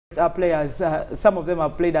Our players, some of them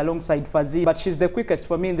have played alongside Fazil, but she's the quickest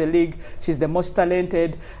for me in the league. She's the most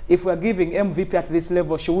talented. If we're giving MVP at this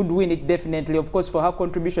level, she would win it definitely, of course, for her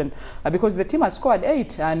contribution, because the team has scored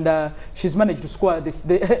 8 and she's managed to score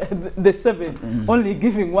the 7, only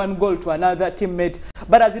giving 1 goal to another teammate.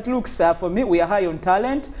 But as it looks, for me, we are high on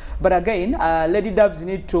talent. But again, Lady Doves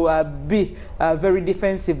need to be very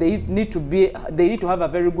defensive. They need to have a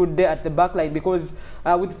very good day at the back line, because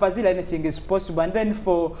with Fazil, anything is possible. And then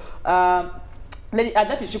for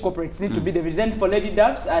that is She Corporates need to be there. Then for Lady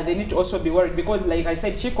Doves, they need to also be worried, because like I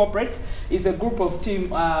said, She Corporates is a group of team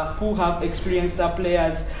who have experienced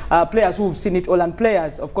players who've seen it all, and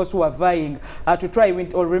players, of course, who are vying to try win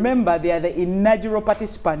it all. Remember, they are the inaugural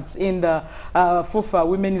participants in the FUFA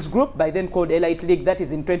Women's Group, by then called Elite League. That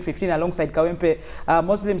is in 2015 alongside Kawempe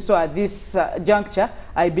Muslims. So at this juncture,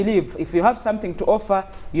 I believe if you have something to offer,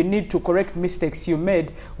 you need to correct mistakes you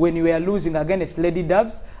made when you were losing against Lady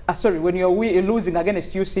Doves. When you are losing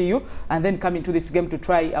against UCU, and then come into this game to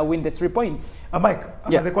try win the 3 points. Mike,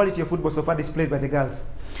 the quality of football so far displayed by the girls?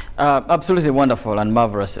 Absolutely wonderful and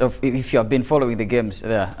marvelous. If you have been following the games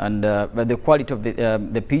there, and but the quality of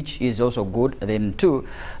the pitch is also good. Then too,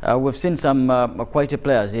 we've seen some quality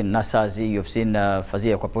players in Nasazi. You've seen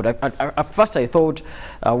Fazia Kwaput. At first, I thought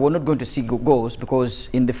we're not going to see goals, because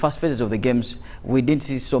in the first phases of the games we didn't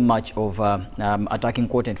see so much of attacking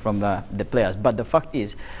content from the players. But the fact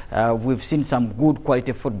is, we've seen some good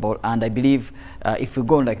quality football, and I believe if we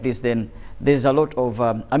go on like this, then there's a lot of,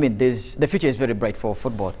 the future is very bright for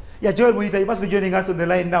football. Yeah, Joel Muita, you must be joining us on the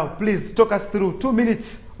line now. Please talk us through 2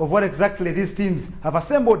 minutes of what exactly these teams have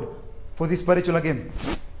assembled for this particular game.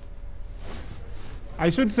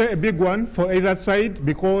 I should say a big one for either side,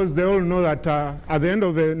 because they all know that at the end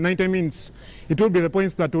of the 90 minutes, it will be the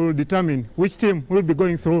points that will determine which team will be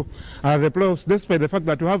going through the playoffs, despite the fact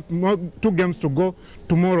that we have 2 games to go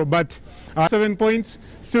tomorrow. But 7 points,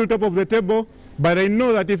 still top of the table. But I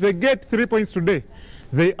know that if they get 3 points today,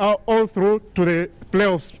 they are all through to the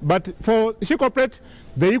playoffs. But for She Corporate,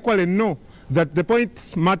 they equally know that the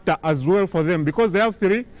points matter as well for them, because they have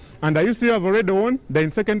 3. And UCU have already won. They're in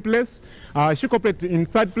 2nd place. She Corporate in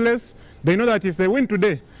 3rd place. They know that if they win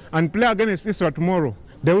today and play against Isra tomorrow,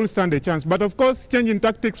 they will stand a chance. But of course, changing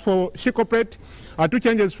tactics for She Corporate, 2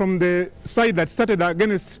 changes from the side that started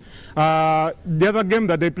against the other game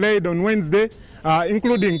that they played on Wednesday,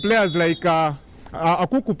 including players like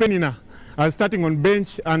Akuku Penina starting on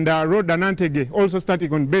bench, and Rhoda Nantege also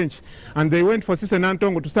starting on bench. And they went for Sise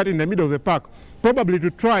Nantongo to start in the middle of the park, probably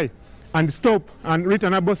to try and stop and Rita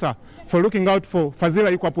Nabosa for looking out for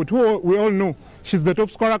Fazila Ikwaput, who we all know she's the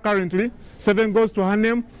top scorer currently, 7 goals to her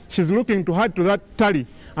name. She's looking to add to that tally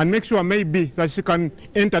and make sure maybe that she can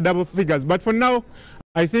enter double figures. But for now,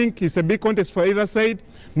 I think it's a big contest for either side,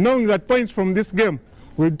 knowing that points from this game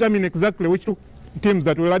will determine exactly which 2 teams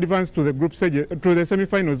that will advance to the group stage, to the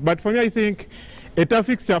semi-finals. But for me, I think a tough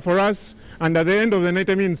fixture for us, and at the end of the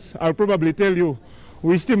 90 minutes, I'll probably tell you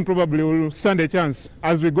which team probably will stand a chance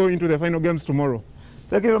as we go into the final games tomorrow.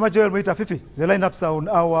 Thank you very much, Joel Muita. Fifi, the lineups are on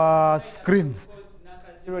our screens.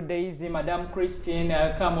 0 Daisy, Madame Christine,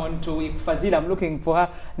 come on to Fazila. I'm looking for her.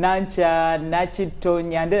 Nancha, Nachito,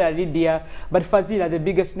 Nyandera Lydia. But Fazila, the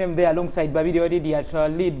biggest name there alongside Babidio Lydia to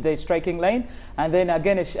lead the striking line. And then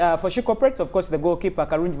again, for She Corporates, of course, the goalkeeper,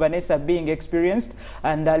 Karunj Vanessa, being experienced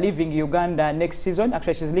and leaving Uganda next season.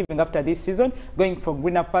 Actually, she's leaving after this season, going for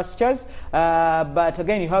greener pastures. But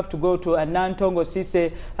again, you have to go to Nantongo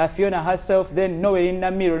Sise, Fiona herself, then Noelin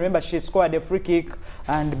Nami. Remember, she scored a free kick,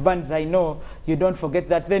 and Burns, I know, you don't forget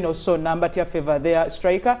that. Then also Nambatia Favor, their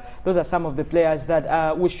striker. Those are some of the players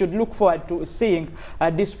that we should look forward to seeing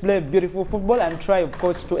display beautiful football and try, of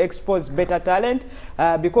course, to expose better talent,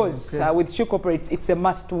 because with She Corporates, it's a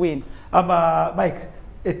must win. Mike,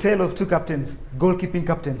 a tale of 2 captains, goalkeeping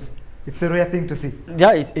captains. It's a rare thing to see.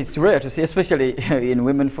 Yeah, it's rare to see, especially in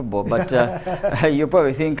women football. But you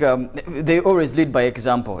probably think they always lead by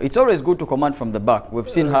example. It's always good to command from the back. We've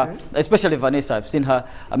seen her, especially Vanessa, I've seen her,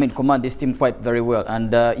 command this team quite very well.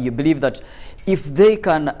 And you believe that if they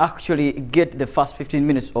can actually get the first 15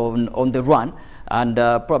 minutes on the run, and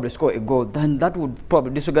probably score a goal, then that would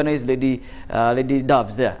probably disorganize Lady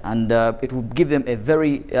Doves there, and it would give them a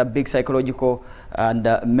very big psychological and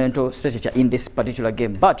mental strategy in this particular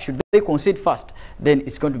game. But should they concede fast, then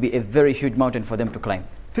it's going to be a very huge mountain for them to climb.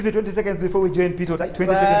 20 seconds before we join Peter. 20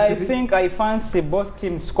 seconds. I think I fancy both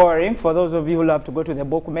teams scoring, for those of you who love to go to the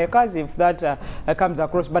bookmakers, if that comes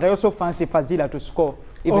across. But I also fancy Fazila to score,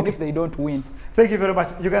 even if they don't win. Thank you very much.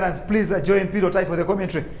 Ugandans, please join Peter Type for the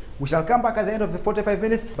commentary. We shall come back at the end of the 45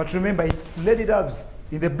 minutes. But remember, it's Lady Doves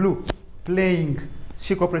in the blue playing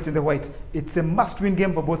She Corporates in the white. It's a must-win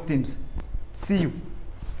game for both teams. See you.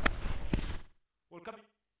 Well, coming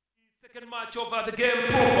the second match of the game,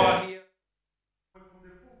 FUFA here. From the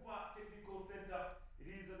FUFA Technical Center, it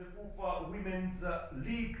is the FUFA Women's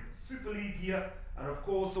League, Super League here. And of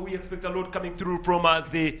course, we expect a lot coming through from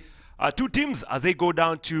the two teams as they go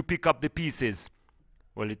down to pick up the pieces.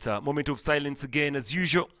 Well, it's a moment of silence again as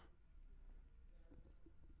usual.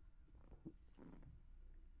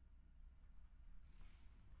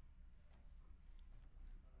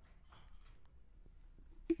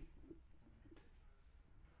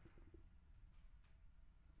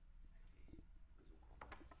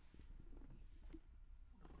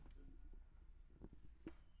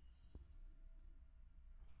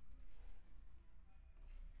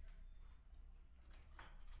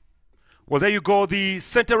 Well, there you go. The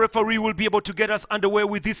center referee will be able to get us underway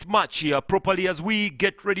with this match here properly as we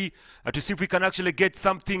get ready to see if we can actually get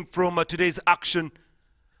something from today's action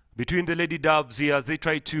between the Lady Doves here as they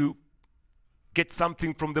try to get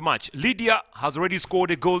something from the match. Lydia has already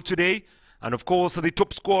scored a goal today. And of course, the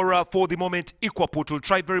top scorer for the moment, Equaput, will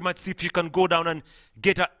try very much see if she can go down and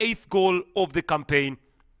get her 8th goal of the campaign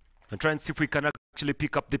and try and see if we can actually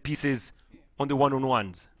pick up the pieces on the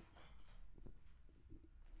one-on-ones.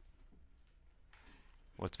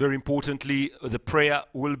 What's very importantly, the prayer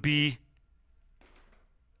will be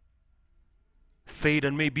said,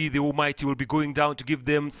 and maybe the Almighty will be going down to give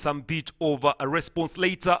them some bit of a response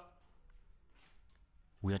later.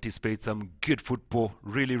 We anticipate some good football,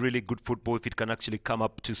 really, really good football if it can actually come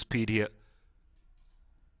up to speed here.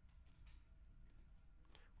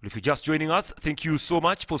 Well, if you're just joining us, thank you so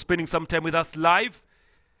much for spending some time with us live.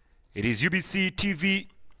 It is UBC TV,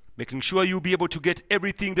 making sure you'll be able to get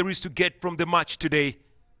everything there is to get from the match today.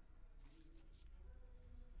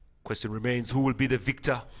 Question remains, who will be the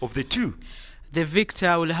victor of the two? The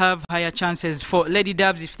victor will have higher chances. For Lady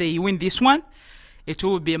Doves, if they win this one, it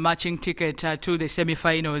will be a matching ticket to the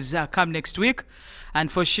semi-finals come next week.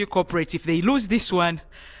 And for She Corporates, if they lose this one,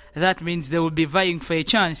 that means they will be vying for a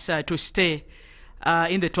chance to stay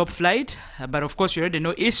in the top flight. But of course, you already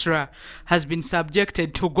know Isra has been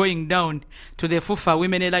subjected to going down to the FUFA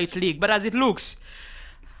Women Elite League. But as it looks,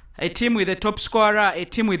 a team with a top scorer, a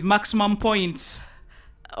team with maximum points,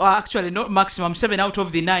 or actually not maximum, 7 out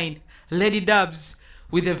of the 9, Lady Doves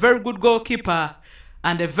with a very good goalkeeper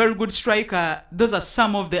and a very good striker. Those are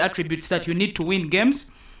some of the attributes that you need to win games.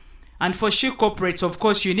 And for She Corporates, of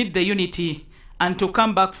course, you need the unity and to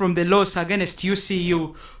come back from the loss against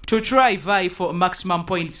UCU to try vie for maximum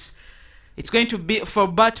points. It's going to be for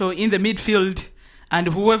battle in the midfield, and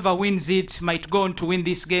whoever wins it might go on to win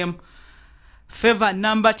this game. Favor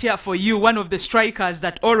number tier for you, one of the strikers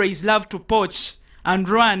that always love to poach and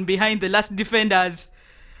run behind the last defenders.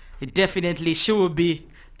 Definitely she will be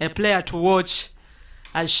a player to watch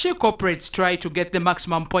as She Corporates try to get the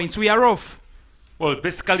maximum points. We are off. Well,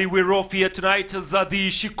 basically we're off here tonight as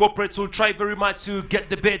the She Corporates will try very much to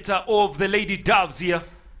get the better of the Lady Doves here.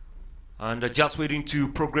 And just waiting to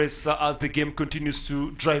progress as the game continues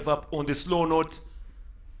to drive up on the slow note.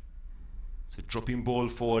 It's a dropping ball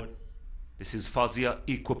forward. This is Fazia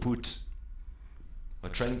Equaput. We're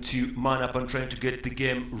trying to man up and trying to get the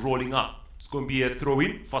game rolling up. It's going to be a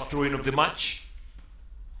throw-in, first throw-in of the match.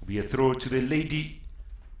 Will be a throw to the Lady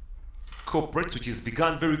Corporates, which has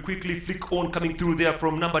begun very quickly. Flick on coming through there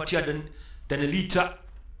from number 10, Danelita. A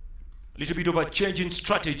little bit of a change in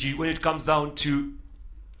strategy when it comes down to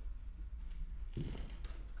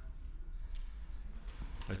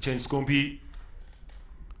a change. Is going to be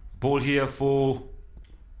ball here for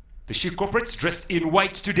the She Corporates, dressed in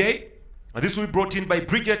white today. And this will be brought in by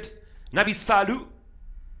Bridget Nabisalu.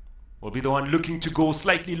 Will be the one looking to go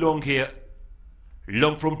slightly long here.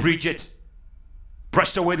 Long from Bridget.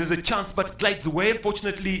 Brushed away, there's a chance, but glides away.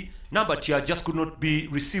 Unfortunately, Nabatia just could not be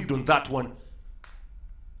received on that one.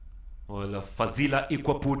 Well, Fazila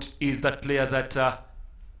Equaput is that player that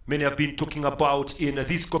many have been talking about in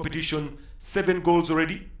this competition. 7 goals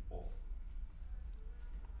already.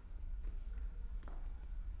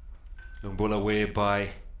 Long ball away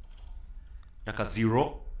by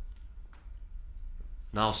Nakaziro.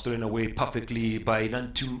 Now stolen away perfectly by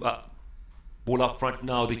Nantumba. Ball up front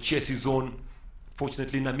now, the chase is on.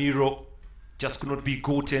 Fortunately, Namiro just could not be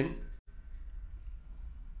gotten.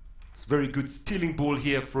 It's very good stealing ball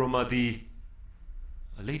here from the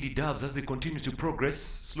Lady Doves as they continue to progress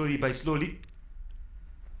slowly by slowly.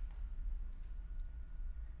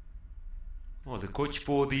 Well, the coach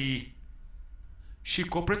for the She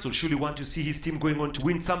Corporates will surely want to see his team going on to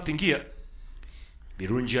win something here.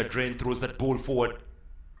 Mirunji Adren throws that ball forward.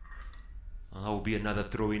 That will be another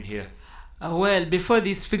throw in here. Well, before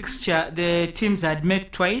this fixture, the teams had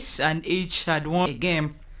met twice and each had won a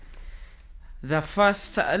game. The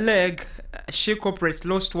first leg, She Corporates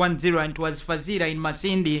lost 1-0 and it was Fazira in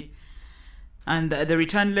Masindi. And the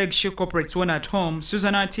return leg, She Corporates won at home.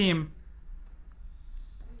 Susanna team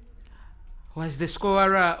was the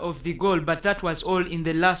scorer of the goal, but that was all in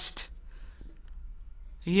the last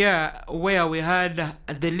year where we had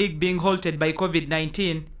the league being halted by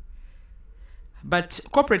COVID-19. But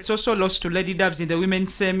Corporates also lost to Lady Doves in the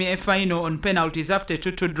women's semi-final on penalties after a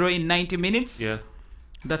 2-2 draw in 90 minutes. Yeah.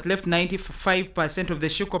 That left 95% of the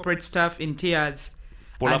She Corporate staff in tears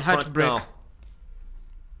Ball and up front heartbreak. now.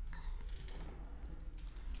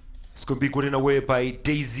 It's going to be gotten away by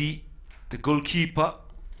Daisy, the goalkeeper.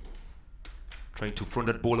 Trying to front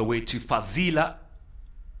that ball away to Fazila.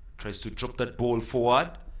 Tries to drop that ball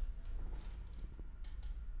forward.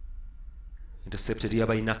 Intercepted here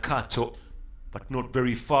by Nakato, but not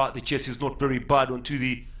very far. The chase is not very bad onto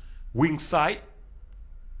the wing side.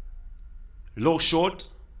 Low shot.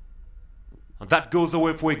 And that goes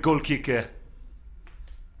away for a goal kick.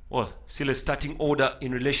 Well, still a starting order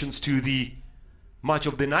in relations to the match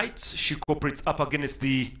of the night. She Corporates up against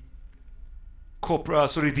the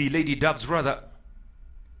the Lady Doves rather.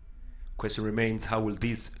 Question remains, how will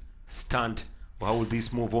this stand, or how will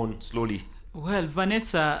this move on slowly? Well,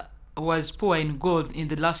 Vanessa was poor in goal in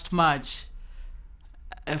the last match.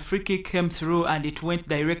 A free kick came through and it went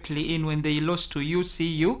directly in when they lost to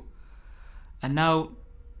UCU. And now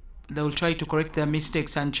they will try to correct their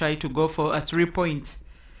mistakes and try to go for a 3 points.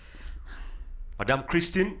 Madame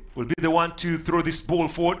Christine will be the one to throw this ball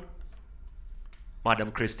forward.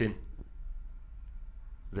 Madame Christine.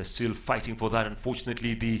 They're still fighting for that.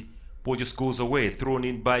 Unfortunately, the ball just goes away. Thrown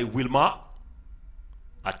in by Wilma.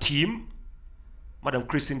 A team. Madame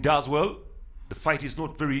Christine does well. The fight is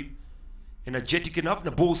not very energetic enough.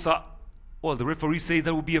 Nabosa. Well, the referee says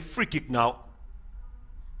that will be a free kick now.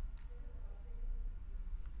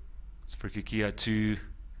 It's free kick here to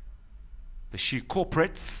the She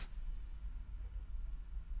Corporates.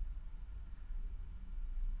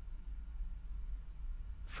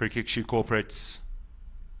 Free kick, She Corporates.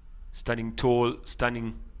 Standing tall,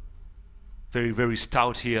 standing very, very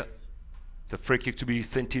stout here. It's a free kick to be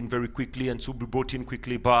sent in very quickly and to be brought in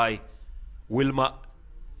quickly by Wilma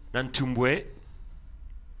Nantumbwe.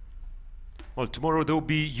 Well, tomorrow there will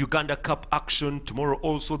be Uganda Cup action. Tomorrow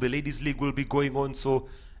also the Ladies League will be going on. So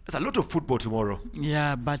there's a lot of football tomorrow.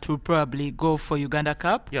 Yeah, but we'll probably go for Uganda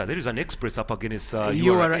Cup. Yeah, there is an express up against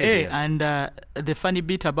URA. there. And the funny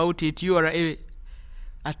bit about it, URA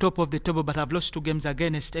are top of the table, but I've lost 2 games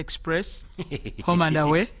against Express, home and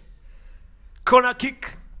away. Corner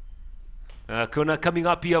kick. Corner coming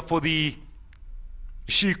up here for the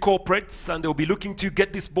She Corporates, and they'll be looking to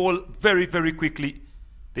get this ball very, very quickly.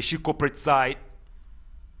 The She Corporate side.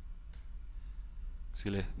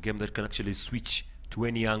 Still a game that can actually switch to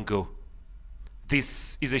any angle.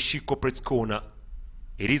 This is a She Corporates corner.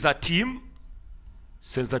 It is a team.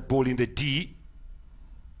 Sends that ball in the D.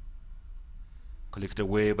 Collected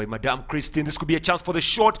away by Madame Christine. This could be a chance for the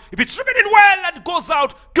shot. If it's driven in well and goes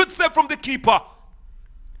out. Good save from the keeper.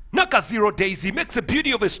 Nakaziro Daisy makes a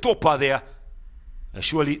beauty of a stopper there. And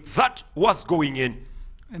surely that was going in.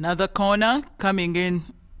 Another corner coming in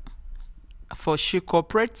for She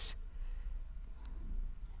Corporates.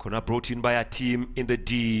 Corner brought in by a team in the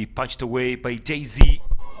D. Punched away by Daisy.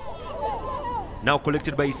 Now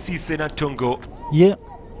collected by Cisse Natongo. Yeah.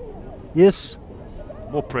 Yes.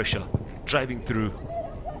 More pressure. Driving through.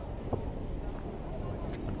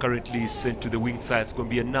 And currently sent to the wing side. It's going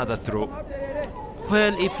to be another throw.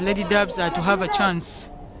 Well, if Lady Doves are to have a chance,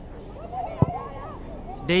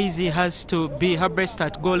 Daisy has to be her best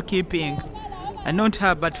at goalkeeping. And not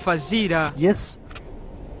her, but Fazira. Yes.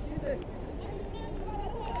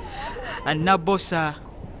 And Nabosa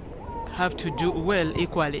have to do well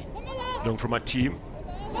equally. Long from a team.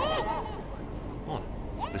 Oh,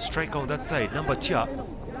 the striker on that side, number Chia,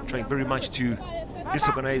 trying very much to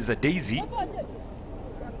disorganize Daisy.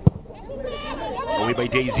 Away by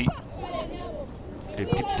Daisy. They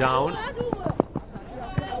dip down.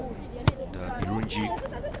 And Birunji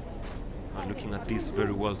are looking at this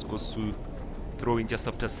very well. It goes to throw in just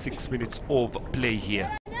after 6 minutes of play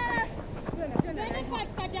here.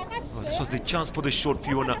 Oh, this was the chance for the shot,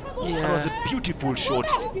 Fiona. Yeah. That was a beautiful shot.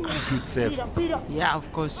 Good save. Yeah,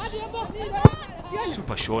 of course.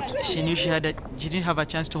 Super shot. She knew she didn't have a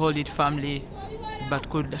chance to hold it firmly, but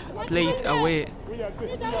could play it away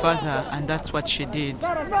further, and that's what she did.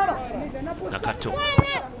 Nakato.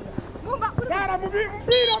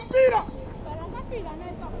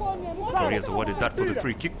 Referee has awarded that for the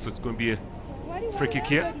free kick, so it's going to be a Free kick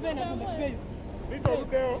here.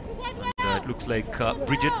 It looks like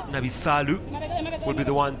Bridget Nabisalu will be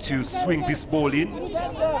the one to swing this ball in.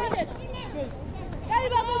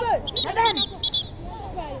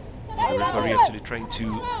 The referee actually trying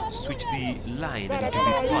to switch the line a little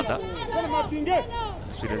bit further.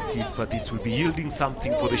 So we can see if this will be yielding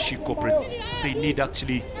something for the She Corporates. They need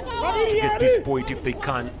actually to get this point if they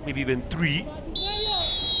can, maybe even 3.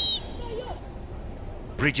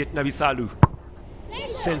 Bridget Nabisalu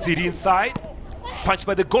sends it inside. Punched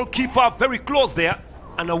by the goalkeeper, very close there.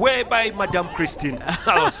 And away by Madame Christine. That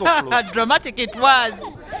was so close. Dramatic it was.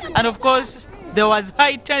 And of course, there was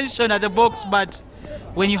high tension at the box, but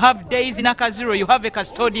when you have Daisy Nakaziro, you have a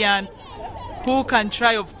custodian who can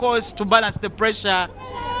try, of course, to balance the pressure.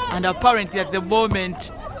 And apparently at the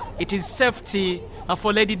moment, it is safety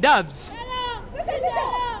for Lady Doves.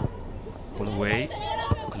 Pull away,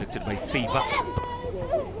 collected by Favor.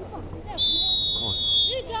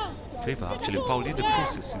 Favor actually fouled in the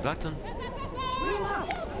process. Is that a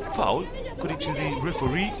foul? According to the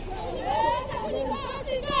referee.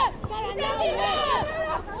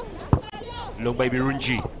 Long by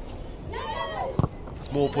Birunji.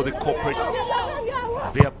 It's more for the corporates.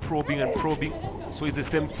 They are probing and probing. So it's the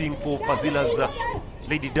same thing for Fazila's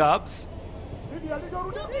Lady Doves.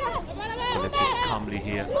 Collected calmly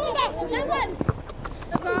here.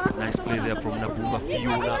 Nice play there from Nabuma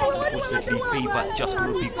Fiona. Unfortunately, Favor just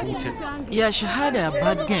couldn't be gotten. Yeah, she had a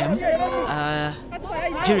bad game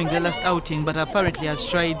during the last outing, but apparently has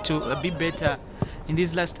tried to be better in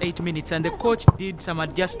these last 8 minutes. And the coach did some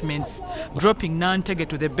adjustments, dropping Nantege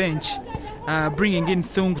to the bench, bringing in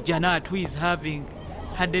Thung Janat, who is having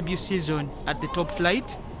her debut season at the top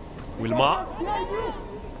flight. Wilma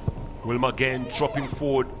again dropping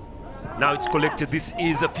forward. Now it's collected. This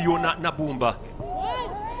is Fiona Nabumba.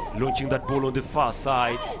 Launching that ball on the far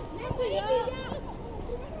side.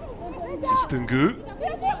 This is Tungu.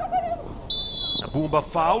 Nabumba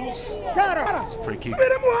fouls. It's free kick.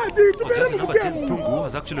 Oh, just number 10, Tungu,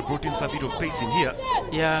 has actually brought in some bit of pace in here.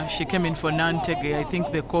 Yeah, she came in for Nantege. I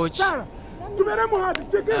think the coach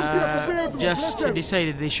just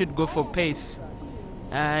decided they should go for pace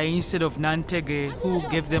instead of Nantege, who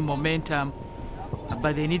gave them momentum.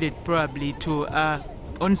 But they needed probably to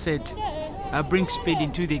onset. Bring speed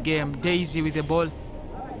into the game. Daisy with the ball.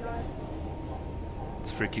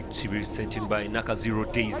 It's free kick to be sent in by Nakaziro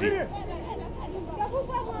Daisy.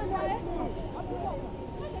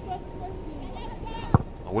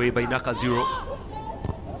 Away by Nakaziro.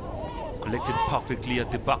 Collected perfectly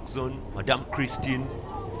at the back zone. Madame Christine.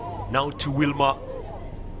 Now to Wilma,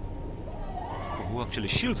 who actually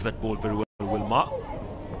shields that ball very well. Wilma.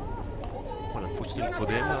 Well, unfortunately for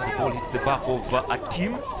them, the ball hits the back of a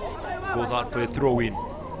team. Goes out for a throw-in.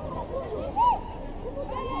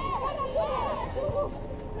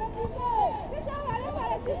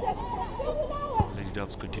 Lady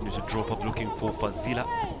Doves continue to drop up looking for Fazila,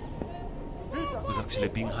 who's actually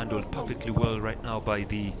being handled perfectly well right now by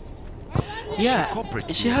the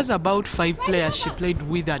corporate. She has about 5 players she played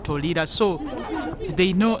with at Olida, so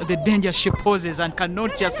they know the danger she poses and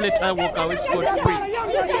cannot just let her walk away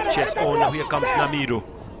scot-free. Chest on, now here comes Namido.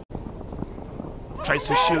 Tries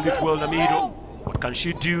to shield it well, Namido. What can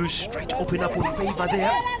she do? She tries to open up on Favor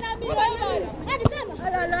there.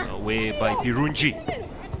 Away by Birunji.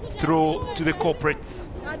 Throw to the corporates.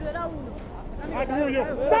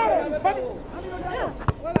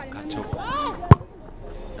 Kato.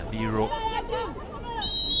 Nabiro.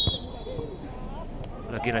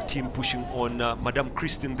 And again, a team pushing on Madame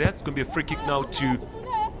Christine there. It's going to be a free kick now to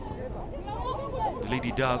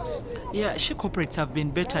Lady Doves. Yeah, She Corporates have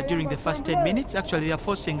been better during the first 10 minutes. Actually, they are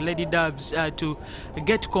forcing Lady Doves to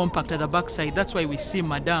get compact at the backside. That's why we see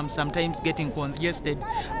Madame sometimes getting congested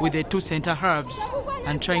with the 2 center halves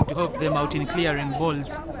and trying to help them out in clearing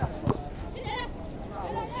balls.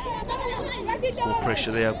 More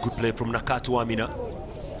pressure there. Good play from Nakato Amina.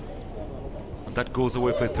 And that goes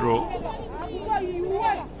away for a throw.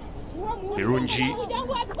 Birunji.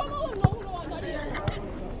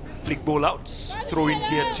 Flick ball out, throw in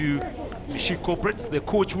here to the She Corporates. The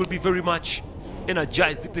coach will be very much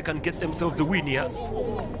energized if they can get themselves a win here.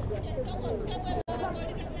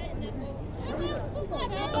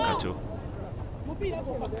 Nakato.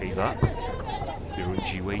 Favor.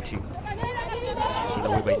 Birunji waiting. Pulled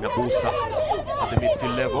away by Nabosa at the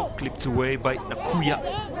midfield level. Clipped away by Nakuya.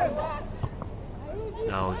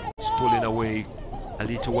 Now stolen away a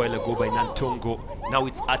little while ago by Nantongo. Now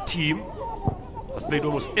it's a team. Has played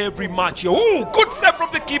almost every match here. Oh, good save from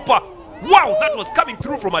the keeper. Wow, that was coming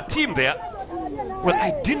through from a team there. Well,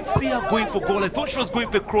 I didn't see her going for goal. I thought she was going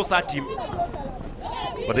for cross at him.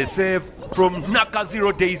 But they save from Naka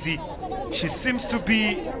Zero Daisy. She seems to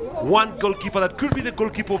be one goalkeeper that could be the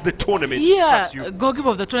goalkeeper of the tournament. Yeah, Trust you. goalkeeper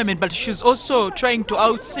of the tournament, but she's also trying to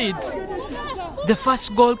outseed the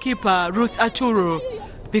first goalkeeper, Ruth Aturo,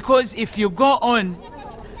 because if you go on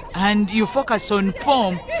and you focus on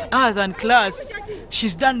form other than class,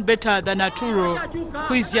 she's done better than Aturo,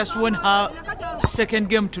 who has just won her second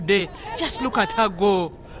game today. Just look at her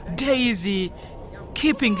goal. Daisy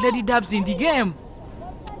keeping Lady Dubs in the game.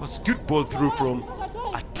 It was good ball through from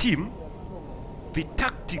a team. The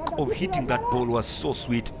tactic of hitting that ball was so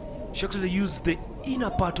sweet. She actually used the inner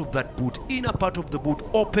part of that boot, inner part of the boot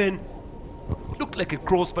open. Looked like a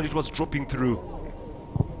cross, but it was dropping through.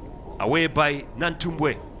 Away by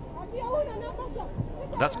Nantumbwe.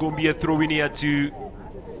 That's going to be a throw in here to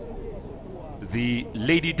the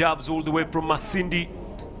Lady Doves all the way from Masindi.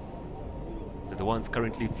 They're the ones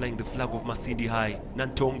currently flying the flag of Masindi High.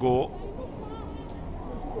 Nantongo.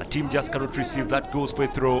 A team just cannot receive. That goes for a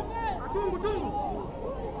throw.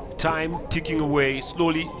 Time ticking away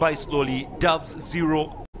slowly by slowly. Doves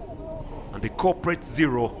 0 and the Corporate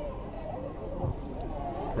 0.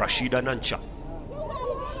 Rashida Nancha.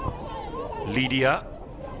 Lydia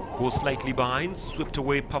goes slightly behind, swept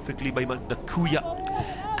away perfectly by Nakuya.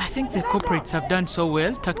 I think the corporates have done so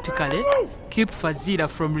well tactically. Keep Fazila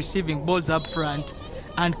from receiving balls up front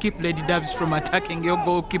and keep Lady Doves from attacking your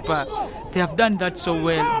goalkeeper. They have done that so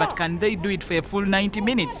well, but can they do it for a full 90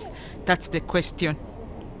 minutes? That's the question.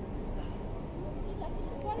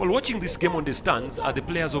 Well, watching this game on the stands are the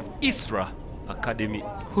players of Isra Academy.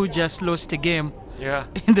 Who just lost a game Yeah.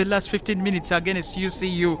 in the last 15 minutes against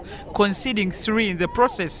UCU, conceding 3 in the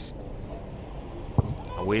process.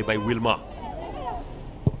 Away by Wilma.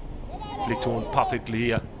 Flicked on perfectly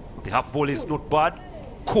here. The half volley is not bad.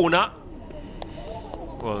 Corner.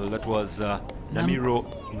 Well, that was Namiro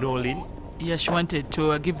Nolin. Yeah, she wanted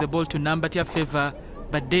to give the ball to Nambatia Favor,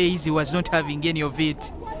 but Daisy was not having any of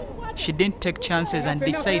it. She didn't take chances and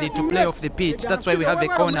decided to play off the pitch. That's why we have a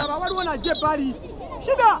corner.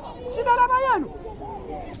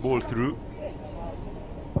 Ball through.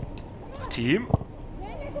 A team.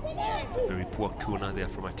 It's a very poor corner there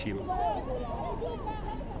from a team.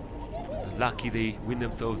 Lucky they win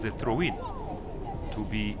themselves a throw-in to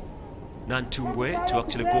be Nantumbwe to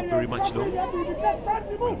actually go very much long.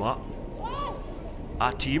 Wilma.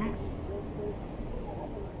 Our team.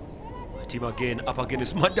 Our team again up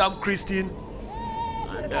against Madame Christine.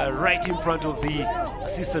 And right in front of the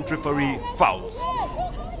assistant referee fouls.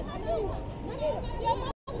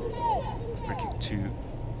 It's a free kick to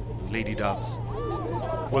Lady Doves.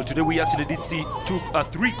 Well, today we actually did see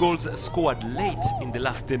 3 goals scored late in the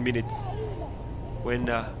last 10 minutes. When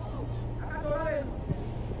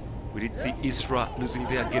we did see Isra losing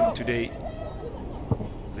their game today.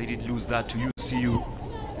 They did lose that to UCU.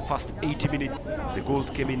 The first 80 minutes, the goals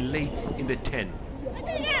came in late in the 10.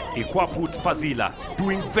 Ikwaput Fazila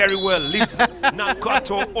doing very well, leaves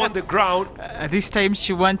Nankato on the ground. This time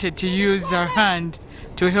she wanted to use her hand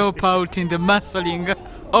to help out in the muscling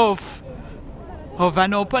of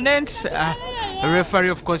an opponent. A referee,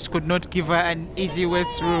 of course, could not give her an easy way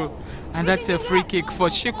through. And that's a free kick for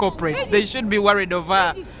She Corporate. They should be worried of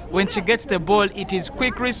her. When she gets the ball, it is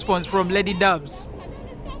quick response from Lady Dubs.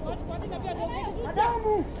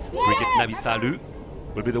 Bridget Nabisalu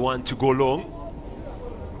will be the one to go long.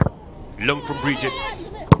 Long from Bridget.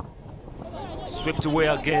 Swept away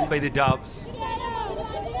again by the Doves.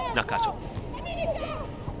 Nakato.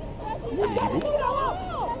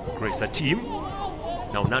 Amiribu. Grace a team.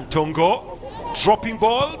 Now Nantongo. Dropping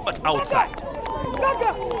ball, but outside.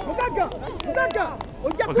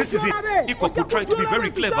 Well, this is it. Ikwapu trying to be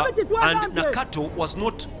very clever, and Nakato was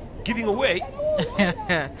not giving away.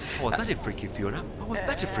 Oh, was that a free kick, Fiona? Or was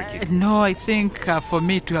that a free kick? No, I think for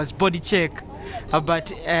me it was body check.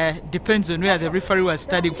 But depends on where the referee was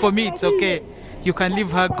standing. For me, it's okay. You can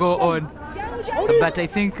leave her go on. But I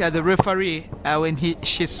think the referee, when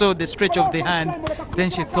she saw the stretch of the hand, then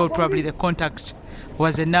she thought probably the contact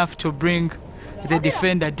was enough to bring the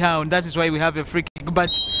defender down. That is why we have a free kick. But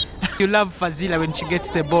you love Fazila when she gets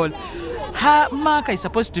the ball. Her marker is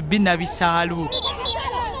supposed to be Nabisalu.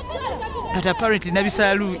 But apparently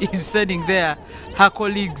Nabisalu is sending there her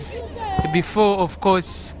colleagues before, of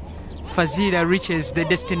course, Fazila reaches the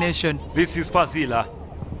destination. This is Fazila.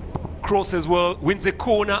 Cross as well, wins a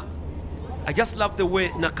corner. I just love the way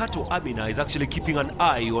Nakato Amina is actually keeping an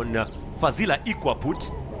eye on Fazila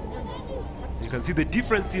Ikwaput. You can see the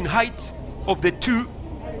difference in height of the two.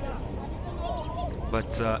 But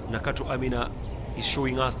Nakato Amina is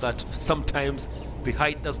showing us that sometimes the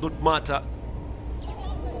height does not matter.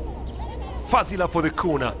 Fazila for the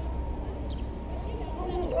corner.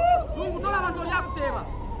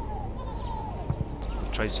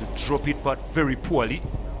 Tries to drop it, but very poorly.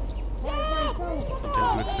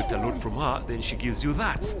 Sometimes you expect a lot from her, then she gives you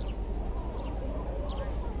that.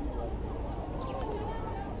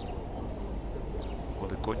 Well,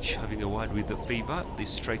 the coach having a word with the favor, the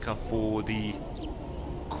striker for the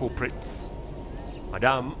corporates,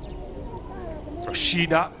 Madame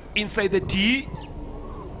Rashida, inside the D.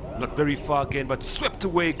 Not very far again, but swept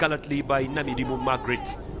away gallantly by Namidimu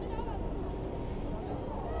Margaret.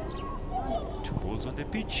 Two balls on the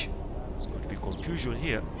pitch. There's going to be confusion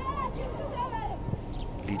here.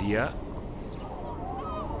 Lydia,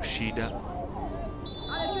 Rashida,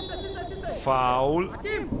 foul,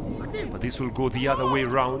 but this will go the other way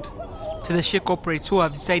round. To the She Corporates, who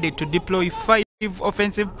have decided to deploy 5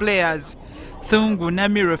 offensive players, Thungu,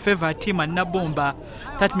 Namiro, Feva, Tim and Nabomba.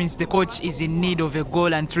 That means the coach is in need of a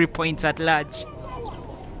goal and 3 points at large.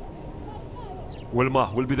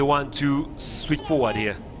 Wilma will be the one to switch forward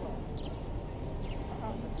here.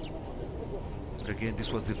 But again,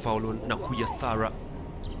 this was the foul on Nakuya Sarah.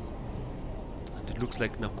 And it looks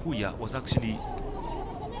like Nakuya was actually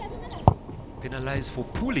penalized for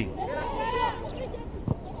pulling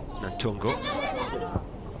Nantongo.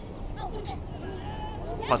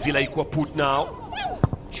 Fazila Ikwa put now.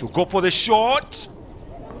 She'll go for the shot.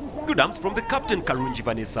 Good arms from the captain, Karunji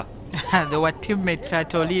Vanessa. They were teammates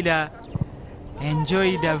at Olida.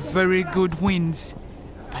 Enjoyed a very good wins.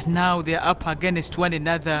 But now they're up against one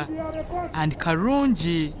another. And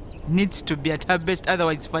Karunji needs to be at her best.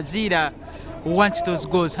 Otherwise, Fazila wants those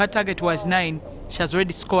goals. Her target was 9. She has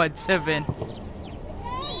already scored 7.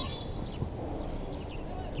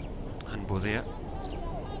 Handball there.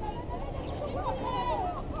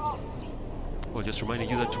 Well, just reminding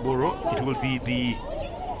you that tomorrow it will be the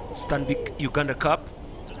Stanbic Uganda Cup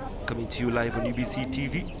coming to you live on UBC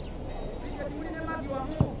TV.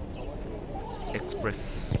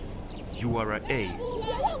 Express URA.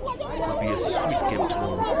 It's going to be a sweet game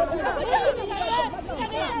tomorrow.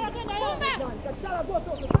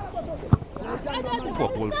 Poor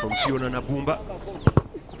ball from Fiona Nabumba.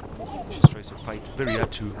 She tries to fight very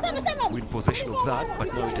hard to win possession of that,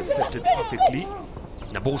 but now intercepted perfectly.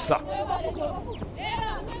 Nabosa.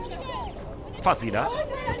 Fazila.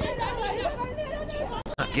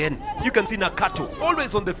 Again, you can see Nakato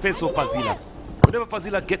always on the face of Fazila. Whenever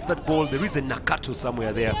Fazila gets that ball, there is a Nakato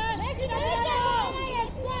somewhere there.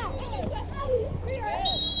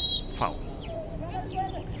 Foul.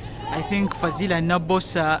 I think Fazila and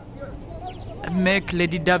Nabosa make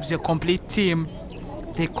Lady Dubs a complete team.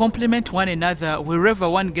 They complement one another. Wherever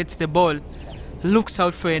one gets the ball, looks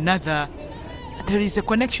out for another. There is a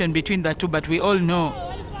connection between the two, but we all know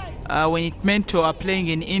when Mento are playing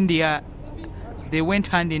in India, they went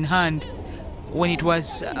hand in hand. When it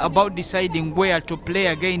was about deciding where to play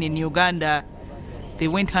again in Uganda, they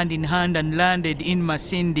went hand in hand and landed in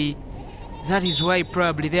Masindi. That is why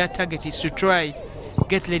probably their target is to try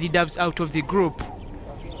get Lady Dubs out of the group.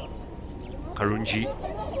 Karunji.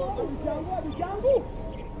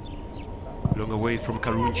 Long away from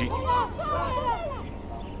Karunji.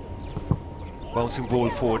 Bouncing ball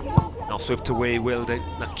forward. Now swept away well then.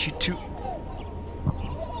 Nachitu.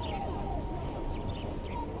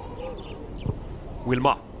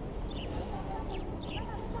 Wilma.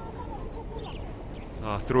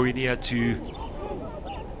 Throw in here to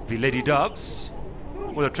the Lady Dubs.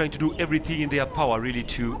 Well, they're trying to do everything in their power really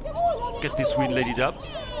to get this win, Lady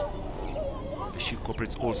Dubs. The She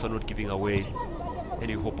Corporates also not giving away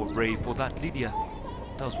any hope of Ray for that. Lydia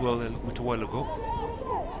does well a little while ago.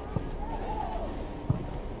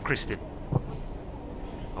 Kristen.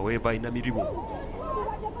 Away by Namirimu.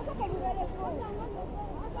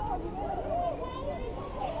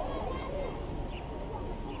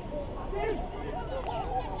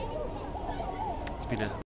 It's been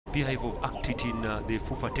a beehive of activity in the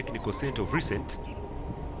FUFA Technical Center of recent.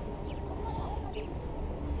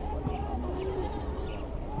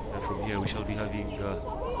 And from here we shall be having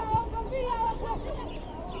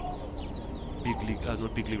big league,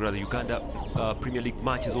 not big league, rather Uganda Premier League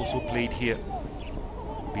matches also played here.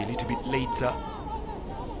 Be a little bit later.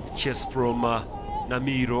 Chess from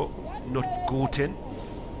Namiro, not Goten.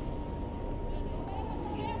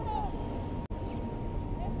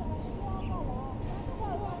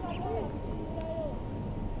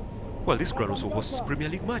 Well, this ground also hosts Premier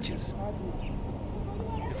League matches.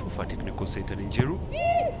 The FUFA Technical Center in Jeru.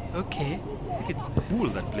 Okay. I think it's Bull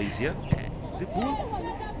that plays here. Is it Bull?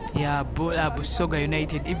 Yeah, Bull, Busoga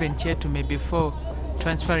United, even Chetume before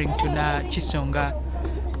transferring to Chisonga,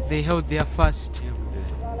 they held their first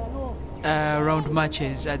round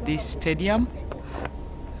matches at this stadium.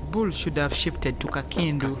 Bull should have shifted to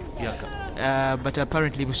Kakindu. Yeah, but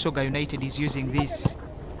apparently Busoga United is using this.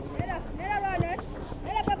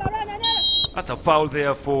 That's a foul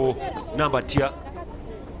there for Nambatia.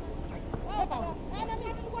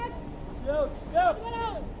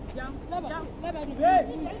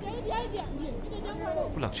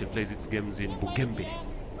 Bull actually plays its games in Bugembe.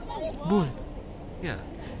 Bull? Yeah.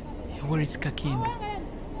 Where is Kakindu?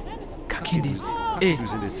 Kakindu's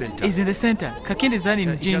in the center. He's in the center. Kakindu is not in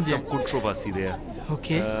It has Ginger. some controversy there.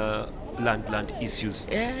 Okay. Land issues.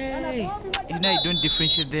 Hey, you know, I don't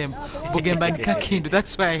differentiate them. Bugembe and Kakindu.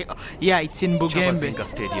 That's why, yeah, it's in Bugembe. Chabazinga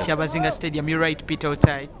Stadium. Chabazinga Stadium. You're right, Peter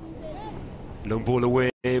Otai. Long ball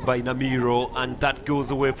away by Namiro, and that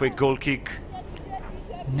goes away for a goal kick.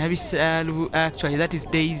 Nabisalu, actually, that is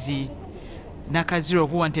Daisy Nakaziro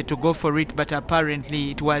who wanted to go for it, but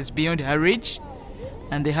apparently it was beyond her reach,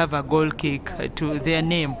 and they have a goal kick to their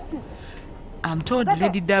name. I'm told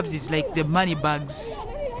Lady Dubs is like the money bags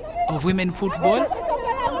of women football.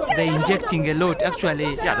 They're injecting a lot.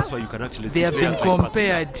 Actually, yeah, that's why you can actually see they have been players like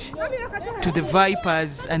compared to the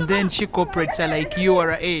Vipers, and then she corporates are like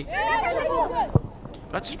URA.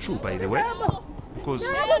 That's true, by the way, because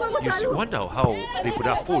you wonder how they could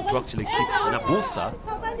afford to actually keep Nabosa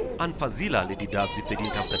and Fazila Lady Dubs if they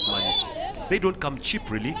didn't have that money. They don't come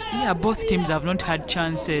cheap, really. Yeah, both teams have not had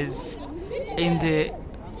chances in the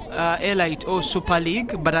Elite or Super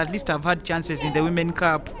League, but at least have had chances in the Women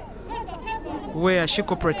Cup, where She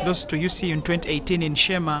Corporate lost to UC in 2018 in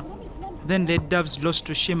Shema. Then Lady Dubs lost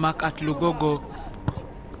to Shimak at Lugogo.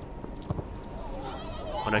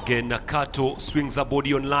 And again, Nakato swings her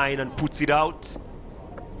body online and puts it out.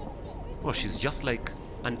 Well, she's just like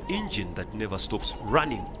an engine that never stops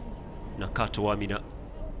running. Nakato Amina.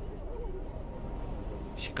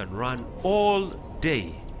 She can run all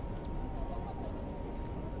day.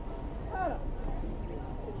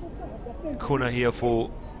 Corner here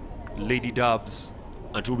for Lady Dubs,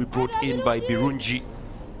 and will be brought in by Birunji.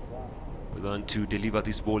 We're going to deliver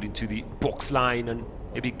this ball into the box line and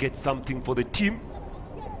maybe get something for the team.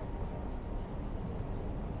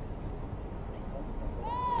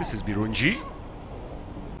 This is Birunji.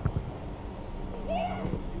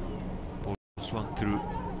 Ball swung through.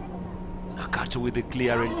 Nakato with the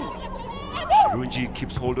clearance. Birunji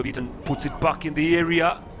keeps hold of it and puts it back in the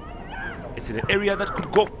area. It's in an area that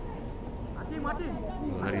could go.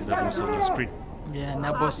 Oh, that is Nabosa on your screen. Yeah,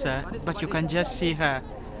 Nabosa, but you can just see her.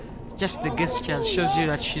 Just the gestures shows you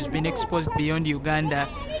that she's been exposed beyond Uganda.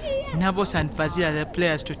 Nabosa and Fazil are the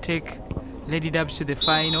players to take Lady Dubs to the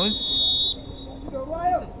finals.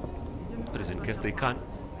 That is in case they can.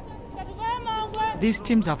 These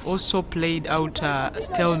teams have also played out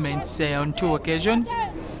stalemates on 2 occasions,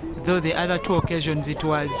 though the other 2 occasions it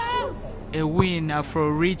was a win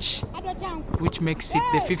for Rich, which makes it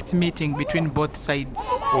the 5th meeting between both sides.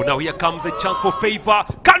 Oh, now here comes a chance for Favor.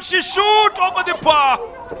 Can she shoot over the bar?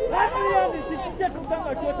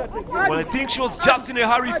 Well, I think she was just in a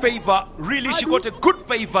hurry, Favor. Really, she got a good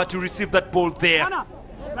favor to receive that ball there.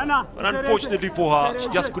 But unfortunately for her, she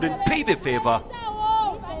just couldn't pay the favor.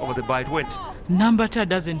 Over the bar it went. Nambata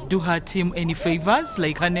doesn't do her team any favors,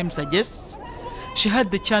 like her name suggests. She had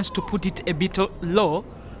the chance to put it a bit low,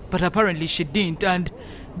 but apparently she didn't. And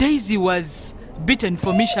Daisy was beaten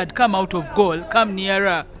for me. She had come out of goal, come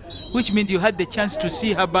nearer, which means you had the chance to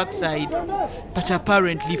see her backside. But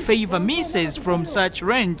apparently Favor misses from such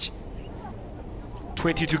range.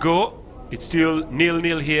 20 to go. It's still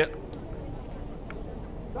 0-0 here.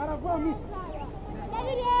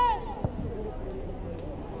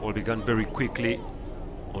 All began very quickly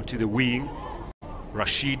onto the wing.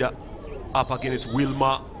 Rashida up against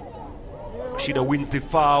Wilma. Rashida wins the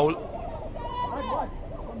foul.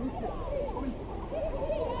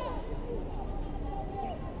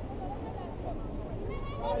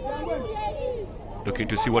 Looking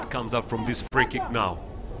to see what comes up from this free kick now.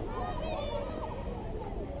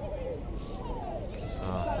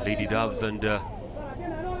 Lady Dubs and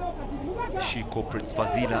She Corporates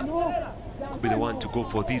Fazila could be the one to go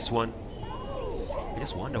for this one. I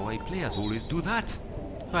just wonder why players always do that.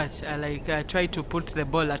 What, try to put the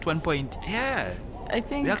ball at one point? Yeah, I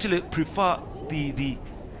think they actually prefer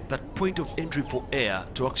that point of entry for air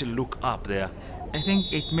to actually look up there. I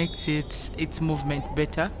think it makes its movement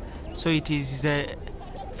better. So it is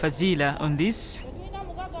Fazila on this,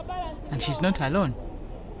 and she's not alone.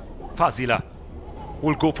 Fazila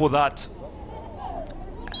will go for that.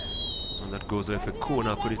 And that goes off a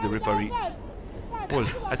corner according to the referee. Well,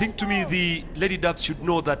 I think to me the Lady Dubs should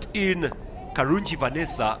know that in Karunji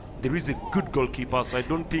Vanessa there is a good goalkeeper, so I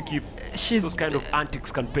don't think if those kind of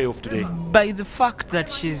antics can pay off today. By the fact that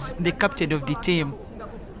she's the captain of the team,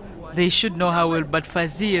 they should know her well, but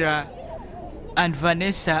Fazira and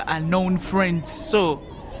Vanessa are known friends, so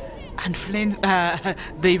and friends,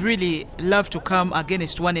 they really love to come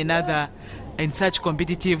against one another in such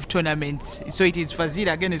competitive tournaments. So it is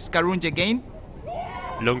Fazila against Karunji again.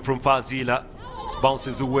 Long from Fazila,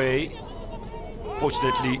 bounces away.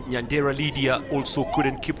 Fortunately, Nyandera Lydia also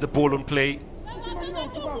couldn't keep the ball on play.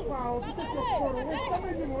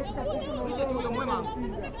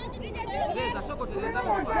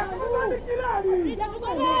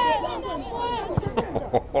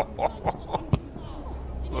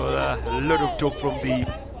 Well, a lot of talk from the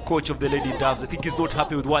coach of the Lady Doves. I think he's not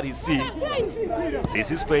happy with what he's seeing.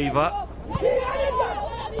 This is Favor.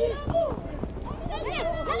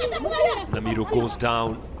 Namiro goes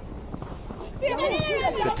down.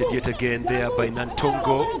 Set it yet again there by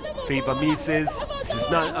Nantongo. Favor misses. This is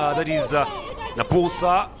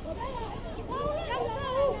Nabosa.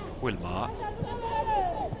 Wilma.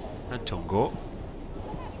 Nantongo.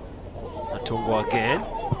 Nantongo again.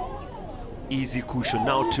 Easy cushion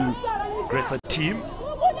now to Gressa team.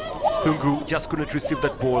 Thungu just couldn't receive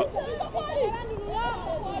that ball.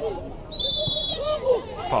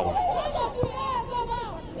 Foul.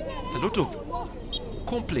 It's a lot of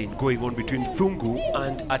complaint going on between Thungu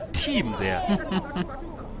and a team there.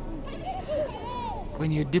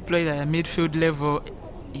 When you deploy at a midfield level,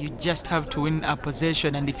 you just have to win a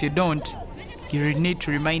possession, and if you don't, you need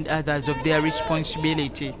to remind others of their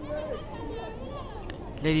responsibility.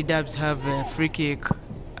 Lady Dubs have a free kick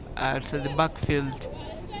at the backfield.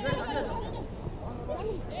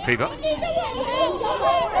 Favor.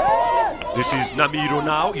 This is Namiro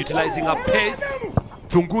now, utilizing a pace.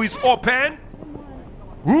 Thungu is open.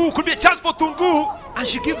 Ooh, could be a chance for Thungu. And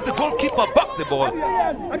she gives the goalkeeper back the ball.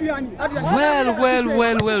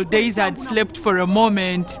 Well, Daisy had slept for a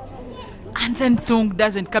moment. And then Thung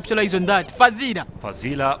doesn't capitalize on that.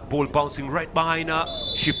 Fazila, ball bouncing right behind her.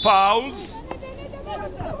 She fouls.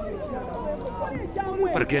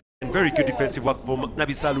 But again, very good defensive work from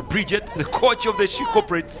Nabisalu Bridget, the coach of the She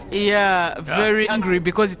Corporates. Yeah, very angry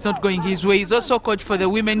because it's not going his way. He's also coach for the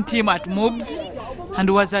women team at Moobs and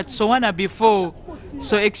was at Sowana before.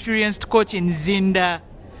 So experienced coach in Zinda,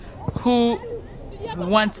 who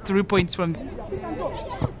wants 3 points from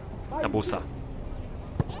Nabosa.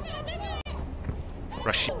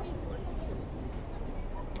 Rashid.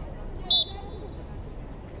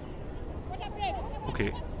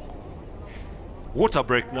 Okay. Water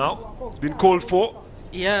break now. It's been called for.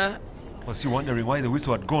 Yeah. Was you wondering why the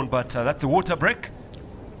whistle had gone, but that's a water break.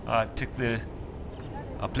 Take the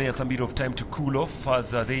players a bit of time to cool off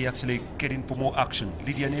as they actually get in for more action.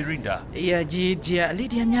 Lydia Nerinda. Yeah,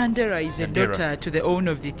 Lydia Nyandera is a daughter to the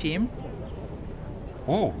owner of the team.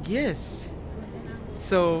 Oh. Yes.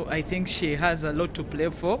 So I think she has a lot to play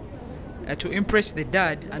for, to impress the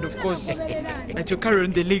dad, and of course to carry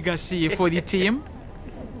on the legacy for the team.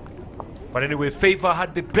 But anyway, Favor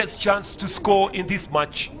had the best chance to score in this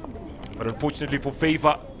match. But unfortunately for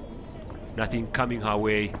Favor, nothing coming her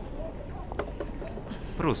way.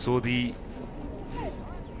 But also that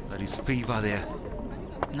is Favor there.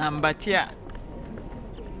 Nambatia.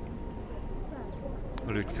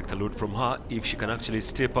 We'll expect a lot from her if she can actually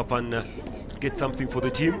step up and get something for the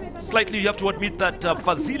team. Slightly, you have to admit that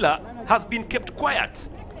Fazila has been kept quiet.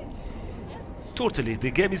 Totally,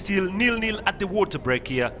 the game is still 0-0 at the water break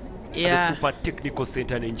here. Yeah. At the FUFA Technical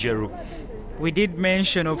Center in Njeru. We did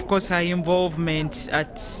mention, of course, her involvement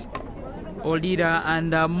at Olida,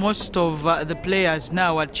 and most of the players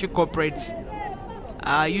now at She Corporates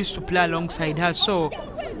used to play alongside her, so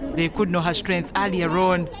they could know her strength earlier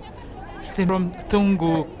on from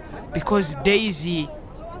Thungu, because Daisy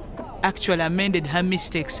actually amended her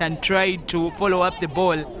mistakes and tried to follow up the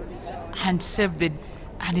ball and save the,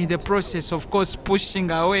 and in the process, of course, pushing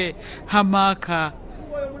away her marker.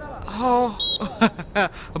 Oh,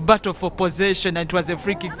 a battle for possession, and it was a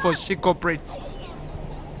free kick for She Corporates.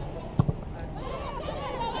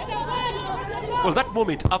 Well, that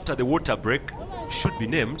moment after the water break should be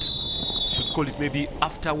named. Should call it maybe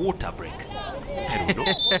after water break. I don't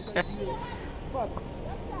know.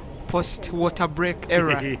 Post-water break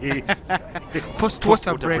era.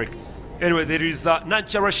 Post-water break. Anyway, there is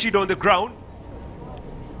Nancha Rashid on the ground.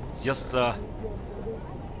 It's just a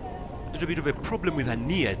little bit of a problem with her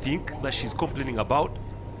knee, I think, that she's complaining about.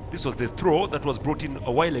 This was the throw that was brought in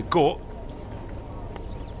a while ago.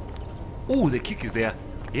 Oh, the kick is there.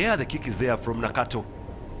 Yeah, the kick is there from Nakato.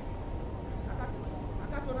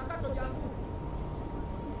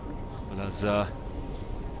 Well, as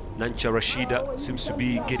Nancha Rashida seems to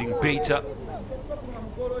be getting better.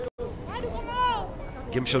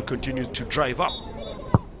 Gemshel continues to drive up.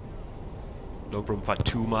 Long from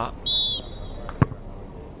Fatuma.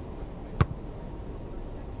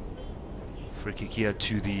 Free kick here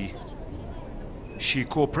to the She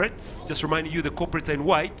Corporates. Just reminding you, the Corporates are in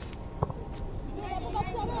white.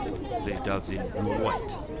 Lady Doves in blue and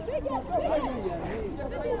white.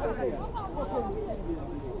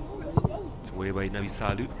 It's away by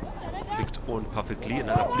Navisalu. Flicked on perfectly.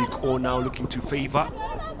 Another flick on now, looking to favor.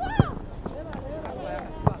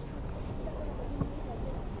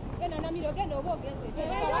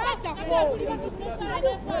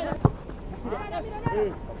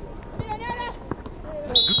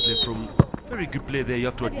 That's good play from, very good play there, you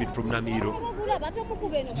have to admit, from Namiro.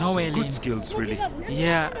 No, Good skills, really.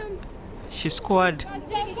 Yeah, she scored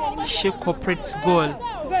She Corporate's goal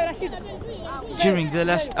during the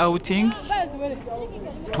last outing.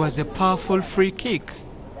 It was a powerful free kick.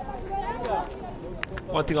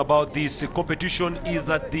 One thing about this competition is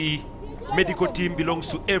that the medical team belongs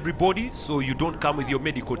to everybody, so you don't come with your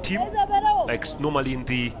medical team like normally in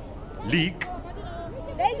the league.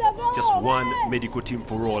 Just one medical team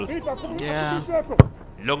for all. Yeah.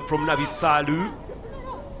 Long from Navisalu.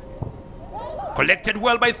 Collected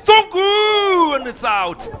well by Thungu, and it's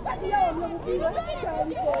out.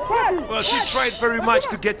 Well, she tried very much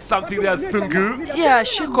to get something there, Thungu. Yeah,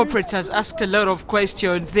 She Corporate has asked a lot of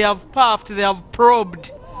questions. They have puffed, they have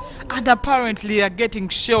probed, and apparently are getting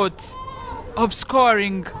short of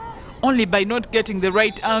scoring only by not getting the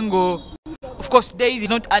right angle. Of course, Daisy is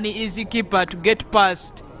not an easy keeper to get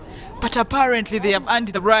past, but apparently they have earned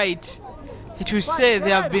the right. It will say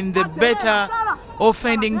they have been the better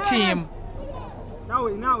offending team.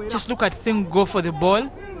 Just look at Thing go for the ball.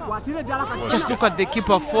 Just look at the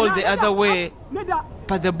keeper fall the other way,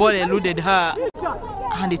 but the ball eluded her,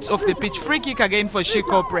 and it's off the pitch. Free kick again for She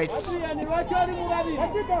Corporates.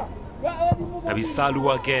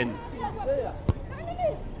 Navisalu again.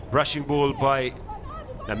 Brushing ball by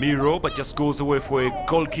Namiro, but just goes away for a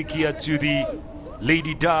goal kick here to the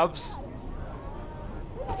Lady Doves.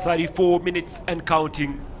 34 minutes and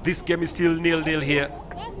counting. This game is still 0-0 here.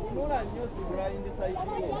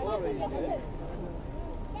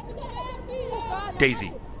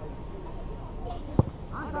 Daisy.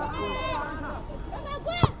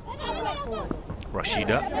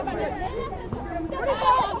 Rashida.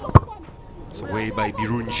 It's away by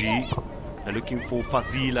Birunji. They're looking for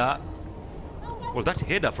Fazila. Well, that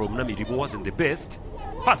header from Namirimu wasn't the best.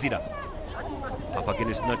 Fazila up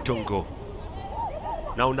against Natongo.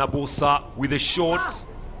 Now Nabosa with a shot.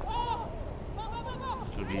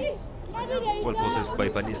 It will be well possessed by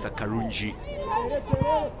Vanessa Karunji.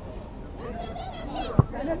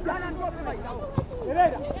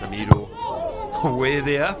 Namiro away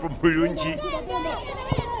there from Birunji.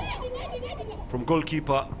 From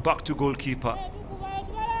goalkeeper back to goalkeeper.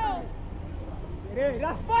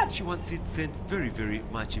 She wants it sent very, very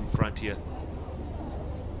much in front here.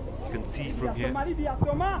 You can see from here.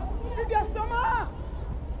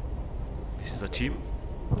 This is a team.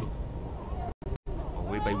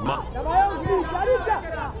 Away by Uma.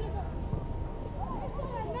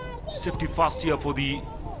 Safety first here for the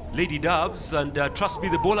Lady Doves, and trust me,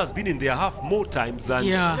 the ball has been in their half more times than...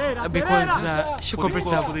 Yeah, because She Corporates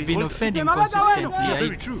have been offending consistently. Yeah,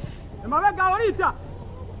 very true.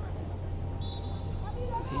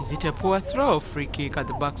 Is it a poor throw? Free kick at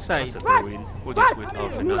the backside. That's a throw in. We'll just wait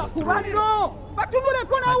out for another throw.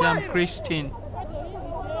 Madame Christine.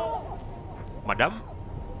 Madame?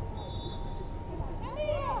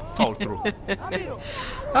 Foul throw.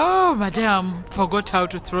 Oh, Madame forgot how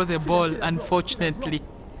to throw the ball, unfortunately.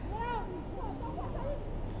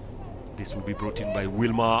 This will be brought in by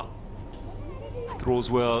Wilma. Throws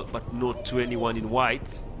well, but not to anyone in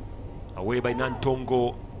white. Away by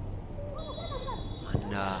Nantongo.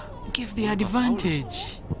 And, give the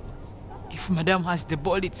advantage. If Madame has the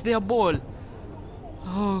ball, it's their ball.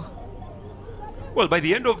 Oh. Well, by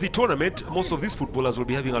the end of the tournament, most of these footballers will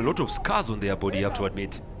be having a lot of scars on their body, you have to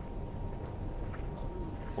admit.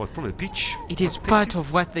 Well, from the pitch. It is part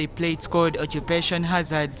of what they play. It's called occupation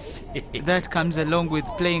hazards. That comes along with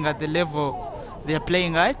playing at the level they're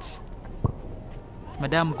playing at.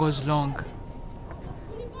 Madame goes long.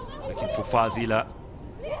 Looking for Fazila.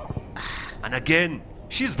 And again,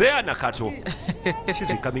 she's there, Nakato. She's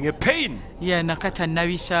becoming a pain. Yeah, Nakata and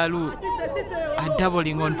Navisalu are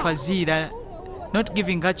doubling on Fazila, not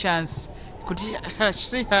giving her chance. Could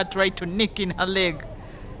see her try to nick in her leg,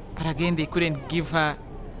 but again they couldn't give her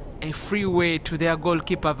a free way to their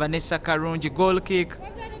goalkeeper, Vanessa Karunji. Goal kick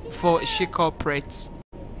for She Corporates.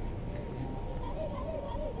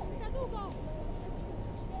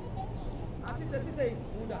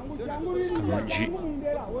 Karunji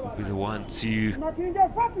will be the one to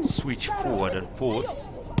switch forward and forth.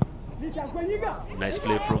 Nice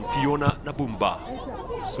play from Fiona Nabumba.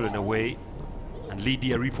 Stolen away. And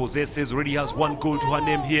Lydia repossesses, already has 1 goal to her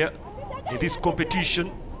name here in this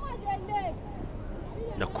competition.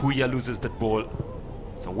 Nakuya loses that ball.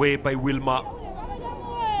 It's away by Wilma.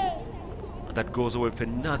 And that goes away for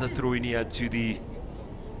another throw in here to the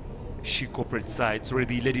She Corporate side. It's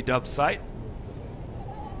already the Lady Dove side.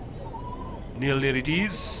 0-0 it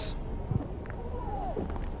is.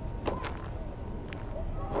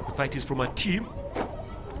 The fight is from a team.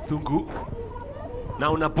 Thungu.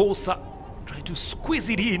 Now Nabosa trying to squeeze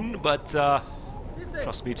it in, but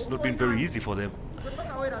trust me, it's not been very easy for them.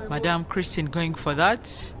 Madame Christine going for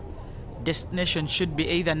that. Destination should be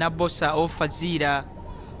either Nabosa or Fazira,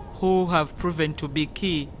 who have proven to be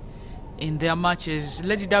key in their matches.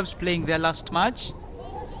 Lady Doves playing their last match,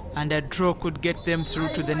 and a draw could get them through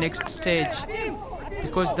to the next stage,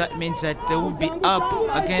 because that means that they will be up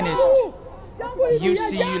against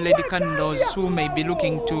UCU Lady Candles, who may be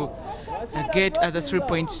looking to get other 3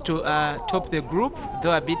 points to top the group,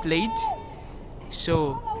 though a bit late.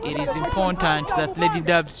 So it is important that Lady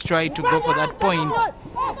Doves try to go for that point.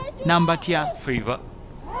 Number tier. Favor.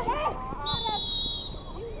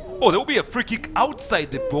 Oh, there will be a free kick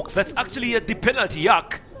outside the box. That's actually at the penalty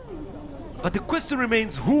arc. But the question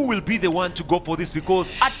remains, who will be the one to go for this?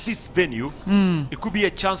 Because at this venue, it could be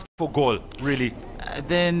a chance for goal, really.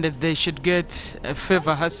 Then they should get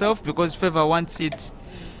Favor herself, because Favor wants it.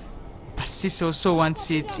 But Sis also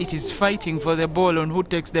wants it. It is fighting for the ball on who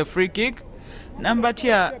takes the free kick. Number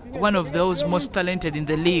tier, one of those most talented in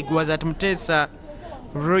the league, was at Mutesa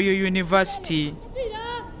Royal University.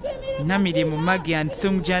 Namidi Mumagi and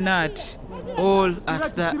Thung Janat, all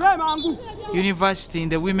at the university in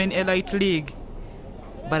the Women Elite League.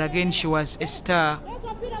 But again, she was a star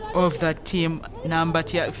of that team. Number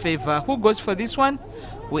tier Favor. Who goes for this one?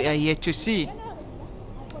 We are yet to see.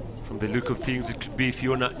 From the look of things, it could be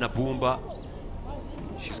Fiona Nabumba.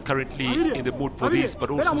 She's currently in the mood for this, but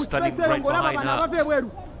also standing right behind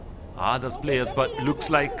her others players. But looks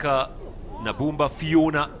like Nabumba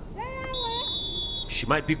Fiona, she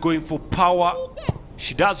might be going for power.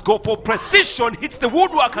 She does go for precision, hits the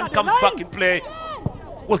woodwork and comes back in play.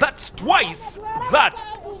 Well, that's twice that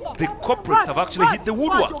the corporates have actually hit the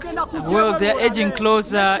woodwork. Well, they're edging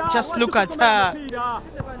closer. Just look at her.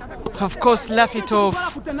 Of course, laugh it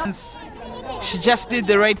off. She just did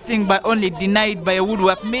the right thing, but only denied by a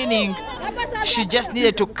woodwork, meaning she just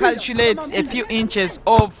needed to calculate a few inches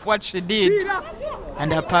of what she did.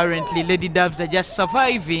 And apparently, Lady Doves are just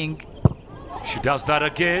surviving. She does that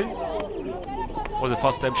again. For the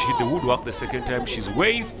first time she hit the woodwork, the second time she's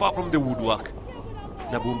way far from the woodwork.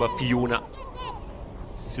 Nabumba Fiona.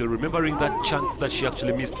 Still remembering that chance that she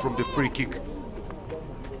actually missed from the free kick.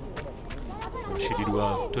 She did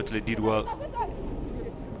well, totally did well.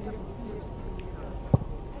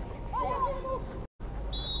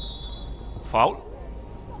 Foul.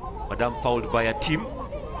 Madame fouled by a team.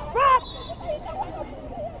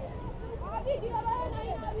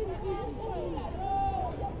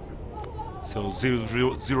 So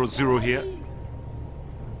 0-0 here,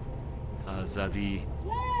 as the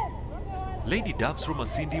Lady Doves from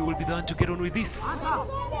Asindi will be the one to get on with this.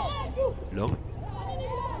 Long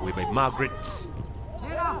way by Margaret,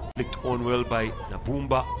 flicked on well by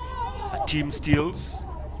Nabumba. A team steals.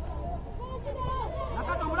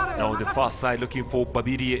 Now on the far side looking for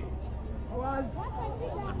Babirie,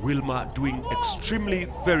 and Wilma doing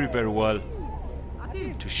extremely very well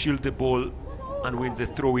to shield the ball, and wins a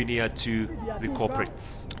throw in here to the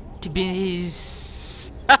corporates.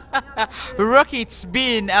 Rocky it's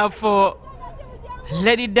been for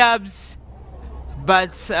Lady Doves,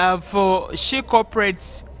 but for She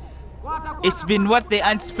Corporates, it's been what they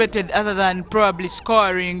anticipated, other than probably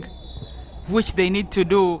scoring, which they need to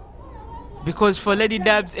do. Because for Lady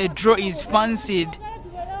Doves, a draw is fancied.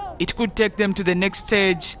 It could take them to the next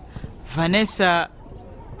stage. Vanessa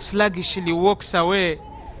sluggishly walks away,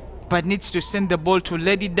 but needs to send the ball to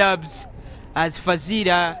Lady Doves, as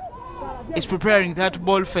Fazira is preparing that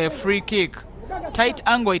ball for a free kick. Tight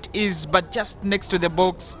angle it is, but just next to the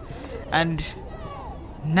box. And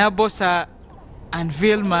Nabosa and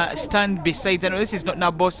Vilma stand beside. And this is not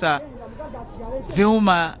Nabosa.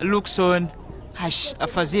 Vilma looks on as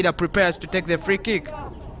Fazira prepares to take the free kick.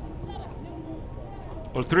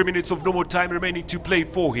 Well, 3 minutes of normal time remaining to play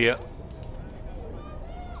for here.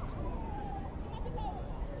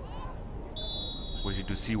 Waiting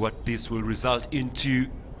to see what this will result into.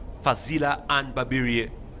 Fazila and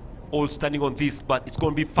Babirie all standing on this, but it's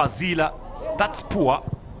going to be Fazila. That's poor.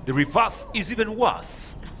 The reverse is even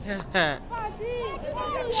worse.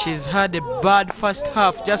 She's had a bad first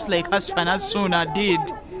half, just like Hasfan Asuna did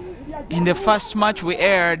in the first match we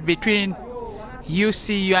aired between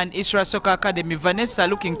UCU and Isra Soccer Academy. Vanessa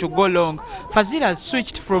looking to go long. Fazila has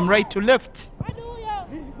switched from right to left.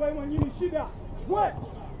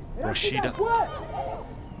 Rashida.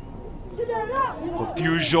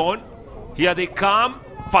 Confusion. Here they come.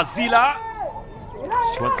 Fazila.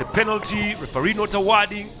 She wants a penalty. Referee not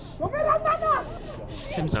awarding.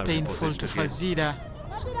 Seems painful to Fazila.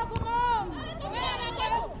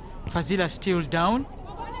 Fazila still down.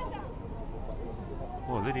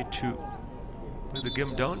 Oh, they need to play the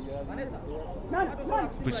game down.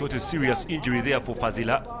 We saw a serious injury there for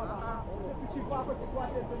Fazila.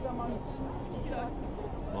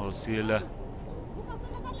 Malsila.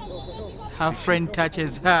 Her friend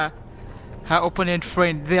touches her. Her opponent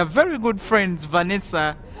friend. They are very good friends,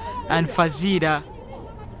 Vanessa and Fazila.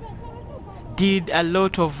 Did a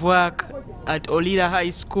lot of work at Olida High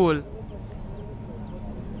School.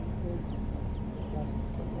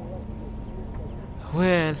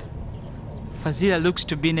 Well, Fazila looks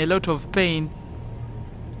to be in a lot of pain.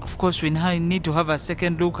 Of course, we now need to have a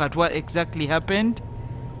second look at what exactly happened.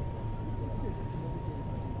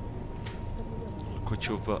 Coach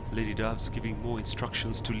of Lady Doves giving more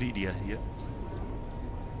instructions to Lydia here.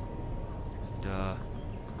 And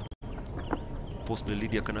possibly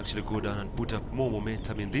Lydia can actually go down and put up more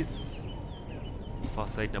momentum in this. Far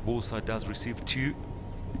side Nabosa does receive 2.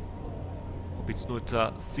 Hope it's not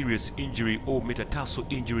a serious injury or metatarsal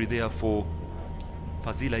injury there for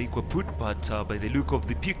Fazila Ikwaput, but by the look of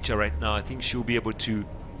the picture right now, I think she'll be able to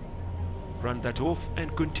run that off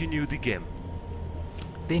and continue the game.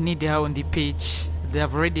 They need her on the pitch. They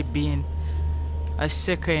have already been a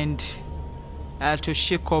second to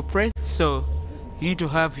she corporate, so you need to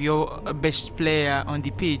have your best player on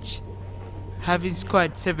the pitch. Having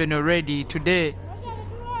scored 7 already today,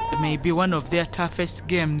 it may be one of their toughest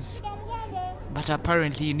games, but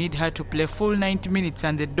apparently you need her to play full 90 minutes,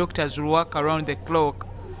 and the doctors will work around the clock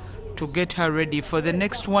to get her ready for the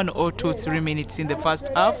next 1 or 2, 3 minutes in the first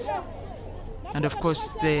half. And of course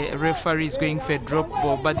the referee is going for a drop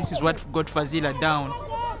ball, but this is what got Fazila down.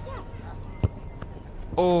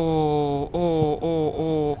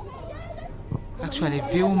 Actually,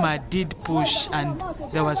 Vilma did push and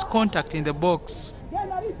there was contact in the box.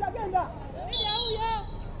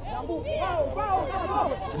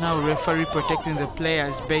 Now referee protecting the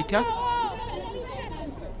players better.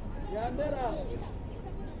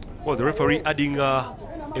 Well, the referee adding a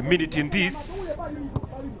minute in this.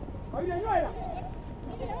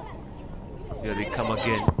 Here they come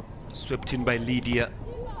again. Swept in by Lydia.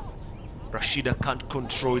 Rashida can't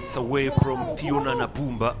control. It's away from Fiona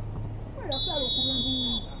Nabumba.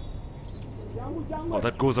 Oh,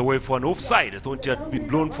 that goes away for an offside. I thought it had been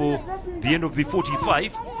blown for the end of the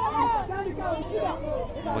 45.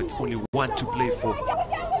 But it's only 1 to play for.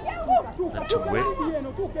 And to win.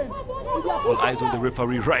 All eyes on the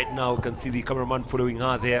referee right now. You can see the cameraman following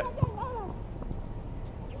her there.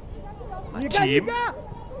 A team.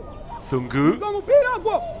 Thungu.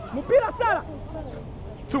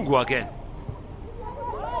 Thungu again.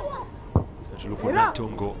 To look for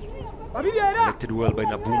Natongo. Connected well by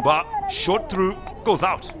Nabumba. Shot through. Goes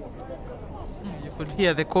out. You could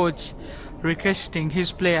hear the coach requesting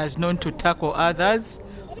his players not to tackle others,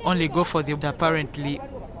 only go for the. Apparently,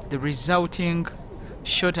 the resulting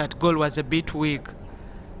shot at goal was a bit weak.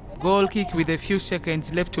 Goal kick with a few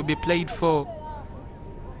seconds left to be played for.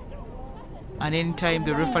 And anytime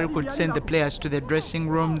the referee could send the players to the dressing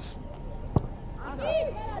rooms.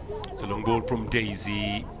 It's a long ball from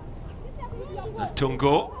Daisy.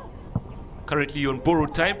 Natongo. Currently on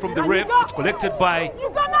borrowed time from the ref. It's collected by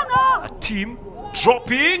a team.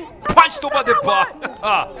 Dropping. Punched over the bar.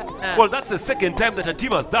 Well, that's the second time that a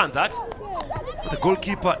team has done that. The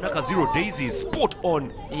goalkeeper, Nakaziro Daisy, is spot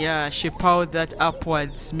on. Yeah, she powered that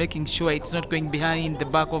upwards, making sure it's not going behind the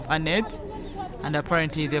back of her net. And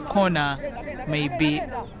apparently the corner may be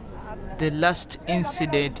the last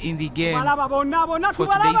incident in the game for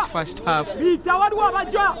today's first half. It's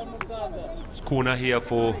corner here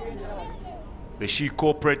for the She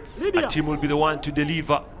Corporates. A team will be the one to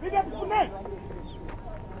deliver.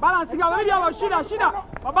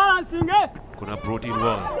 Corner brought in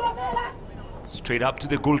well. Straight up to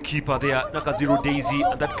the goalkeeper there, Nakaziro Daisy,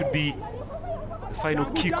 and that could be the final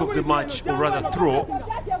kick of the match, or rather throw.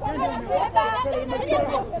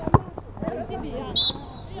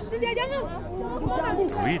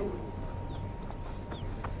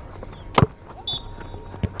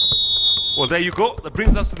 Well, there you go. That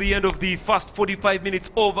brings us to the end of the first 45 minutes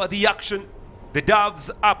of the action. The Doves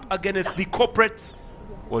up against the Corporates.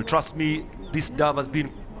 Well, trust me, this Dove has been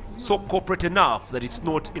so corporate enough that it's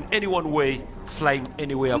not in any one way flying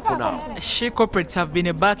anywhere for now. She Corporates have been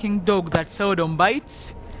a barking dog that seldom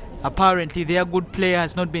bites. Apparently their good player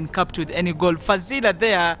has not been capped with any goal. Fazila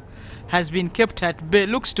there has been kept at bay,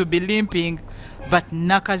 looks to be limping, but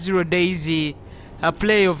Nakazero Daisy, a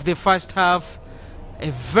play of the first half,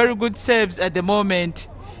 a very good saves at the moment,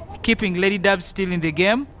 keeping Lady Dubs still in the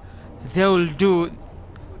game. They will do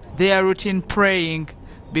their routine praying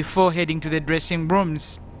before heading to the dressing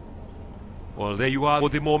rooms. Well, there you are. For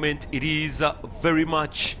the moment, it is very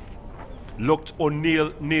much locked on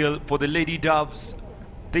nil for the Lady Doves.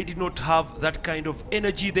 They did not have that kind of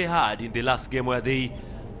energy they had in the last game where they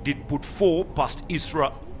did put 4 past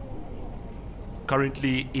Isra.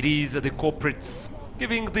 Currently, it is the corporates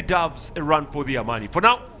giving the Doves a run for their money. For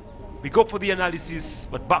now, we go for the analysis,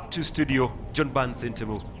 but back to studio, John Barnes and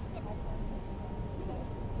Temu.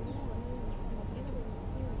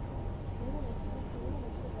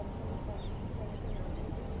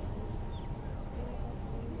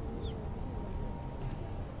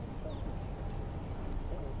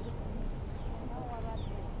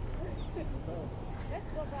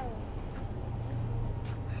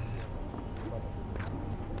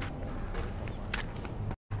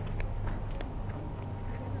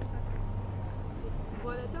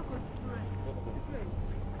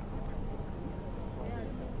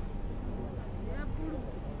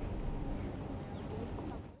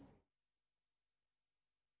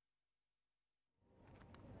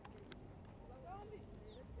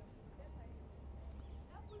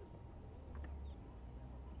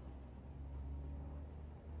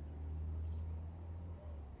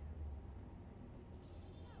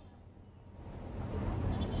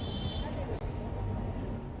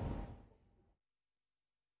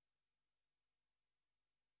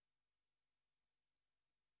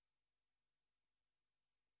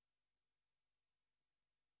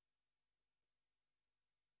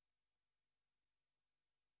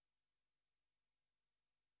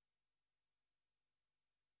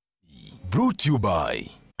 Brought to you by.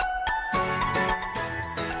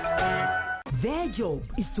 Their job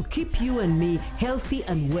is to keep you and me healthy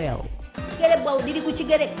and well.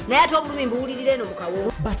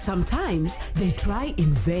 But sometimes they try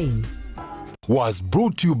in vain. Was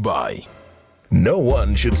brought to you by. No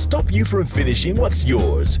one should stop you from finishing what's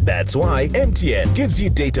yours. That's why MTN gives you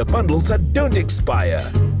data bundles that don't expire.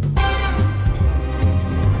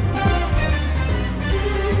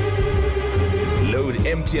 Load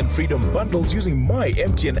MTN Freedom Bundles using My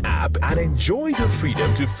MTN app and enjoy the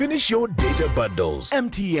freedom to finish your data bundles.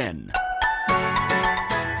 MTN.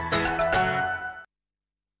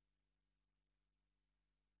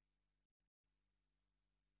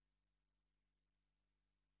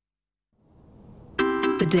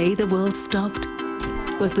 The day the world stopped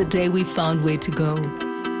was the day we found where to go.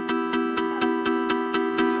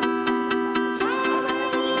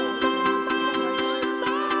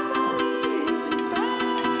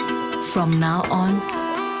 From now on,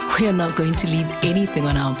 we are not going to leave anything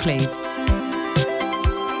on our plates,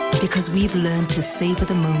 because we've learned to savor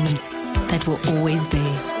the moments that were always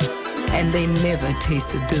there, and they never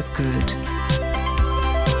tasted this good.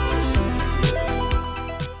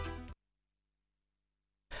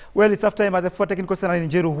 Well, it's half time at the FUFA Technical Center in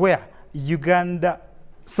Njeru, where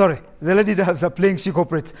the Lady Doves are playing She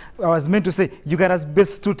Corporates. I was meant to say Uganda's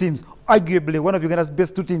best 2 teams, arguably one of Uganda's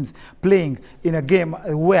best 2 teams, playing in a game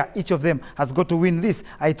where each of them has got to win this.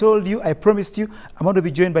 I told you, I promised you, I'm going to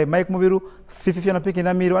be joined by Mike Mubiru, Fifi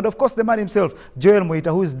Namiro, and of course the man himself, Joel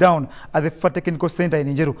Moita, who is down at the FUFA Technical Center in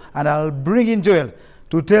Njeru. And I'll bring in Joel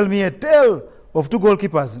to tell me a tale of 2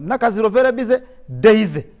 goalkeepers. Nakazero very busy,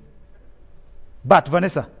 Daisy. But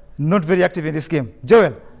Vanessa, not very active in this game.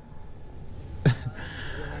 Joel.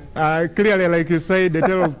 Clearly, like you said, a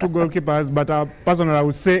tale of 2 goalkeepers, but personally, I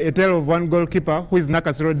would say a tale of 1 goalkeeper who is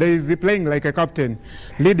Nakazero Daisy, playing like a captain,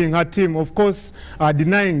 leading her team, of course,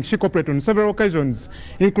 denying She Corporate on several occasions,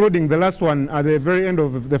 including the last one at the very end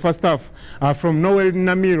of the first half from Noel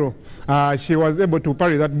Namiro. She was able to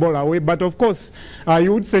parry that ball away, but of course,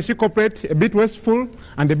 you would say She Corporate a bit wasteful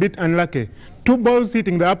and a bit unlucky. 2 balls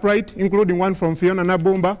hitting the upright, including one from Fiona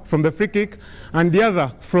Nabumba from the free kick, and the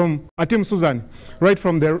other from Atim Susan, right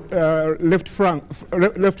from the left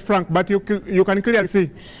flank. But you can clearly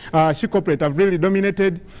see She Corporate have really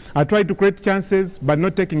dominated, tried to create chances, but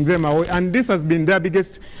not taking them away. And this has been their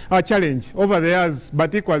biggest challenge over the years.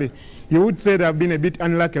 But equally, you would say they have been a bit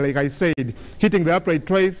unlucky, like I said, hitting the upright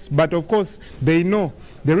twice. But of course, they know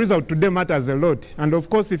the result to them matters a lot. And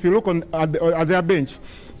of course, if you look at their bench,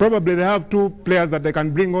 probably they have 2 players that they can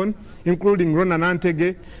bring on including Ronan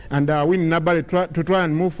Antege and Win Nabale, to try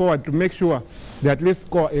and move forward to make sure they at least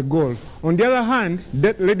score a goal. On the other hand,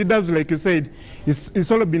 Lady Doves, like you said,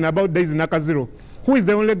 it's all been about Daisy Nakaziro, who is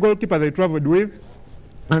the only goalkeeper they traveled with,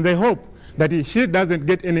 and they hope that she doesn't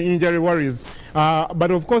get any injury worries.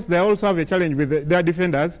 But of course, they also have a challenge with their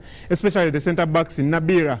defenders, especially the centre backs in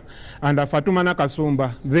Nabira and Fatuma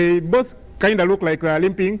Nakasumba. They both kind of look like they are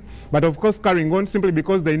limping, but of course carrying on simply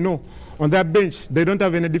because they know on their bench they don't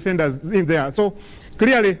have any defenders in there. So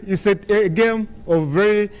clearly it's a game of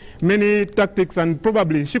very many tactics, and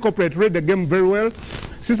probably Shikoprate read the game very well.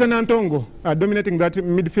 Sisana Ntongo dominating that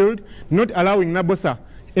midfield, not allowing Nabosa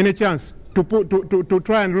any chance to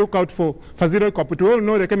try and look out for Fazile Kwaput. We all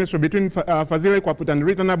know the chemistry between Fazile Kwaput and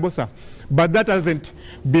Rita Nabosa, but that hasn't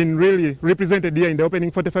been really represented here in the opening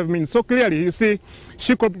 45 minutes. So clearly you see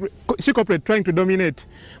Shikoprate trying to dominate,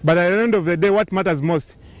 but at the end of the day what matters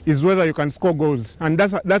most is whether you can score goals, and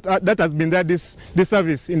that has been there this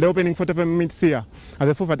service in the opening 45 minutes here at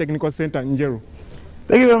the FUFA Technical Center in Jeru.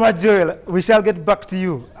 Thank you very much, Joel. We shall get back to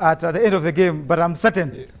you at the end of the game, but I'm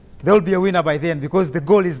certain there will be a winner by then because the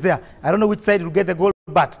goal is there. I don't know which side will get the goal,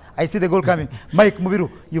 but I see the goal coming. Mike Mubiru,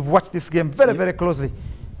 you've watched this game very, very closely.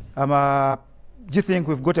 Do you think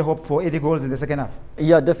we've got a hope for 80 goals in the second half?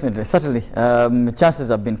 Yeah, definitely, certainly. Chances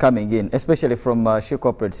have been coming in, especially from She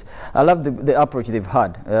Corporates. I love the approach they've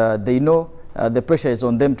had. They know the pressure is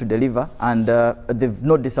on them to deliver, and they've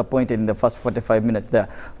not disappointed in the first 45 minutes there.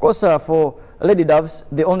 Of course, for Lady Doves,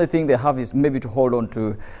 the only thing they have is maybe to hold on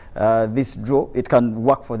to this draw. It can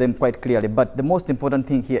work for them quite clearly, but the most important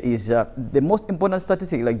thing here is the most important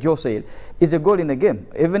statistic, like Joe said, is a goal in the game.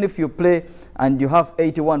 Even if you play and you have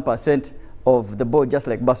 81% of the ball, just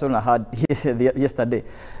like Barcelona had yesterday,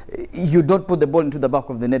 you don't put the ball into the back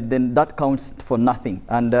of the net, then that counts for nothing.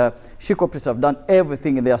 And She Corporates have done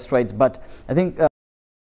everything in their strides, but I think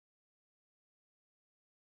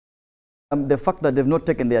the fact that they've not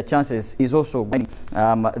taken their chances is also winning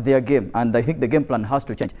their game, and I think the game plan has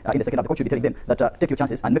to change in the second half. The coach should be telling them that take your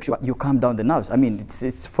chances and make sure you calm down the nerves. I mean,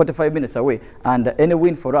 it's 45 minutes away, and any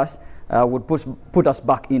win for us would put us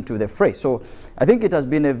back into the fray. So I think it has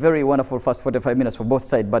been a very wonderful first 45 minutes for both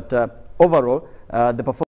sides, but overall, the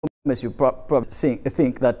performance you probably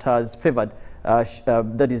think that has favoured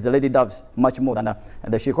that is the Lady Doves much more than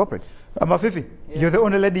the She Corporates. Mafifi, yes. You're the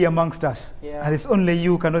only lady amongst us, and it's only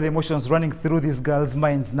you can know the emotions running through these girls'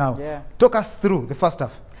 minds now. Talk us through the first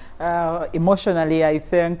half. Emotionally, I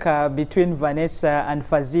think between Vanessa and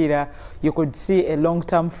Fazira, you could see a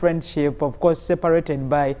long-term friendship, of course, separated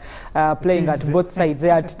by playing at both sides.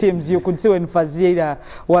 At teams, you could see when Fazira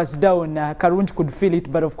was down, Karunj could feel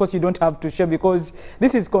it, but of course you don't have to show because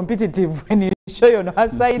this is competitive. When you show you on her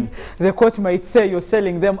side, the coach might say you're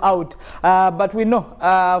selling them out. But we know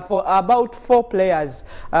for about 4 players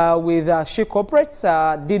with She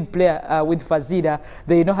Corporates did play with Fazira.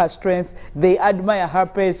 They know her strength. They admire her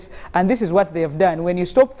pace. And this is what they have done. When you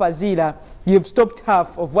stop Fazila, you've stopped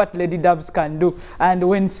half of what Lady Doves can do. And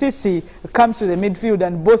when Sisi comes to the midfield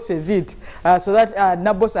and bosses it, so that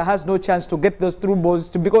Nabosa has no chance to get those through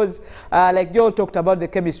balls, because like Joel talked about the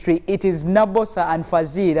chemistry, it is Nabosa and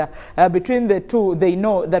Fazila. Between the two, they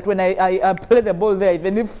know that when I play the ball there,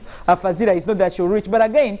 even if Fazila is not that she'll reach. But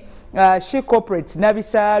again, She Corporates,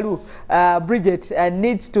 Nabisalu, Bridget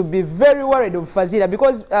needs to be very worried of Fazila,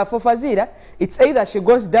 because for Fazila, it's either she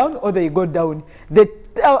goes down or they go down.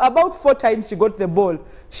 About 4 times she got the ball,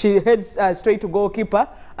 she heads straight to goalkeeper,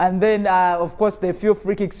 and then of course the few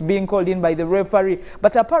free kicks being called in by the referee.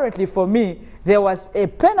 But apparently for me, there was a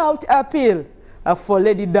penalty appeal for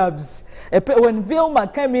Lady Doves. When Vilma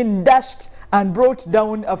came in, dashed and brought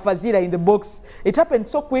down Fazila in the box. It happened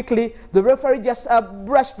so quickly, the referee just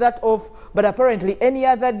brushed that off. But apparently any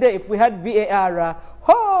other day, if we had VAR,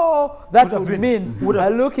 that would mean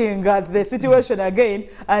looking at the situation again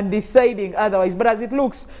and deciding otherwise. But as it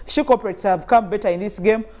looks, She Corporates have come better in this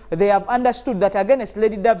game. They have understood that against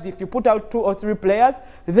Lady Doves, if you put out 2 or 3 players,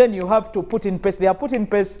 then you have to put in pace. They are put in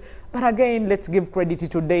pace. But again, let's give credit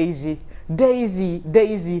to Daisy.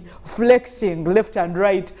 Daisy flexing left and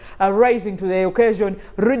right, rising to the occasion,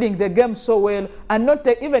 reading the game so well, and not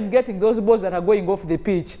even getting those balls that are going off the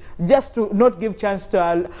pitch, just to not give chance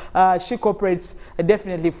to She Corporates.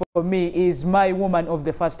 Definitely for me is my woman of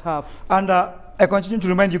the first half. And I continue to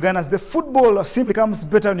remind Ugandans, the football simply comes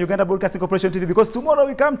better on Uganda Broadcasting Corporation TV, because tomorrow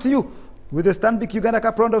we come to you with the Stanbic Uganda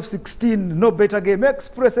Cup round of 16. No better game.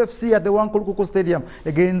 Express FC at the Wankulukuku Stadium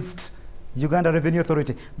against Uganda Revenue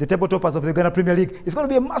Authority, the table toppers of the Uganda Premier League. It's going to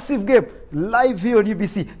be a massive game, live here on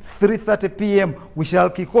UBC, 3:30 p.m. We shall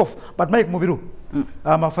kick off. But Mike Mubiru,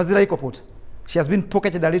 Fazila Ikoput, She has been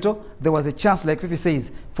pocketed a little. There was a chance, like Fifi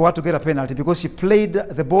says, for her to get a penalty because she played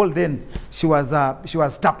the ball. Then she was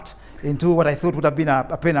tapped into what I thought would have been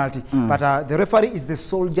a penalty. But the referee is the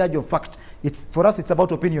sole judge of fact. It's for us. It's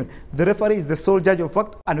about opinion. The referee is the sole judge of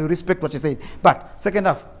fact, and we respect what she said. But second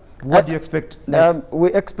half, what do you expect?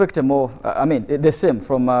 We expect a more, I mean, the same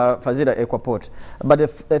from Fazira Equaport. But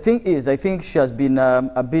the thing is, I think she has been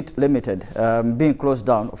a bit limited, being closed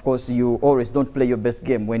down. Of course, you always don't play your best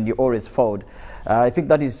game when you always fouled. I think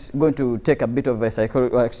that is going to take a bit of a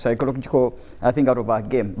psychological, I think, out of our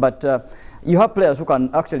game. But you have players who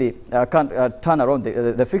can actually turn around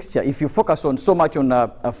the fixture. If you focus on so much on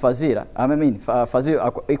Fazira,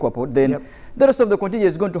 Fazira Equaport, then the rest of the contingent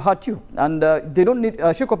is going to hurt you. And they don't need,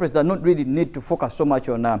 Shikopress does not really need to focus so much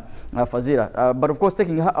on Fazira. But of course,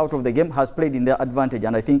 taking her out of the game has played in their advantage.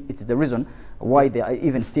 And I think it's the reason why they are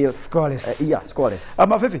even still scoreless. Yeah, scoreless.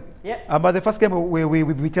 Fifi, yes. The first game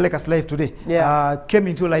we telecast live today came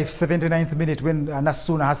into life 79th minute when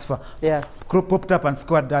Nasuna Hasfa popped up and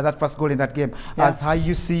scored that first goal in that game. As how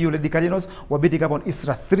you see you, Lady Cardinals were beating up on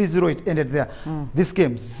Isra 3-0. It ended there. This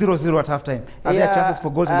game 0-0 at halftime. Are there chances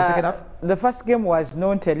for goals in the second half? The first game was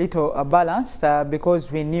not a little balanced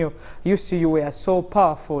because we knew UCU were so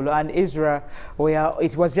powerful and Isra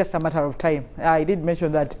it was just a matter of time. I did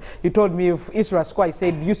mention that. You told me if Isra scored, I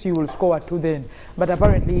said UCU will score 2 then. But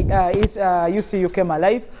apparently UCU came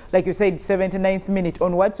alive, like you said, 79th minute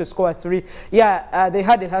onwards to score 3. Yeah, they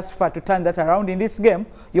had a Hasfa to turn that around. In this game,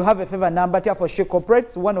 you have a favor number here for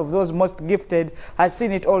Shikoprets, one of those most gifted, has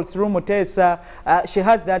seen it all through. Mutesa, she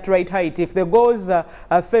has that right height. If the goals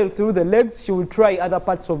fail through the legs, she will try other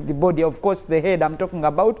parts of the body. Of course, the head I'm talking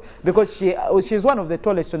about, because she's one of the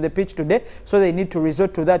tallest on the pitch today, so they need to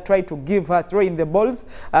resort to that, try to give her, throw in the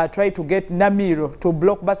balls, try to get Namiro to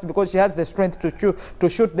block bust because she has the strength to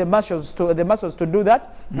shoot the muscles to do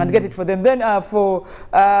that and get it for them. Then for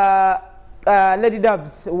Lady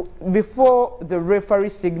Doves, before the referee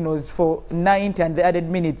signals for 90 and the added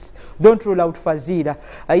minutes, don't rule out Fazida.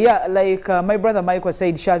 Yeah, like my brother Michael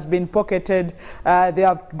said, she has been pocketed. They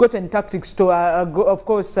have gotten tactics to, of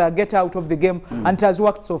course, get out of the game, and it has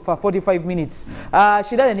worked so far, 45 minutes.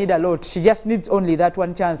 She doesn't need a lot. She just needs only that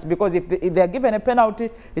one chance, because if they are given a penalty,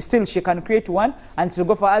 still she can create one and she'll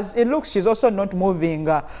go for, as it looks, she's also not moving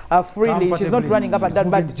freely. She's not running up and down,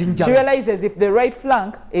 but she realizes if the right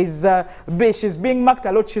flank is she's being marked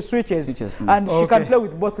a lot, she switches and she can play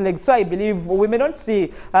with both legs. So I believe we may not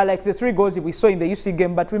see like the 3 goals we saw in the UC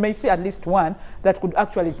game, but we may see at least one that could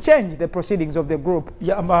actually change the proceedings of the group.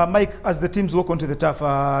 Yeah, Mike, as the teams walk onto the turf,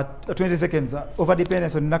 20 seconds, over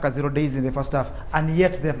dependence on Naka 0 days in the first half, and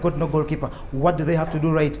yet they've got no goalkeeper. What do they have to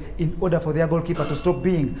do right in order for their goalkeeper to stop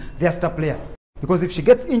being their star player? Because if she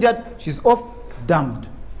gets injured, she's off, damned.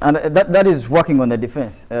 And that is working on the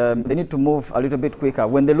defense. They need to move a little bit quicker.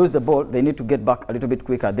 When they lose the ball, they need to get back a little bit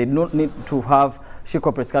quicker. They don't need to have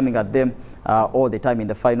Shikopress coming at them all the time in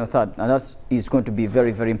the final third. And that is going to be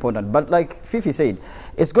very, very important. But like Fifi said,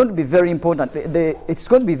 it's going to be very important. It's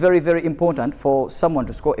going to be very, very important for someone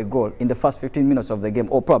to score a goal in the first 15 minutes of the game,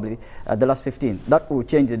 or probably the last 15. That will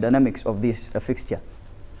change the dynamics of this fixture.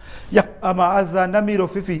 Yeah, as Namiro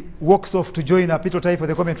Fifi walks off to join Pito Tai for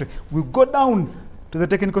the commentary, we go down to the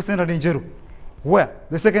technical center in Jeru, where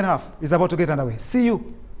the second half is about to get underway. See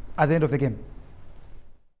you at the end of the game.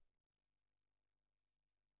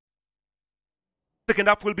 Second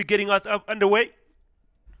half will be getting us up underway,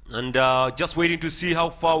 and just waiting to see how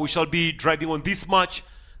far we shall be driving on this match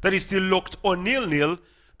that is still locked on 0-0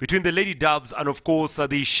 between the Lady Doves and of course the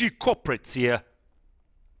Shikoprets here.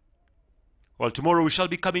 Well, tomorrow we shall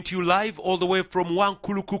be coming to you live all the way from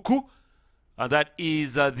Wankulukuku. And that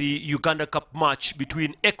is the Uganda Cup match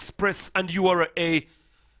between Express and URA. It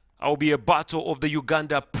will be a battle of the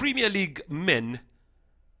Uganda Premier League men,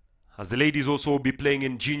 as the ladies also will be playing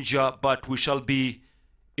in Jinja, but we shall be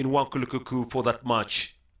in Wankulukuku for that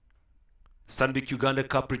match. Stanbic Uganda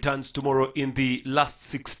Cup returns tomorrow in the last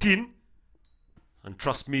 16. And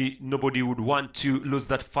trust me, nobody would want to lose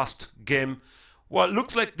that first game. Well, it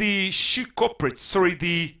looks like the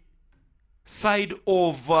the side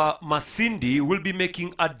of Masindi will be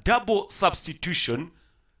making a double substitution.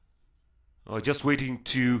 Just waiting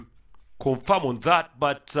to confirm on that,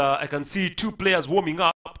 but I can see 2 players warming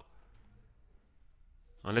up.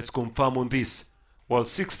 And let's confirm on this. Well,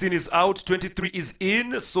 16 is out, 23 is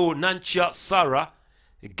in, so Nancha Sarah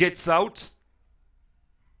gets out.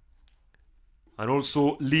 And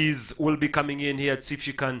also Liz will be coming in here to see if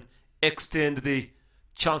she can extend the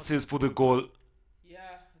chances for the goal.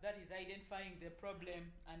 That is identifying the problem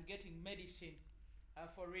and getting medicine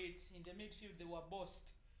for it. In the midfield, they were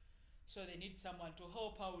bossed. So they need someone to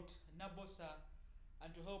help out Nabosa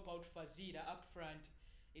and to help out Fazida up front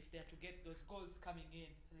if they're to get those goals coming in.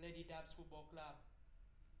 Lady Dubs Football Club.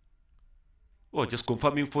 Oh, just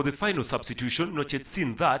confirming for the final substitution. Not yet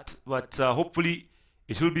seen that, but hopefully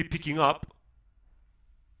it will be picking up.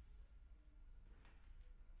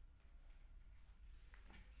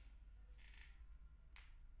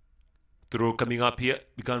 Throw coming up here,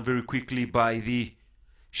 begun very quickly by the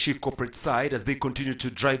She Corporate side as they continue to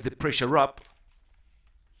drive the pressure up.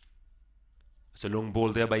 It's a long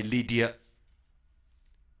ball there by Lydia.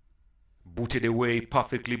 Booted away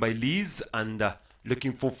perfectly by Liz, and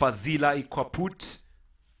looking for Fazila Ikwaput.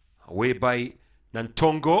 Away by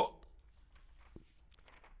Nantongo.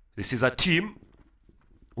 This is a team.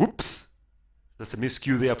 Oops. That's a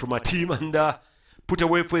miscue there from a team, and put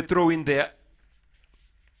away for a throw in there.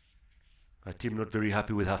 A team not very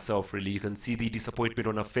happy with herself, really. You can see the disappointment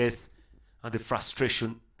on her face and the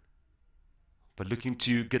frustration. But looking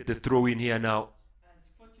to get the throw in here now. As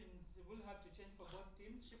fortunes will have to change for both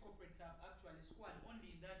teams, She Corporates have actually scored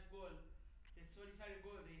only that goal, the solitary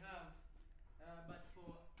goal they have. But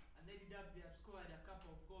for Lady Dubs, they have scored a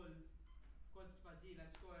couple of goals. Of course, Fazila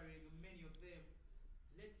scoring many of them.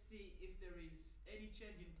 Let's see if there is any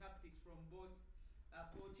change in tactics from both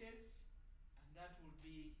coaches, and that will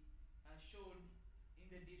be shown in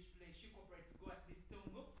the display. She Corporates go at this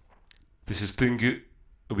Tongo. This is Tungu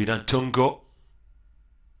with Tongo.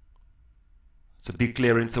 It's a big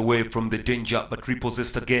clearance away from the danger, but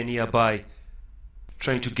repossessed again here by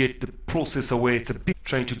trying to get the process away. It's a big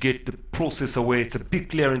It's a big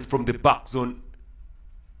clearance from the back zone.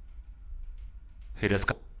 Headers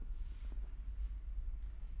come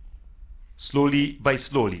slowly by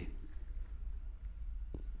slowly.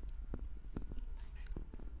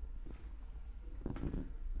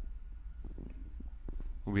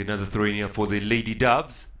 Will be another throw in here for the Lady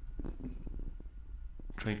Dubs.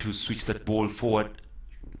 Trying to switch that ball forward.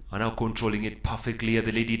 Are now controlling it perfectly at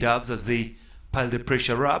the Lady Dubs as they pile the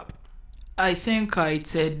pressure up. I think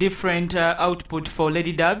it's a different output for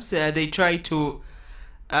Lady Dubs. They try to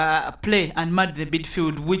play and mud the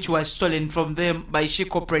midfield, which was stolen from them by She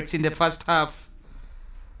Corporates in the first half.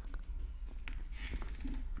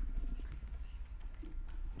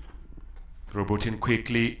 Robot in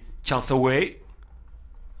quickly, chance away.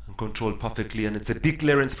 And controlled perfectly, and it's a big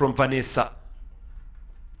clearance from Vanessa.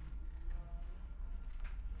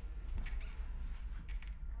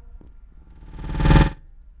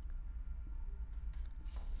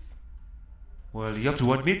 Well, you have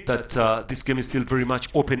to admit that this game is still very much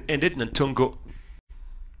open-ended. Nantongo.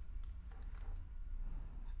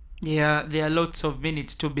 Yeah, there are lots of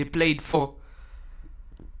minutes to be played for.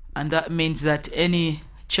 And that means that any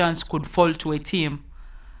chance could fall to a team.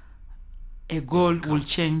 A goal will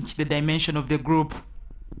change the dimension of the group.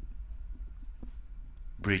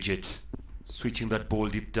 Bridget switching that ball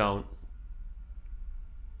deep down.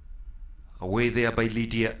 Away there by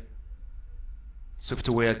Lydia. Swept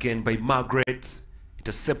away again by Margaret.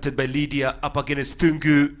 Intercepted by Lydia. Up against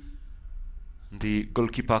Tungu. The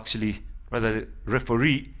goalkeeper actually, rather the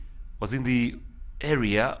referee, was in the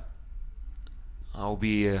area. I'll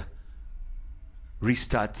be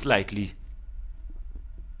restart slightly.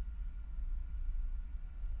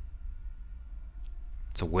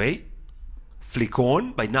 It's away. Flick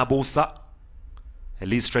on by Nabosa. At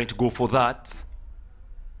least trying to go for that.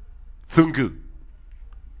 Thungu.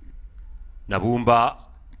 Nabumba.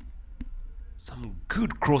 Some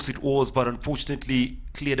good cross it was, but unfortunately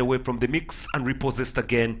cleared away from the mix and repossessed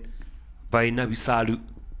again by Nabisalu.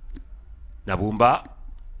 Nabumba.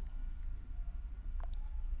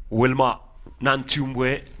 Wilma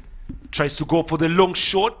Nantumwe tries to go for the long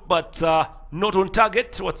shot, but not on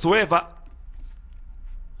target whatsoever.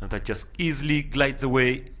 And that just easily glides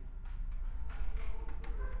away.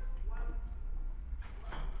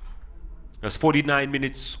 There's 49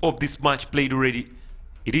 minutes of this match played already.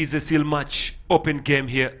 It is a still match, open game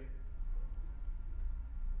here.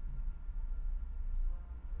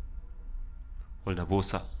 Well,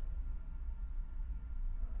 Nabosa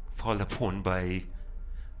fouled upon by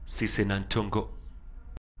Sise Nantongo.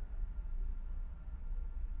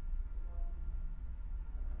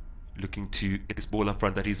 Looking to get this ball up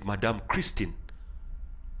front. That is Madame Christine.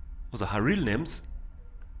 Those are her real names.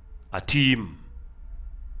 A team.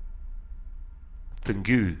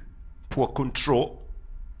 Thungu. Poor control.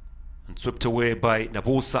 And swept away by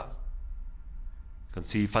Nabosa. You can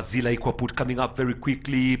see Fazila Ikwaput coming up very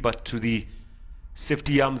quickly, but to the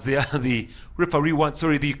safety arms there. The referee wants,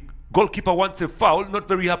 sorry, the goalkeeper wants a foul. Not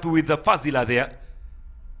very happy with the Fazila there.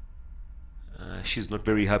 She's not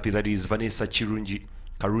very happy. That is Vanessa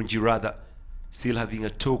Karunji rather. Still having a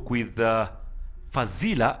talk with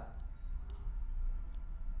Fazila.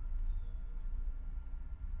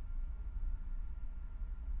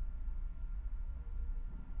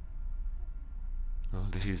 Oh,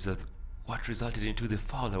 that is what resulted into the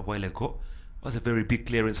foul a while ago. It was a very big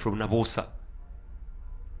clearance from Nabosa.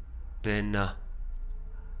 Then I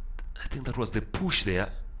think that was the push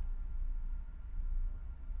there.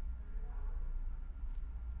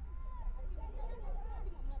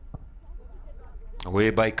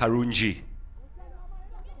 Away by Karunji.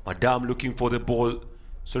 Madam looking for the ball.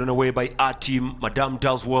 Stolen away by our team. Madam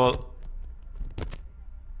does well.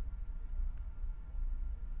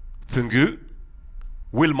 Thungu.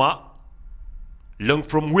 Wilma. Long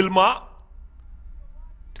from Wilma.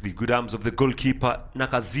 To the good arms of the goalkeeper.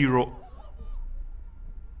 Nakaziro.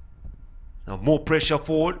 Now more pressure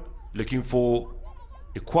forward. Looking for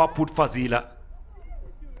Ikwaput Fazila.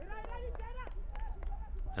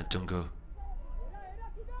 And Tungu.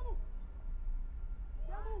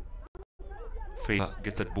 Favor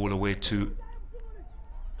gets that ball away to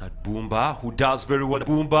Boomba, who does very well.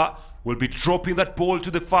 Boomba will be dropping that ball to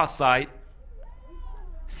the far side.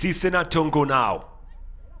 Cisse Natongo now.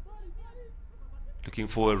 Looking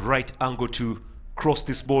for a right angle to cross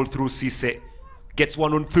this ball through Cisse. Gets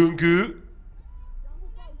one on Thungu.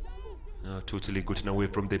 Totally gotten away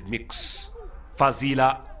from the mix.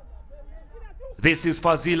 Fazila. This is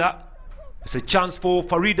Fazila. It's a chance for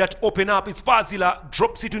Farida to open up. It's Fazila.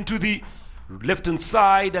 Drops it into the left hand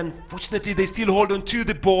side, and fortunately they still hold on to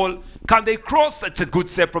the ball. Can they cross? It's a good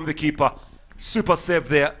save from the keeper. Super save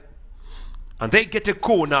there. And they get a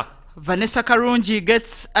corner. Vanessa Karunji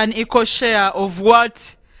gets an equal share of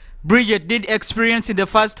what Bridget did experience in the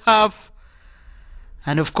first half.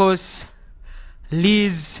 And of course,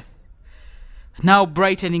 Liz now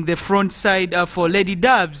brightening the front side for Lady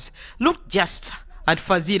Doves. Look just at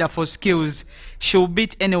Fazila for skills. She'll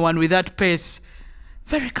beat anyone with that pace.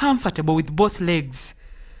 Very comfortable with both legs.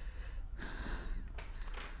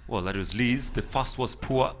 Well, that was Liz. The first was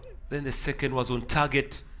poor. Then the second was on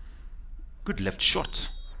target. Good left shot.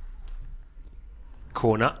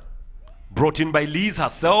 Corner. Brought in by Liz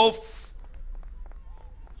herself.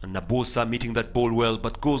 And Nabosa meeting that ball well,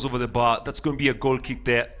 but goes over the bar. That's going to be a goal kick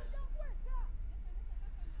there.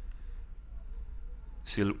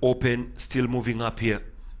 Still open, still moving up here.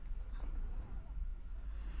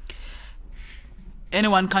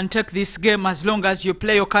 Anyone can take this game as long as you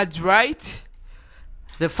play your cards right.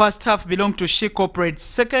 The first half belonged to She Corporate.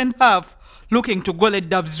 Second half looking to go Lady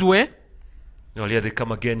Doves' way. Well, here they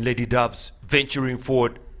come again. Lady Doves venturing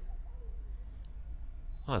forward.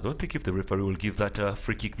 I don't think if the referee will give that a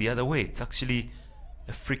free kick the other way. It's actually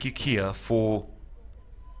a free kick here for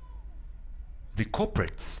the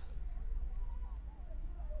Corporates.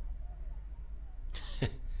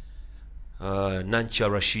 Nancha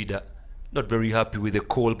Rashida. Not very happy with the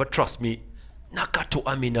call, but trust me, Nakato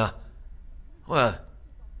Amina, well,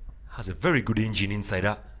 has a very good engine inside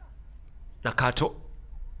her. Nakato.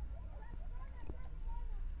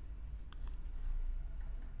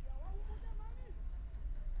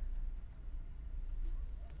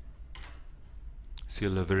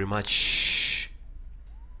 Still very much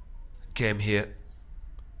game here.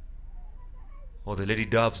 Oh, the Lady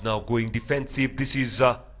Doves now going defensive. This is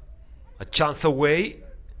a chance away.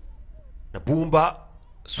 Naboomba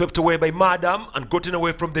swept away by Madam and gotten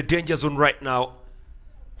away from the danger zone right now.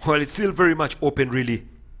 Well, it's still very much open, really.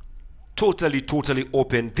 Totally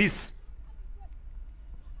open. This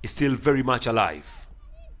is still very much alive.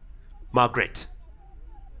 Margaret.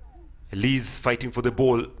 Elise fighting for the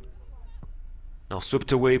ball. Now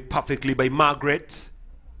swept away perfectly by Margaret.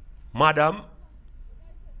 Madam.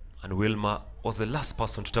 And Wilma was the last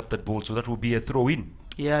person to tap that ball, so that will be a throw-in.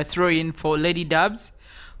 Yeah, throw-in for Lady Doves,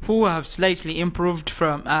 who have slightly improved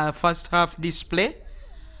from first half display,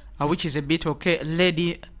 which is a bit okay.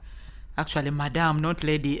 Madam, not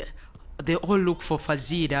Lady. They all look for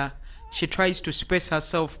Fazida. She tries to space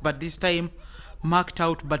herself, but this time marked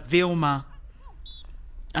out. But Vilma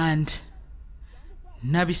and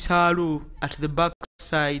Nabisaru at the back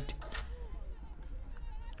side.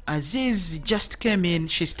 Aziz just came in.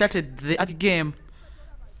 She started the game,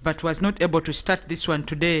 but was not able to start this one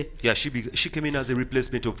today. Yeah, she came in as a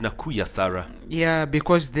replacement of Nakuya Sarah. Yeah,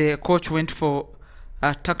 because the coach went for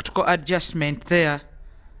a tactical adjustment there,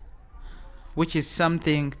 which is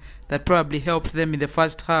something that probably helped them in the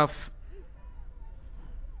first half.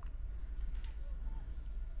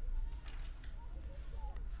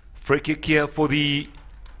 Free kick here for the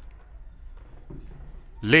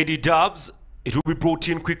Lady Doves. It will be brought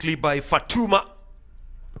in quickly by Fatuma.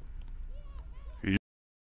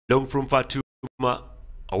 Long from Fatuma.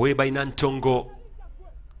 Away by Nantongo.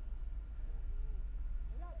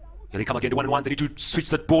 Here they come again, the 1-1. They need to switch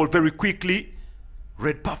that ball very quickly.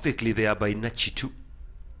 Read perfectly there by Nachitu.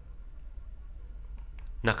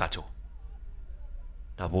 Nakato.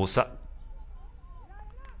 Nabosa.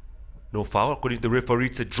 No foul. According to the referee,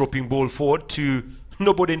 it's a dropping ball forward to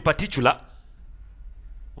nobody in particular.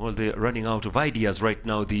 Well, they're running out of ideas right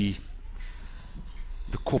now, the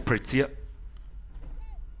corporates here.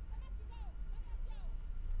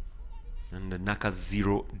 And the Naka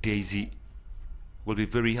 0, Daisy will be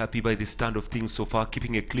very happy by the stand of things so far,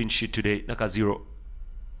 keeping a clean sheet today. Naka 0.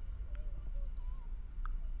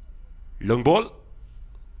 Long ball.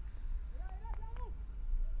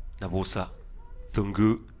 Nabosa.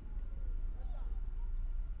 Thungu.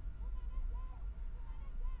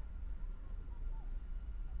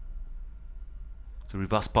 It's a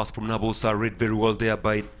reverse pass from Nabosa, read very well there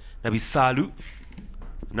by Nabisalu.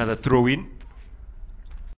 Another throw in.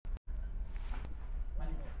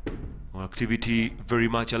 Activity very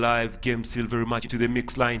much alive, game still very much into the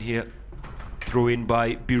mix line here. Throw in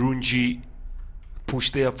by Birunji.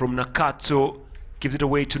 Push there from Nakato. Gives it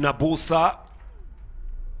away to Nabosa.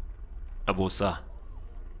 Nabosa.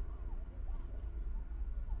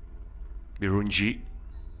 Birunji.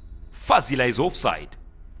 Fazila is offside.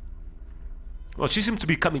 Well, she seemed to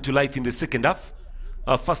be coming to life in the second half.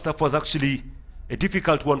 First half was actually a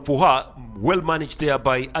difficult one for her. Well managed there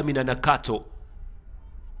by Amina Nakato.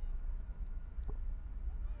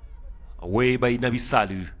 Away by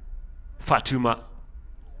Nabisalu. Fatuma.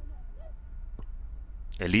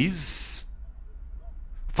 Elise.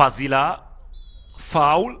 Fazila.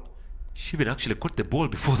 Foul. She even actually caught the ball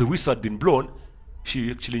before the whistle had been blown.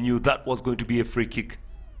 She actually knew that was going to be a free kick.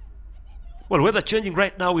 Well, weather changing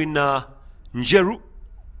right now in Njeru. You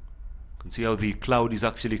can see how the cloud is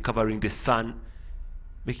actually covering the sun,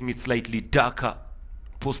 making it slightly darker.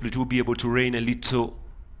 Possibly it will be able to rain a little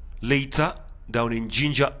later down in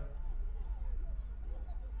Jinja.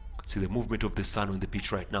 See the movement of the sun on the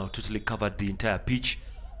pitch right now, totally covered the entire pitch.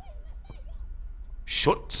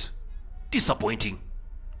 Shot. Disappointing.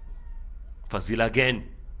 Fazila again.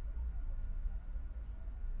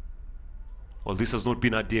 Well, this has not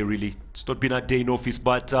been a day really. It's not been a day in office,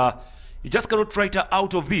 but you just cannot write her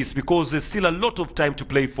out of this because there's still a lot of time to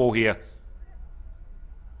play for here.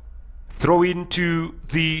 Throw into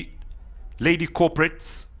the Lady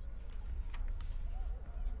Corporates.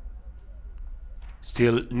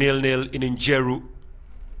 Still 0-0 in Njeru.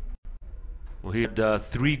 We had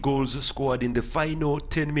 3 goals scored in the final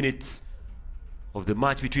 10 minutes of the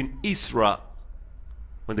match between Isra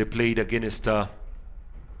when they played against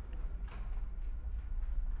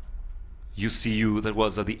UCU. That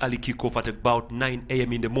was the early kickoff at about 9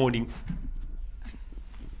 a.m. in the morning.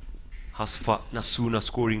 Hasfa Nasuna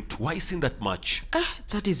scoring twice in that match.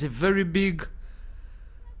 That is a very big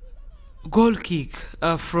goal kick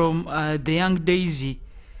from the young Daisy.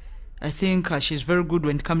 I think she's very good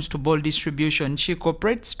when it comes to ball distribution. She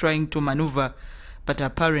cooperates trying to maneuver, but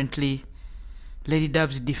apparently Lady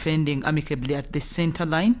Dove's defending amicably at the center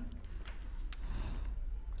line.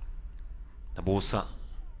 Nabosa,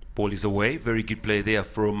 ball is away. Very good play there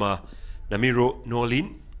from Namiro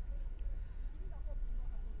Nolin.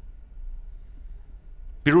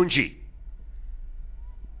 Birunji.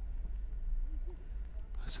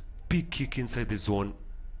 That's a big kick inside the zone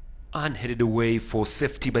and headed away for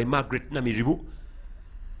safety by Margaret Namiribu.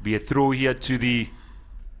 Be a throw here to the...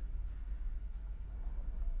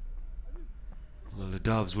 Well, the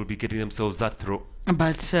Doves will be getting themselves that throw.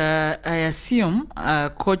 But I assume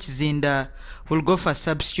Coach Zinda will go for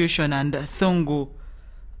substitution and Thungu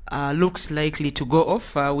looks likely to go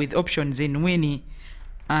off with options in Winnie.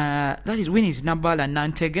 That is Winnie's Nabal and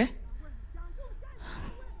Nantege.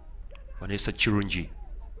 Vanessa Chirunji.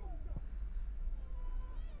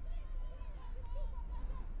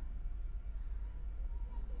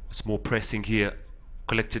 It's more pressing here.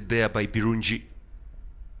 Collected there by Birunji.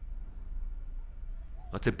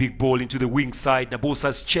 That's a big ball into the wing side.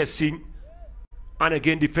 Nabosa's chasing. And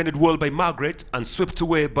again defended well by Margaret and swept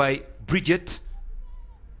away by Bridget.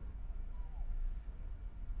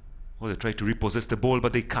 Well, they try to repossess the ball,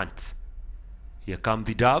 but they can't. Here come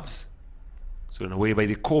the Doves. Thrown away by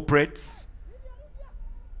the Corporates.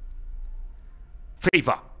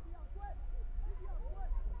 Favor.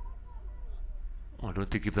 Oh, I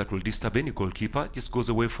don't think if that will disturb any goalkeeper. Just goes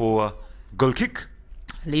away for a goal kick.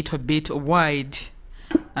 A little bit wide.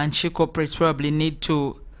 And she Corporates probably need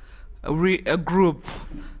to regroup,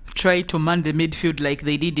 try to man the midfield like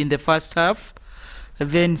they did in the first half,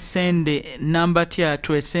 then send the number tier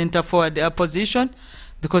to a center forward position,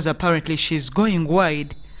 because apparently she's going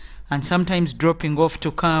wide and sometimes dropping off to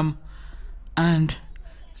come and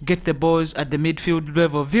get the balls at the midfield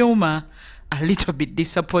level. Vilma a little bit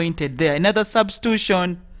disappointed there. Another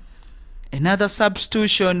substitution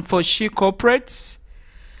for She Corporates.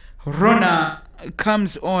 Rona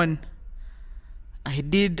comes on. I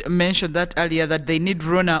did mention that earlier, that they need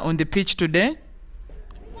Rona on the pitch today.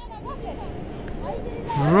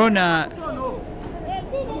 Rona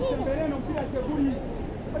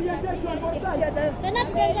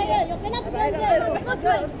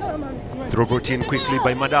throw brought in quickly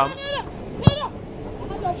by Madame.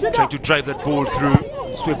 Trying to drive that ball through,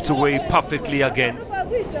 swept away perfectly again.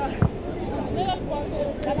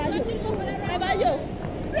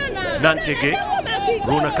 Nantege,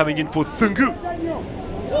 Rona coming in for Thungu.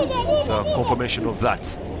 So confirmation of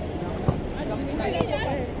that.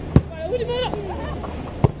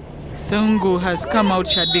 Thungu has come out.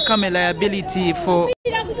 She had become a liability for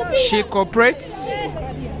She Corporates.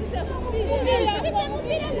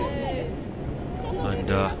 And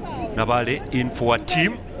Nabale in for a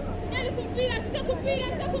team.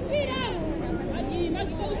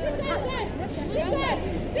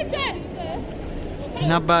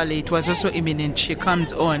 Nabali, it was also imminent. She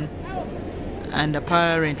comes on, and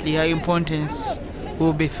apparently her importance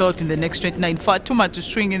will be felt in the next 29. Fatuma to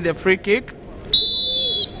swing in the free kick.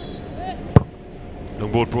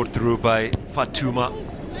 Long ball brought through by Fatuma.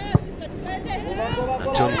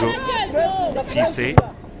 Natongo Cisse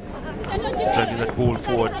dragging that ball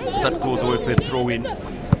forward. That goes away for a throw in.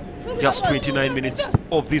 Just 29 minutes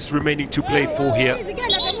of this remaining to play for here.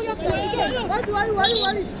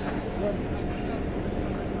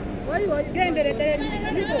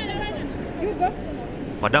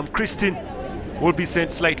 Madame Christine will be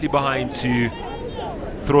sent slightly behind to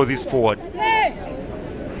throw this forward.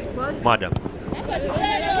 Madam.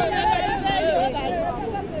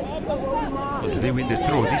 Do they win the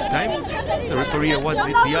throw this time? The referee wants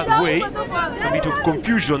it the other way. Some bit of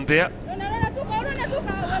confusion there.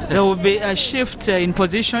 There will be a shift in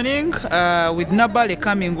positioning with Nabale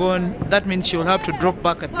coming on. That means she'll have to drop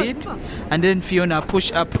back a bit, and then Fiona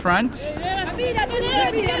push up front.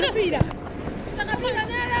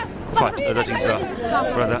 That is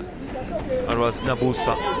brother Arwas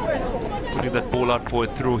Nabusa putting that ball out for a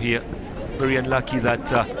throw here. Very unlucky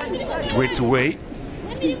that it went away.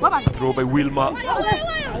 Throw by Wilma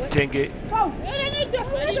Tenge.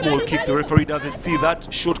 Small kick. The referee doesn't see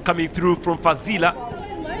that. Shot coming through from Fazila,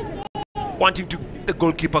 wanting to the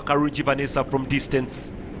goalkeeper Karunji Vanessa from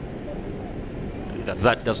distance.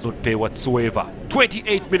 That does not pay whatsoever.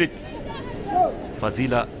 28 minutes.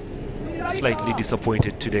 Fazila slightly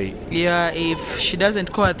disappointed today. Yeah, if she doesn't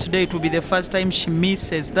score today, it will be the first time she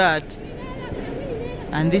misses that.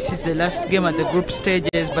 And this is the last game at the group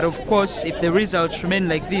stages. But of course, if the results remain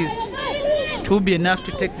like this, it will be enough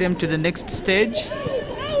to take them to the next stage.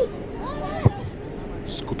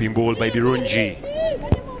 Scooping ball by Birunji.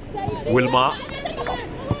 Wilma.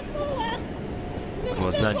 It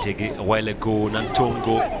was Nantege a while ago,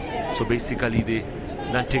 Nantongo. So basically the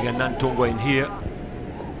Nantege and Nantongo are in here.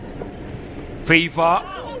 Favor.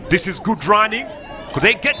 This is good running. Could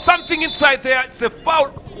they get something inside there? It's a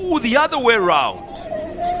foul. Ooh, the other way around.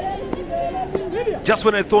 Just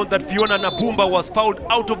when I thought that Fiona Nabumba was fouled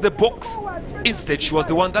out of the box, instead she was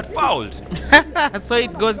the one that fouled. So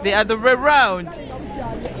it goes the other way around.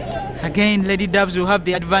 Again, Lady Doves will have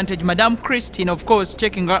the advantage. Madame Christine, of course,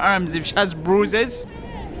 checking her arms if she has bruises.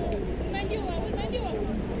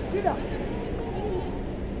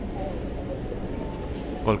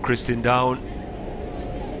 Well, Christine down.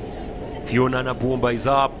 Fiona Nabumba is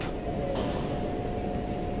up.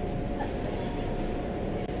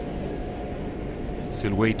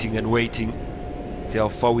 Still waiting and waiting. See how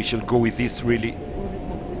far we shall go with this, really.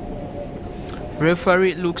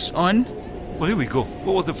 Referee looks on. Well, here we go.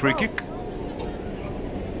 What was the free kick?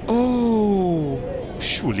 Oh.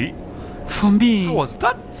 Surely. For me. How was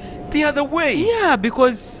that? The other way. Yeah,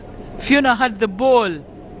 because Fiona had the ball.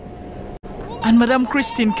 And Madame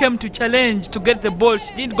Christine came to challenge to get the ball.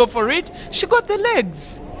 She didn't go for it. She got the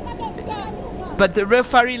legs. But the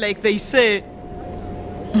referee, like they say...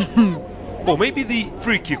 Or maybe the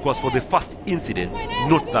free kick was for the first incident,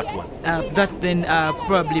 not that one. That then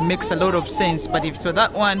probably makes a lot of sense. But if so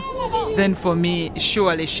that one, then for me,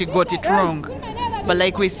 surely she got it wrong. But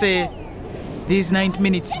like we say, these 90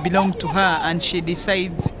 minutes belong to her, and she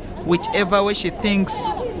decides whichever way she thinks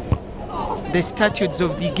the statutes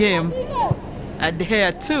of the game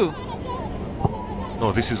adhere to.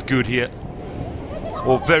 No, this is good here.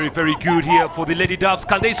 Oh, very, very good here for the Lady Doves.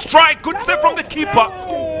 Can they strike? Good save from the keeper.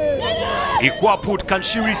 Ikwaput, can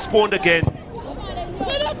she respond again?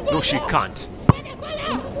 No, she can't.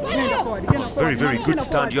 Very, very good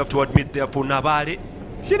stand, you have to admit, there for Nabale.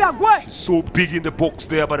 She's so big in the box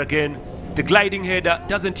there, but again, the gliding header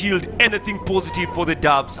doesn't yield anything positive for the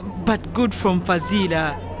Doves. But good from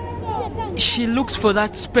Fazila. She looks for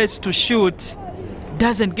that space to shoot.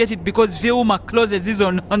 Doesn't get it because Vilma closes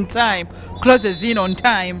in on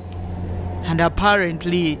time. And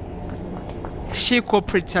apparently, she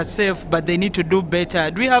cooperates herself, but they need to do better.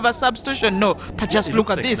 Do we have a substitution? No. But just look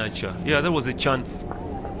at like this. Nature. Yeah, there was a chance.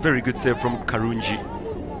 Very good save from Karunji.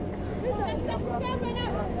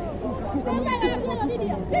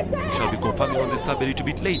 Shall be confirming on the sub a little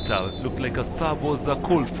bit later. Looked like a sub was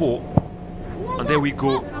called for. And there we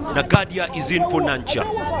go. Nagadia is in for Nancha.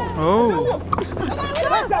 Oh.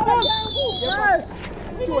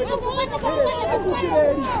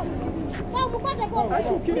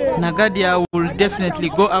 Nagadia will definitely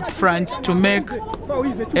go up front to make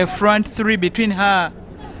a front three between her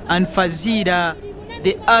and Fazida.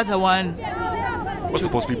 The other one was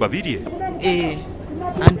supposed to be Babidie.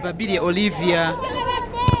 And Babidie Olivia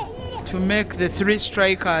to make the three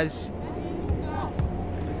strikers.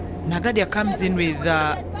 Nagadia comes in with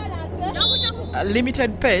a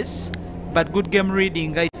limited pace, but good game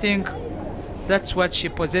reading. I think that's what she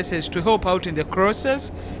possesses to help out in the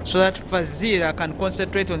crosses so that Fazira can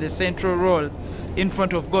concentrate on the central role in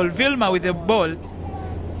front of goal. Vilma with the ball.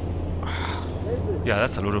 Yeah,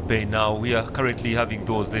 that's a lot of pain now. We are currently having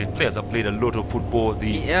those. The players have played a lot of football.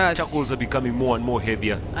 The tackles are becoming more and more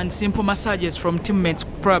heavier. And simple massages from teammates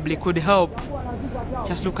probably could help.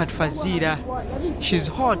 Just look at Fazira. She's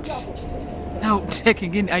hot. Now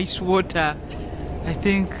taking in ice water. I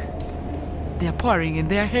think they're pouring in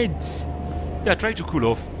their heads. Yeah, try to cool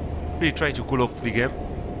off. Really try to cool off the game.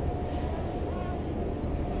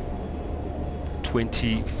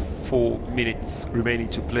 24 minutes remaining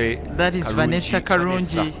to play. That is Vanessa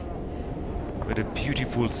Karunji. With a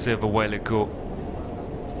beautiful save a while ago.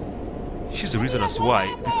 She's the reason as to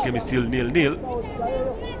why this game is still 0-0.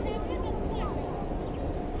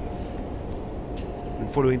 And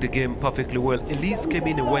following the game perfectly well. Elise came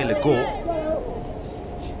in a while ago.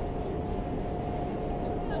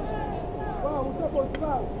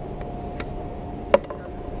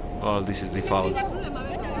 Oh, this is the foul.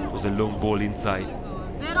 It was a long ball inside.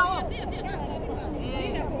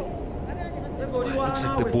 Looks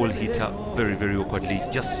like the ball hit her very, very awkwardly.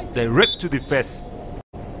 Just direct to the face.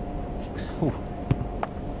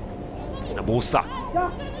 Nabosa.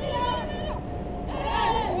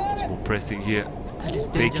 It's more pressing here.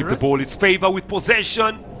 They keep the ball its favor with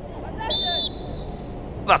possession.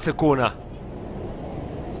 That's a corner.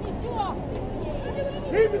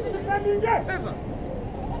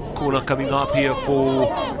 Corner coming up here for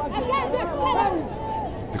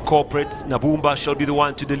the corporates. Nabumba shall be the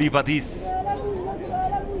one to deliver this.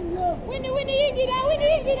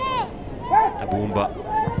 Nabumba,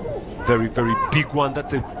 very, very big one.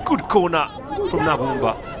 That's a good corner from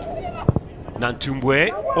Nabumba.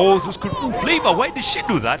 Nantumbwe, oh, those could flavor. Why did she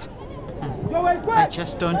do that? I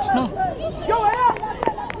just don't know.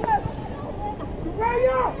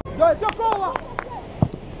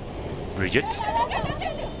 Bridget.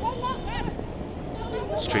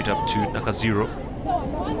 Straight up to Nakaziro.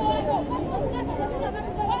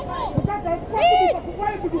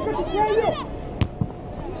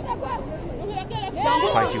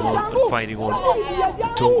 Fighting on and fighting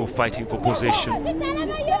on. Togo fighting for possession.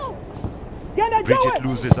 Bridget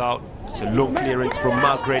loses out. It's a long clearance from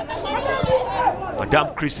Margaret.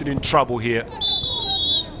 Madame Christine in trouble here.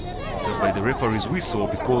 So by the referee's whistle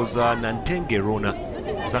because Nantenge Rona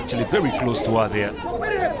was actually very close to her there.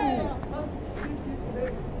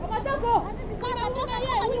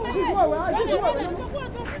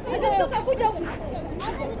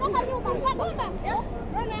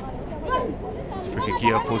 Free kick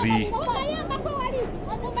here for the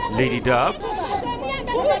Lady Dubs.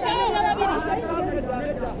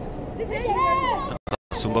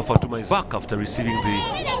 Sumba Fatuma is back after receiving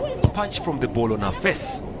the punch from the ball on her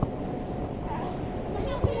face.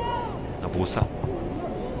 Nabosa.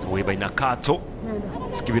 It's away by Nakato.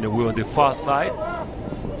 It's given away on the far side.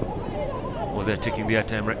 Well, they're taking their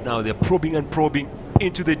time right now. They're probing and probing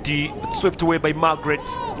into the D, but swept away by Margaret.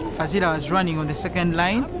 Fazila was running on the second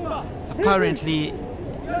line. Apparently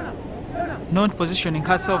not positioning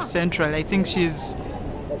herself central. I think she's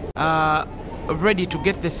ready to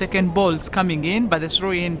get the second balls coming in, but the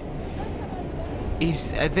throw-in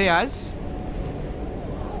is theirs.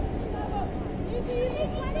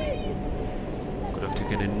 Could have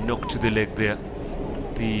taken a knock to the leg there.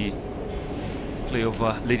 The play of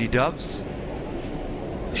Lady Doves.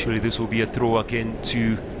 Surely this will be a throw again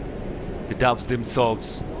to the Doves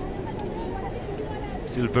themselves.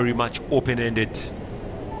 Still very much open-ended.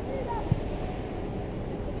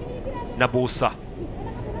 Nabosa.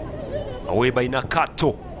 Away by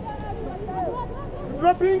Nakato.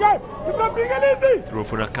 Throw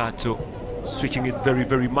for Nakato. Switching it very,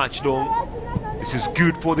 very much long. This is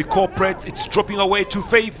good for the corporates. It's dropping away to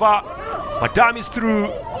favor. Madame is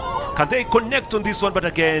through. Can they connect on this one? But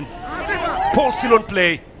again, Paul still on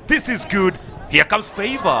play. This is good. Here comes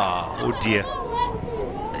favor. Oh dear.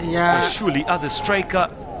 Yeah. Surely as a striker,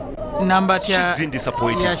 she's been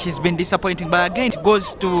disappointing. Yeah, she's been disappointing. But again, it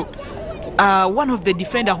goes to one of the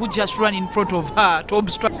defender who just ran in front of her to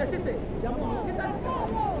obstruct.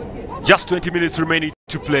 Just 20 minutes remaining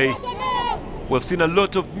to play. We've seen a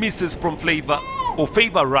lot of misses from Favor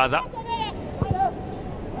rather.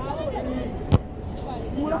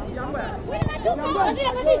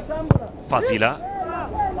 Fazila.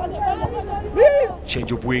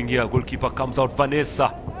 Change of wing here. Goalkeeper comes out.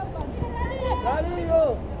 Vanessa.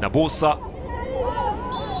 Nabosa.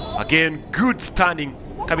 Again, good standing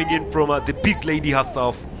coming in from the big lady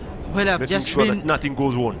herself. Well, I've making just sure been that nothing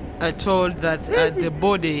goes wrong. Told that the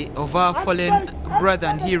body of our fallen brother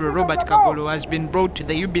and hero Robert Kagolo has been brought to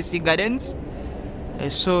the UBC Gardens.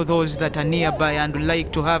 So those that are nearby and would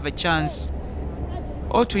like to have a chance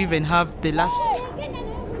or to even have the last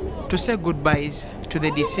to say goodbyes to the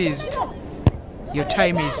deceased, your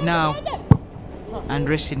time is now, and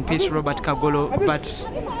rest in peace Robert Kagolo. But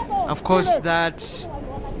of course that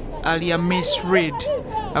earlier misread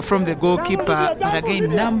from the goalkeeper, but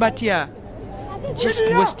again Nambatia just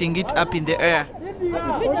wasting it up in the air.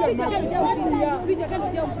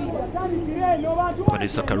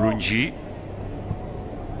 Vanessa Karunji.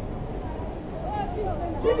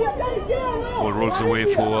 Ball rolls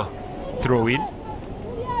away for throw-in.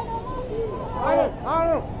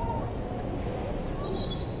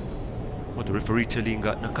 What the referee telling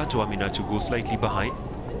Nakato Amina to go slightly behind.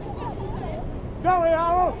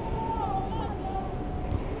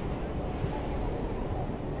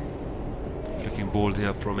 Flicking ball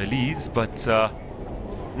there from Elise, but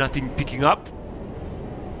nothing picking up.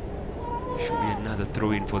 Should be another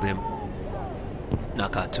throw-in for them.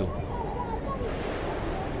 Nakato.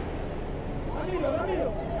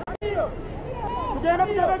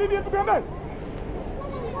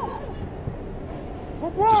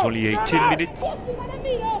 Just only 18 minutes.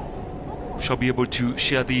 Shall be able to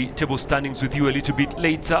share the table standings with you a little bit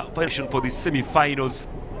later. Final for the semi-finals.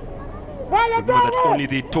 Remember that only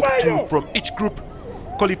the top 2 from each group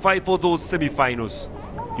qualify for those semi-finals.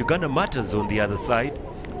 Uganda Matters on the other side.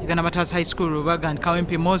 Uganda Matters High School, Rubaga and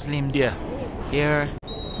Kawempe Muslims. Yeah. Here.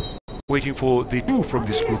 Waiting for the 2 from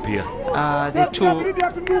this group here. The 2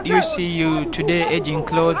 UCU today edging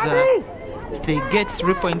closer. They get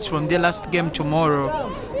 3 points from their last game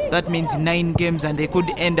tomorrow. That means 9 games and they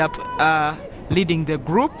could end up leading the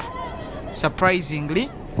group, surprisingly.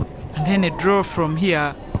 And then a draw from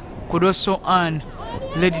here could also earn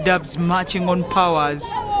Lady Dubs marching on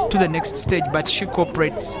powers to the next stage, but she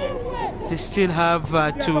cooperates. They still have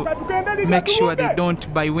to make sure they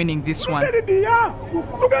don't by winning this one.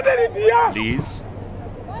 Liz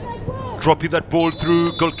dropping that ball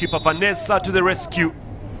through. Goalkeeper Vanessa to the rescue.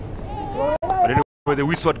 But anyway, the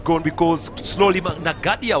whistle had gone because slowly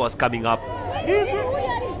Nagadia was coming up.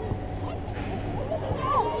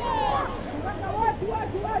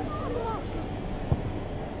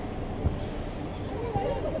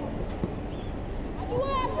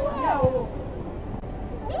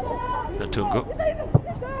 Natungo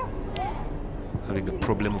having a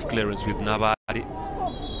problem of clearance with Nabari.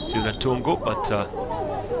 Still Natungo, but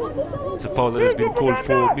it's a foul that has been called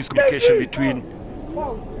for miscommunication between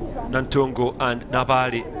Nantongo and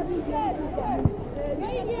Nabari.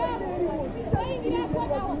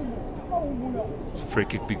 So free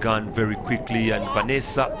kick began very quickly and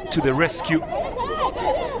Vanessa to the rescue.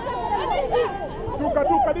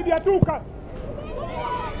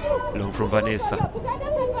 Long from Vanessa.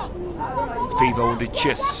 Favor on the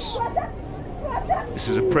chest. This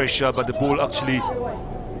is a pressure, but the ball actually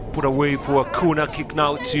put away for a corner kick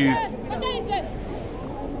now to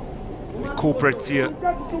the corporates here.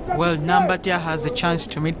 Well, Nambatia has a chance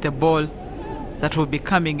to meet the ball that will be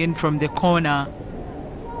coming in from the corner,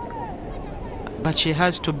 but she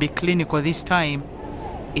has to be clinical this time.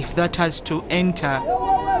 If that has to enter,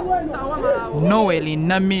 Noel in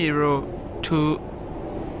Namiro to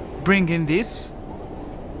bring in this.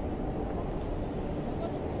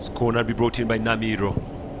 This corner be brought in by Namiro.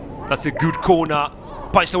 That's a good corner,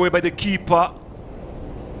 punched away by the keeper.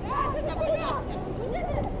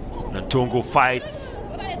 Nantongo fights.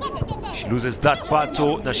 She loses that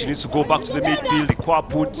battle. Now she needs to go back to the midfield. The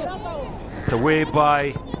Kwaput. It's away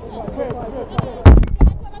by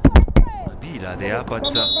Fazila there, but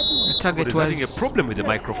The target what is having was a problem with the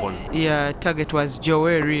microphone. Yeah, target was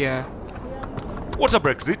Joeria. Water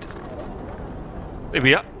Brexit. There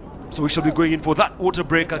we are. So we shall be going in for that water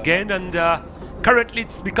break again, and currently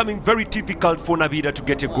it's becoming very difficult for Nabida to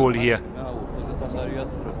get a goal here.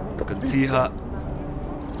 You can see her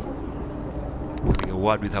having a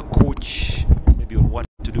word with her coach, maybe on what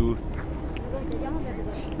to do,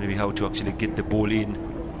 maybe how to actually get the ball in.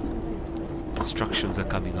 Instructions are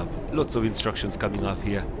coming up. Lots of instructions coming up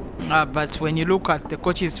here. But when you look at the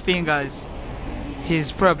coach's fingers,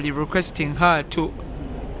 he's probably requesting her to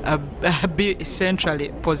be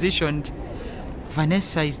centrally positioned.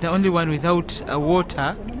 Vanessa is the only one without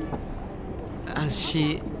water, as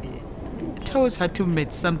she tells her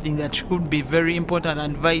teammates something that should be very important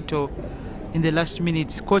and vital in the last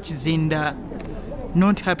minutes. Coach Zinda,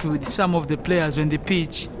 not happy with some of the players on the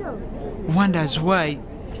pitch, wonders why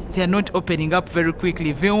they are not opening up very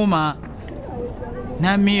quickly. Vilma,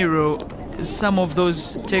 Namiro, some of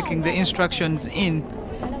those taking the instructions in.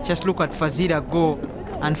 Just look at Fazila go.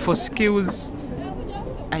 And for skills,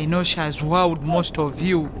 I know she has wowed most of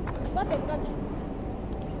you.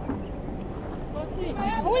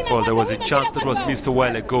 Well, there was a chance that was missed a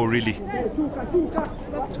while ago, really. It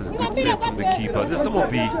was a good save from the keeper. There's some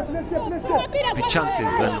of the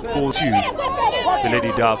chances, and of course you, the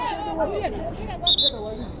Lady Doves.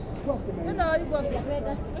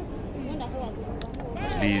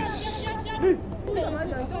 Liz.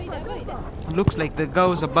 Looks like the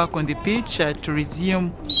girls are back on the pitch to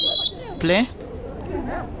resume play.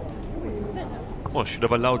 Well, should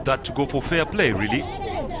have allowed that to go for fair play, really.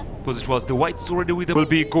 Because it was the whites already with them. Will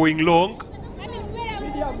be going long.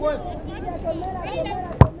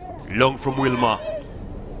 Long from Wilma.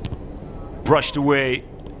 Brushed away.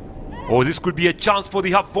 Oh, this could be a chance for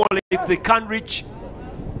the half volley if they can reach.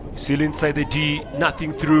 Still inside the D,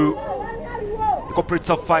 nothing through. The corporates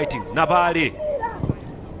are fighting. Nabale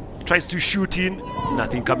tries to shoot in,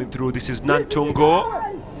 nothing coming through. This is Nantongo.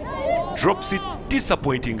 Drops it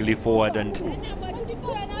disappointingly forward, and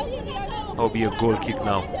that'll be a goal kick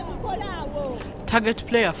now. Target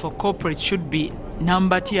player for corporate should be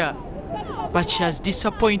Nambatia, but she has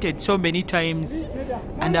disappointed so many times,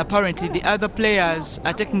 and apparently the other players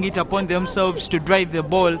are taking it upon themselves to drive the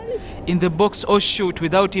ball in the box or shoot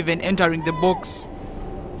without even entering the box,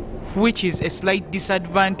 which is a slight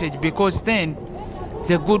disadvantage, because then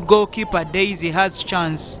the good goalkeeper Daisy has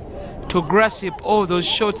chance to grasp all those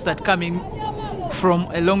shots that come in from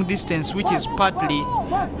a long distance, which is partly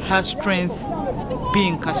her strength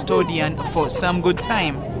being custodian for some good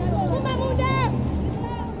time.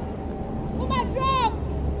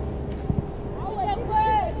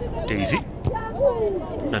 Daisy.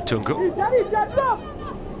 Nantongo.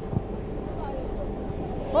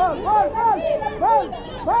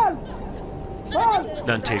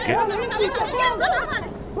 Nantege.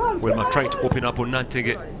 Wilma trying to open up on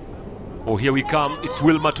Nantege. Oh, here we come. It's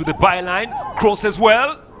Wilma to the byline. Cross as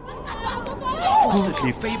well.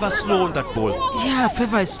 Constantly Favor slow on that ball. Yeah,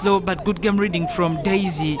 Favor is slow, but good game reading from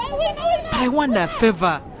Daisy. But I wonder,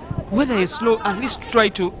 Favor, whether he's slow, at least try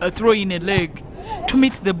to throw in a leg to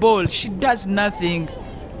meet the ball. She does nothing.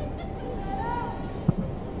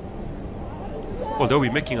 Well, they'll be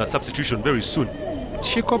making a substitution very soon.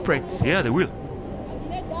 She cooperates. Yeah, they will.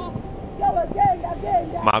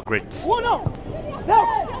 Margaret.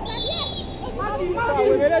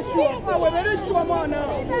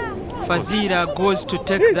 Fazira goes to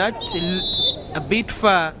take that a bit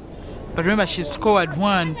far, but remember she scored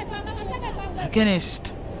one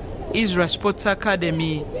against Israel Sports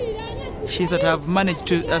Academy. She's that have managed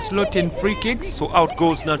to slot in free kicks. So out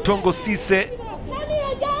goes Nantongo Sise.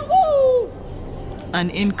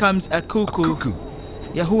 And in comes Akuku.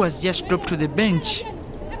 Yeah, who has just dropped to the bench.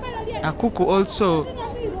 Akuku also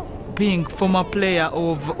being former player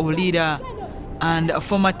of Olida and a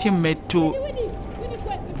former teammate to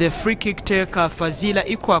the free kick taker Fazila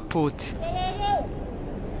Ikwaput.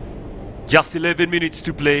 Just 11 minutes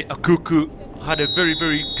to play. Akuku had a very,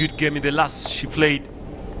 very good game in the last she played.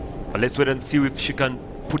 But let's wait and see if she can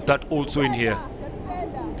put that also in here.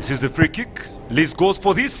 This is the free kick. Liz goes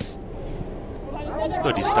for this.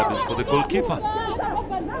 No disturbance for the goalkeeper. It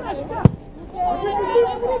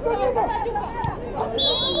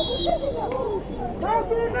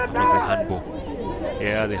was the handball.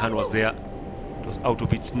 Yeah, the hand was there. It was out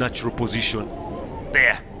of its natural position.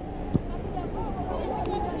 There.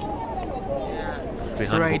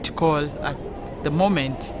 Right call at the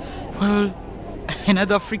moment. Well,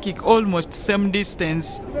 another free kick, almost same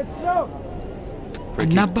distance.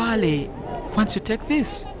 And Nabale wants to take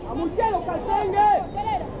this.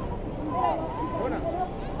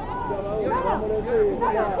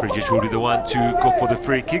 Bridget will be the one to go for the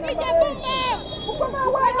free kick.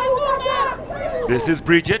 This is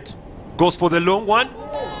Bridget. Goes for the long one.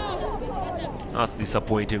 That's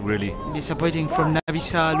disappointing, really. Disappointing from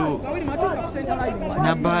Nabisalu.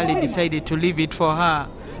 Nabali decided to leave it for her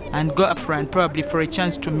and go up front, probably for a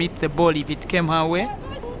chance to meet the ball if it came her way.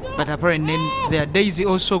 But apparently their Daisy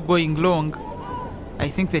also going long. I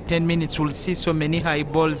think the 10 minutes will see so many high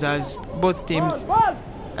balls as both teams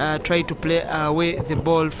try to play away the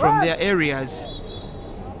ball from their areas.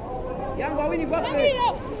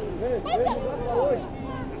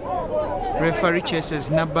 Referee chases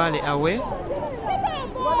Nabali away,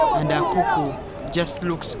 and Akuku just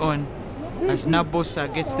looks on as Nabosa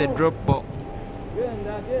gets the drop ball.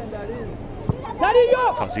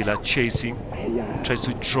 Fazila chasing, tries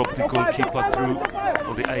to drop the goalkeeper through.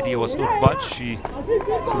 Well, the idea was not bad.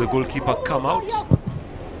 So the goalkeeper come out.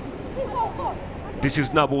 This is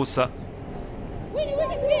Nabosa.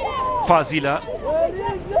 Fazila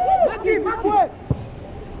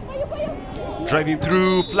driving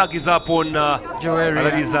through, flag is up on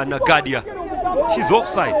Alariza Nagadia. She's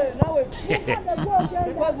offside.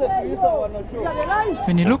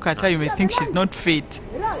 When you look at her, you may think she's not fit,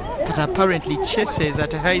 but apparently chases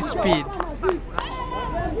at a high speed.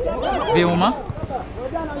 Veuma.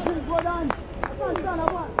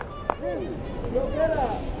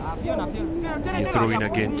 You throw in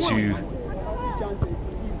again to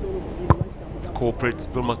Corporate.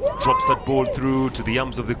 Vilma drops that ball through to the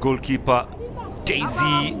arms of the goalkeeper,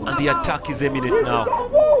 Daisy, and the attack is imminent now.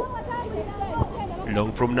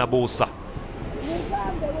 Long from Nabosa.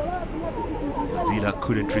 Zila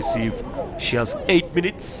couldn't receive. She has 8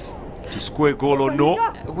 minutes to score a goal or no.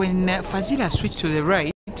 When Fazila switched to the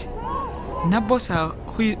right, Nabosa,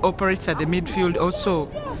 who operates at the midfield, also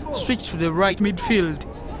switched to the right midfield.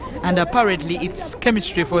 And apparently it's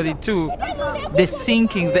chemistry for the two. The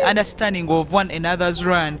syncing, the understanding of one another's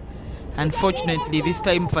run. Unfortunately, this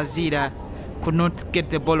time Fazila could not get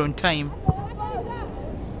the ball on time.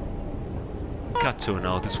 Kato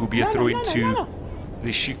now. This will be a throw into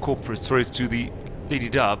the She Corporate, throws to the Lady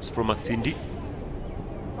Doves from Asindi.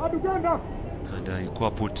 And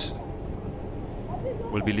Ikwaput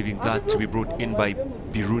will be leaving that to be brought in by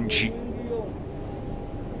Birunji.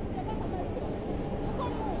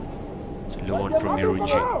 It's a low one from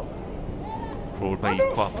Birunji. Rolled by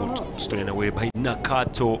Ikwaput, stolen away by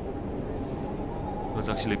Nakato. Has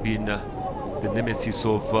actually been the nemesis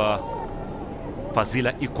of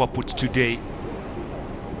Fazila Ikwaput today.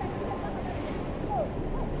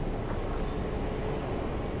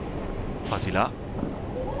 Fazila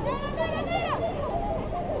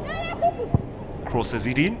crosses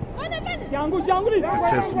it in. It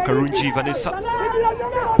says from Karunji Vanessa.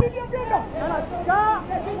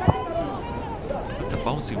 It's a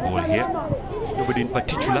bouncing ball here. Nobody in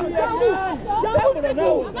particular.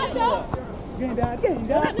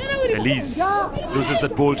 Elise loses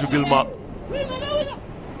that ball to Vilma.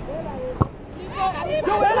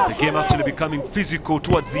 The game actually becoming physical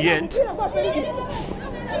towards the end.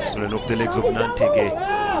 Stolen off the legs of Nantege.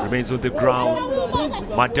 Remains on the ground.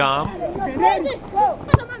 Madame.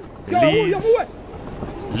 Elise.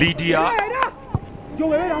 Lydia.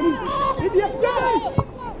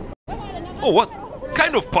 Oh, what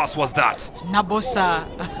kind of pass was that? Nabosa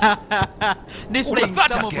displaying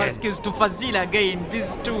some of her skills to Fazila again.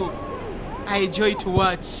 These two I enjoy to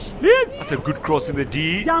watch. That's a good cross in the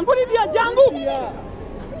D. Well,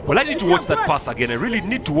 I need to watch that pass again. I really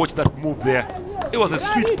need to watch that move there. It was a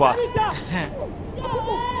sweet pass.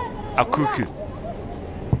 Akuku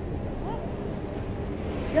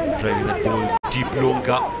driving that ball deep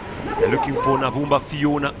longer. They're looking for Nabumba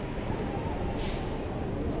Fiona.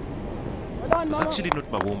 It was actually not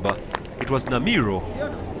Mabumba, it was Namiro.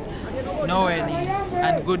 Noeli,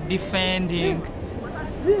 and good defending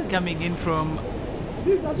coming in from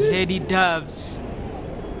Lady Doves,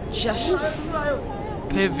 just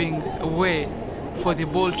paving a way for the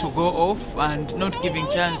ball to go off and not giving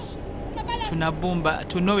chance to Nabumba,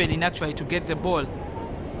 to Noeli actually to get the ball.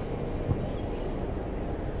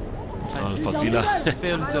 Fazila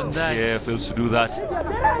fails on that. Yeah, fails to do that.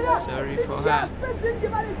 Sorry for her.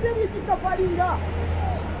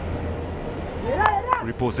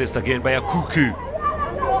 Repossessed again by a Cuckoo.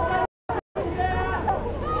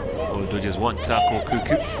 All dodges one tackle,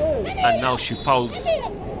 Cuckoo. And now she fouls. I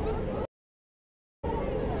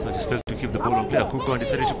just failed to keep the ball on play. Cuckoo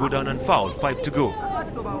decided to go down and foul. 5 to go.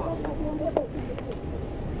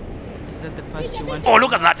 Is that the pass you want? Oh,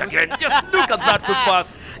 look at that again. Just look at that foot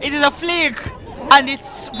pass. It is a flick. And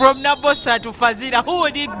it's from Nabosa to Fazila. Who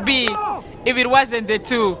would it be if it wasn't the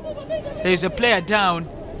two? There's a player down.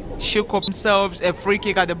 Shiko themselves a free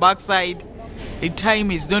kick at the backside. The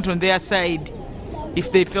time is not on their side.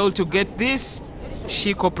 If they fail to get this,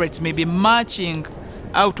 She Corporates may be marching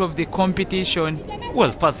out of the competition.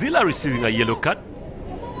 Well, Fazila receiving a yellow card.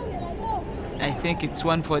 I think it's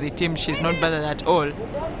one for the team. She's not bothered at all.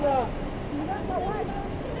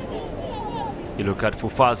 Yellow card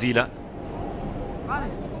for Fazila.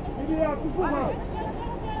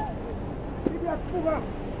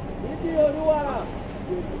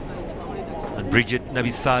 And Bridget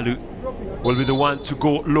Navisalu will be the one to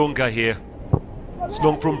go longer here. It's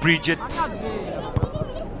long from Bridget.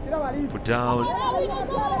 Put down.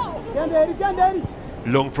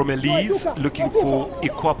 Long from Elise, looking for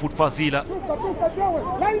Ikwaput Fazila.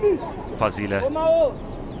 Fazila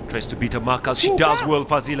tries to beat a marker. She does well,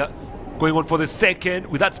 Fazila. Going on for the second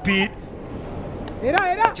with that speed.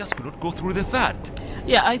 Just could not go through the third.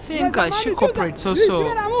 Yeah, I think She Corporates also.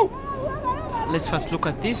 Let's first look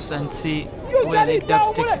at this and see where the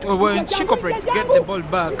Dubs takes it. Or when She Corporates get the ball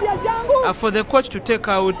back. For the coach to take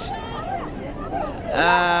out,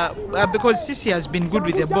 because Sisi has been good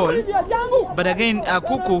with the ball, but again,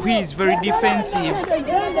 Kuku, he is very defensive,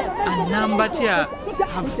 and Nambatia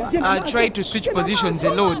have tried to switch positions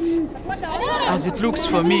a lot. As it looks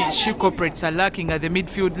for me, She Corporates are lacking at the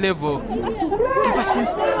midfield level. Ever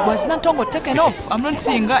since was Nantongo taken off, I'm not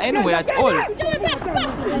seeing her anywhere at all.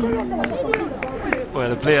 Well,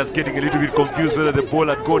 the players getting a little bit confused whether the ball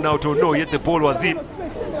had gone out or no, yet the ball was in.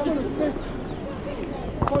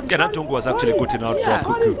 Yeah, Nantongo was actually gotten out for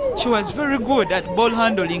Akuku. She was very good at ball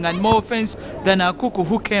handling and more offense than Akuku,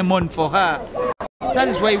 who came on for her. That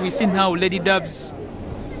is why we see now Lady Dubs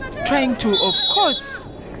trying to, of course,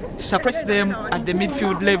 suppress them at the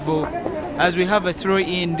midfield level, as we have a throw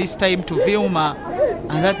in this time to Vilma,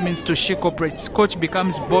 and that means to She Corporates. Coach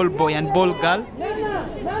becomes ball boy and ball girl.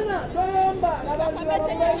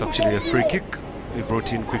 It's actually a free kick. We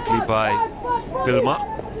brought in quickly by Vilma.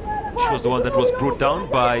 She was the one that was brought down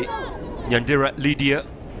by Nyandera Lydia.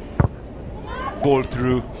 Ball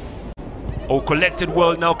through. Oh, collected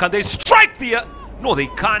well now. Can they strike there? No, they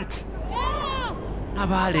can't.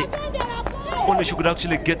 Nabale. Only she could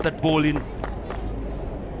actually get that ball in.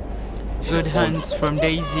 Good hands from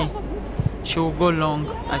Daisy. She will go long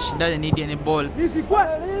as she doesn't need any ball.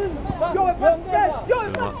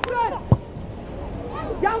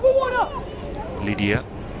 Lydia.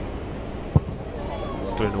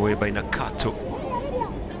 Stolen away by Nakato.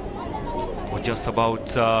 We're just about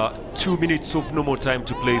 2 minutes of normal time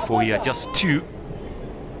to play for here. Just 2.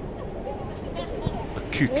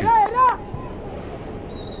 Kuku.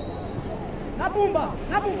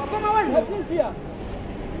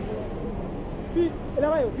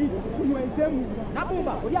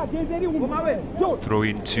 Throw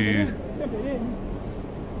into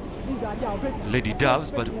Lady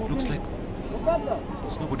Doves, but it looks like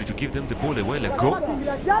there's nobody to give them the ball a while ago.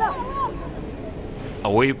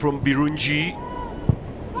 Away from Birunji.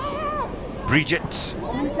 Bridget.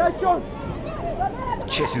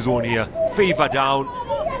 Chess is on here. Favor down.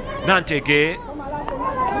 Nantege.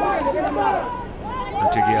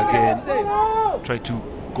 Nantege again. Try to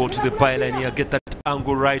go to the byline here. Get that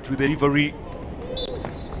angle right with the delivery.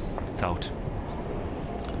 It's out.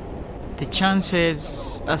 The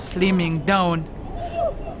chances are slimming down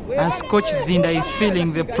as Coach Zinda is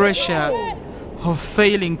feeling the pressure of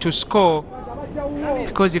failing to score,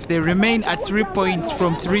 because if they remain at 3 points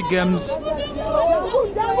from 3 games,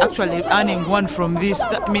 actually earning 1 from this,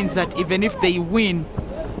 that means that even if they win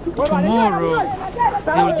tomorrow,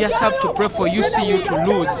 they will just have to pray for UCU to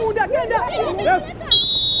lose.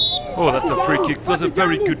 Oh, that's a free kick. It was a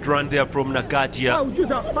very good run there from Nagatia,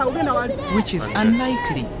 which is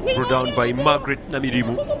unlikely. Brought down by Margaret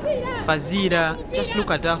Namirimu. Fazira, just look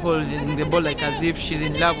at her holding the ball like as if she's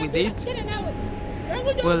in love with it.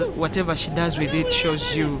 Well, whatever she does with it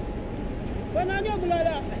shows you.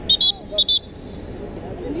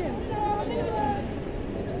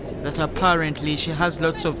 That apparently she has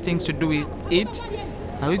lots of things to do with it.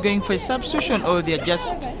 Are we going for a substitution, or they're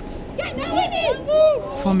just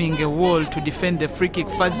forming a wall to defend the free kick?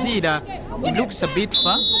 Fazira, it looks a bit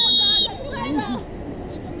far.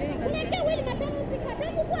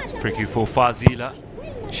 Free kick for Fazila.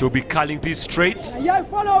 She'll be calling this straight. Been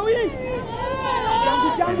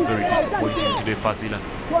very disappointing today, Fazila.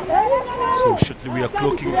 So shortly we are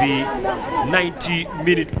clocking the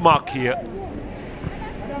 90-minute mark here.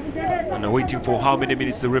 And are waiting for how many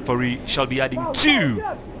minutes the referee shall be adding 2.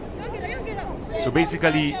 So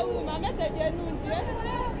basically,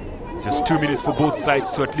 just 2 minutes for both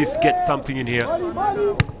sides to at least get something in here.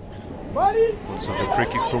 Also the free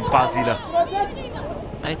kick from Fazila.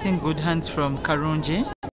 I think good hands from Karunji.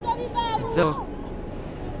 though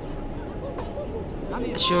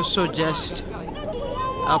she also just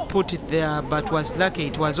put it there, but was lucky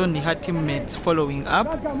it was only her teammates following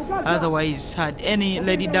up. Otherwise, had any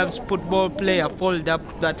Lady Doves football player followed up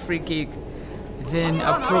that free kick, then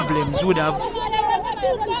problems would have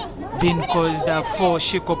been caused for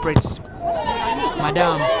She Corporates.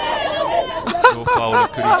 Madam. No foul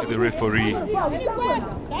according to the referee.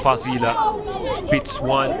 Fazila beats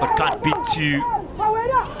one but can't beat two.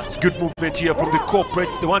 That's good movement here from the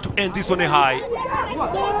Corporates. They want to end this on a high.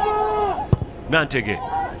 Nantege,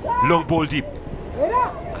 long ball deep.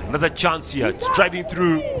 Another chance here, it's driving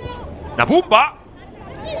through. Nabumba.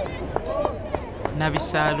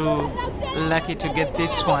 Nabisalu lucky to get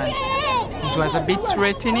this one. It was a bit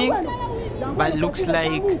threatening, but looks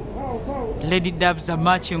like Lady Doves are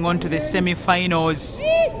marching on to the semi-finals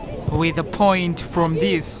with a point from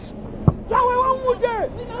this.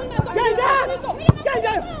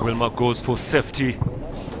 Wilma goes for safety,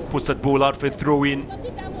 puts that ball out for a throw-in.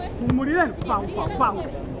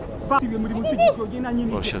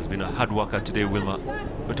 Well, she has been a hard worker today, Wilma.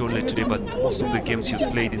 Not only today, but most of the games she's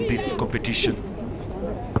played in this competition.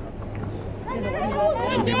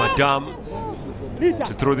 It will be Madame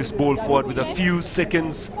to throw this ball forward with a few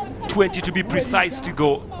seconds, 20 to be precise to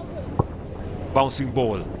go. Bouncing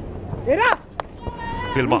ball.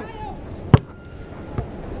 Wilma.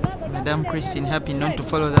 Madame Christine happy not to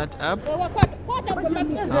follow that up.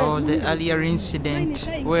 Oh, the earlier incident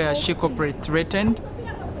where She Corporate threatened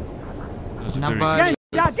Nabali,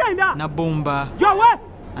 Nabumba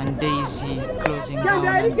and Daisy closing down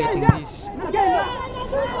and getting this.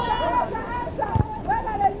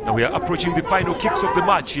 Now we are approaching the final kicks of the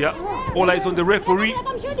match here. All eyes on the referee.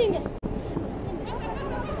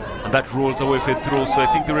 And that rolls away for a throw, so I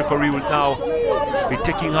think the referee will now be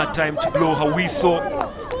taking her time to blow her whistle.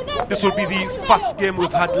 This will be the first game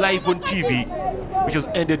we've had live on TV, which has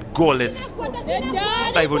ended goalless.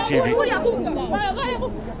 Live on TV.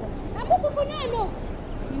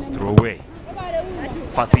 Throw away.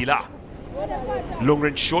 Fazila. Long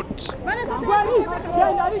range shot.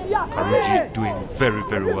 Karuji doing very,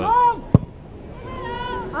 very well.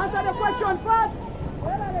 Answer the question first.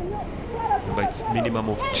 Remember, it's minimum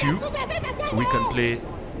of 2, so we can play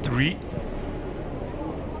 3.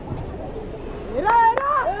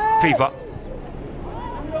 Favor.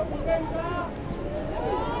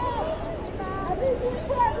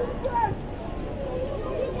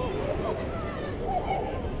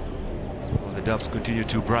 Well, the Doves continue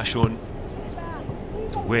to brush on.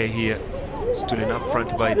 It's way here. Stood up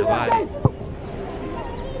front by Nabali.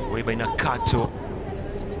 Way by Nakato.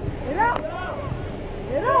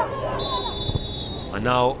 And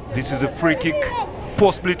now this is a free kick.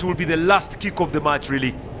 Possibly it will be the last kick of the match,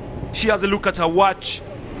 really. She has a look at her watch,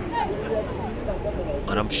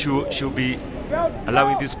 and I'm sure she'll be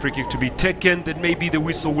allowing this free kick to be taken. Then maybe the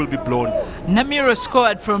whistle will be blown. Namiro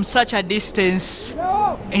scored from such a distance.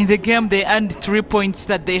 In the game, they earned 3 points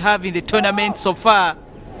that they have in the tournament so far.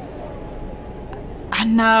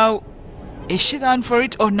 And now, is she down for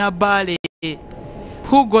it or Nabale?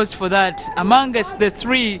 Who goes for that? Among us, the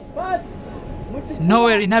three,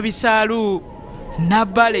 Noel Nabisalu,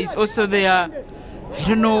 Nabale is also there. I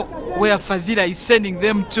don't know where Fazila is sending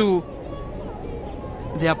them to.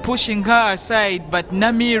 They are pushing her aside, but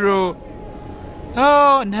Namiro,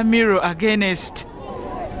 oh, Namiro against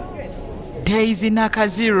Daisy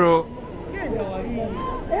Nakaziro.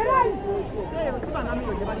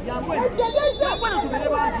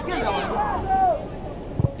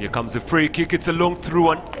 Here comes the free kick. It's a long through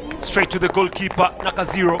one, straight to the goalkeeper,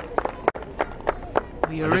 Nakaziro.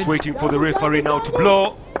 Just waiting for the referee now to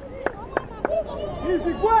blow.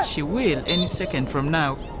 She will any second from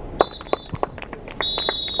now.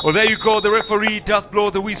 Well, there you go. The referee does blow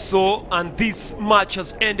the whistle, and this match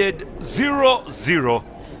has ended 0-0.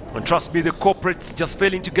 And trust me, the Corporates just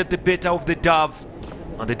failing to get the better of the Dove,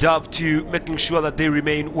 and the Dove too making sure that they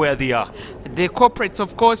remain where they are. The Corporates,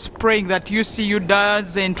 of course, praying that UCU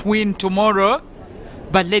doesn't win tomorrow,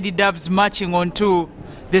 but Lady Doves marching on to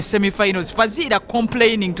the semi-finals. Fazila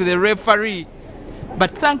complaining to the referee,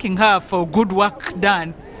 but thanking her for good work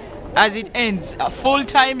done. As it ends, full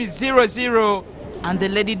time is 0-0, and the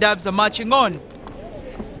Lady Doves are marching on.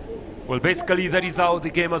 Well, basically that is how the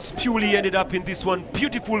game has purely ended up in this one.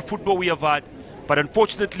 Beautiful football we have had, but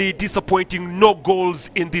unfortunately disappointing, no goals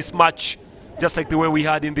in this match, just like the way we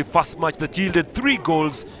had in the first match that yielded 3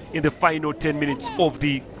 goals in the final 10 minutes of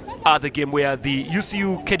the other game, where the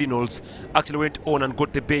UCU Cardinals actually went on and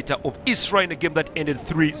got the better of Isra in a game that ended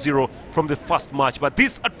 3-0 from the first match. But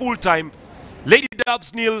this at full time, Lady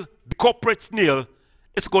Doves nil, the Corporates nil.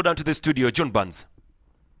 Let's go down to the studio. John Barnes.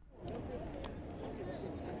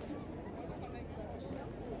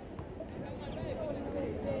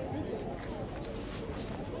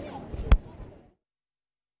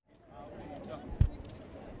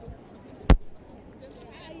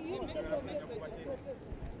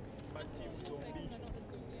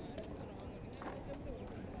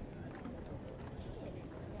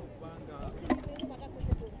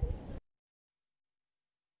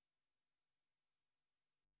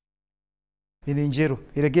 In Injeru,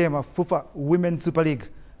 in a game of FUFA Women's Super League,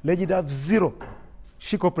 Lady Doves 0,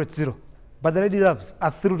 She Corporate 0. But the Lady Doves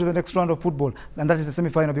are through to the next round of football, and that is the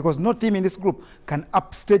semi-final, because no team in this group can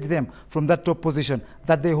upstage them from that top position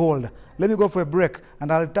that they hold. Let me go for a break,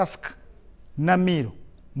 and I'll task Namiru,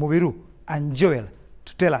 Mubiru, and Joel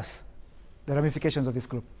to tell us the ramifications of this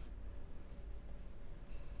group.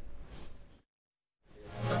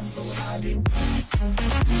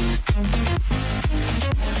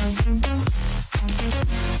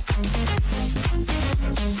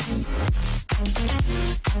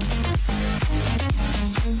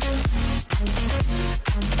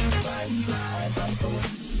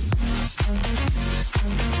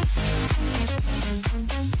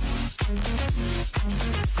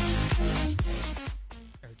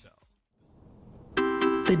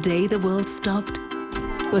 The day the world stopped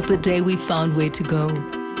was the day we found where to go.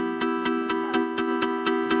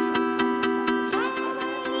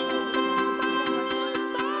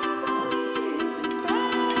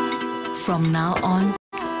 From now on,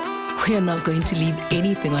 we are not going to leave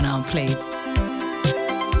anything on our plates,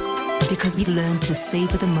 because we've learned to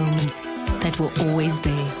savor the moments that were always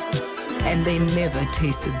there, and they never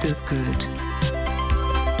tasted this good.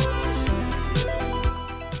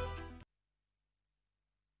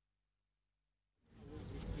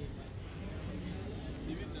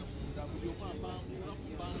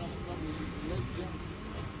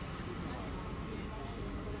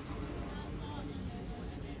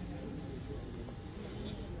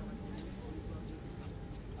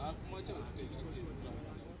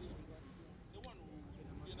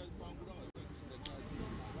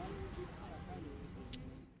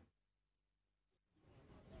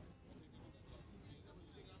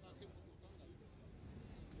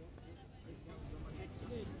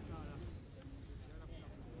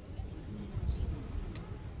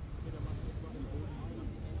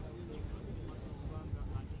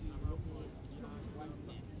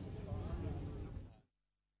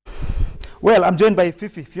 Well, I'm joined by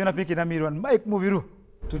Fifi, Fiona Pinkinamiru, and Mike Mubiru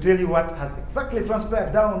to tell you what has exactly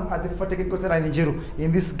transpired down at the FUFA Technical Center in Injeru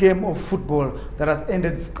in this game of football that has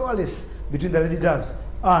ended scoreless between the Lady Doves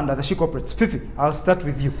and the She Corporates. Fifi, I'll start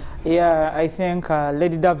with you. Yeah, I think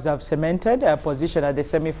Lady Doves have cemented a position at the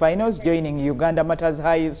semi-finals, joining Uganda Matters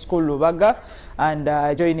High School Lubaga and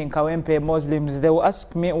joining Kawempe Muslims. They will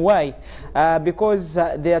ask me why. Because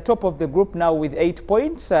they are top of the group now with 8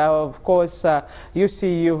 points. Of course,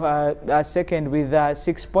 UCU are second with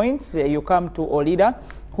 6 points. You come to Olida,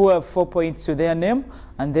 who have 4 points to their name,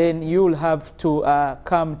 and then you'll have to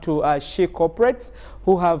come to She Corporates,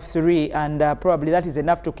 who have 3, and probably that is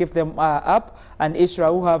enough to keep them up, and Isra,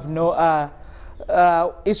 who have no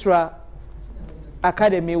Isra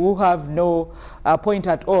Academy, who have no point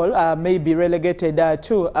at all, may be relegated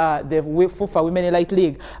to the FUFA Women Elite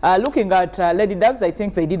League. Looking at Lady Doves, I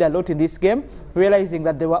think they did a lot in this game, realizing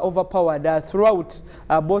that they were overpowered throughout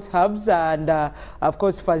both halves, and of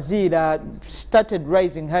course Fazid started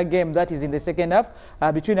rising her game, that is in the second half,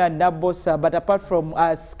 between her and Nabos, but apart from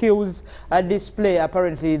skills display,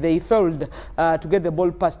 apparently they failed to get the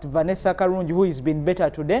ball past Vanessa Karunji, who has been better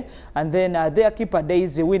today, and then their keeper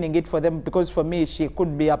Daisy winning it for them, because for me she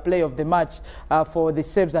could be a play of the match for the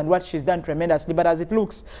saves and what she's done tremendously. But as it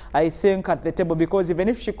looks, I think at the table, because even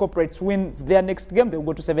if She Corporates win their next game, they will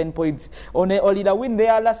go to 7 points. Olida win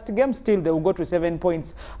their last game, still they will go to 7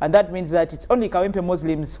 points, and that means that it's only Kawempe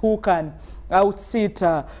Muslims who can outsit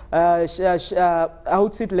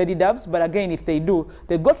Lady Doves. But again, if they do,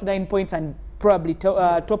 they go to 9 points and probably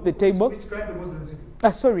top the table. Which Kawempe Muslims?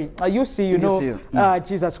 Sorry, you see, you know,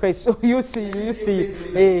 Jesus Christ. You see,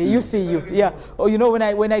 yeah. Oh, you know,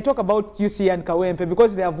 when I talk about UC and Kawempe,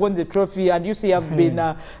 because they have won the trophy and UC have been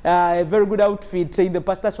a very good outfit in the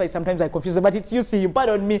past, that's why sometimes I confuse them. But it's UCU.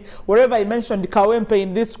 Pardon me. Wherever I mentioned Kawempe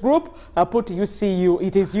in this group, I put UCU.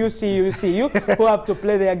 It is UCU who have to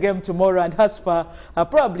play their game tomorrow. And Hasfa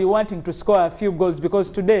probably wanting to score a few goals, because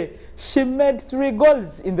today she made 3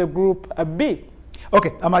 goals in the group B.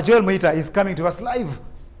 Okay, Joel Muita is coming to us live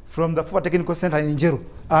from the FUFA Technical Center in Injeru.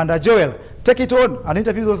 And Joel, take it on and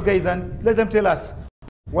interview those guys and let them tell us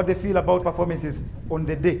what they feel about performances on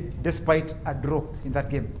the day, despite a draw in that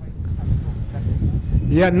game.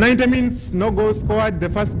 Yeah, 90 minutes, no goal scored. The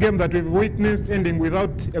first game that we've witnessed ending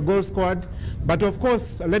without a goal scored. But of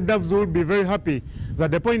course, Lady Doves will be very happy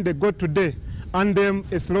that the point they got today earn them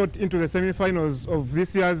a slot into the semi-finals of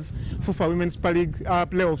this year's FUFA Women's Super League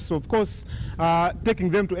playoffs. So of course, taking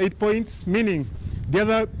them to 8 points, meaning the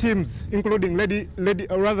other teams, including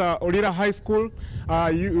Olira High School,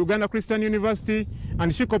 Uganda Christian University,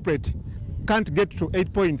 and Shikopret, can't get to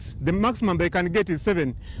 8 points. The maximum they can get is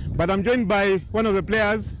 7. But I'm joined by one of the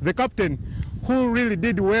players, the captain, who really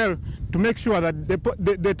did well to make sure that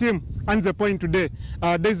the team earns a point today.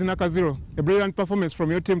 Daisy Nakaziro, a brilliant performance from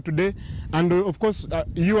your team today. And of course,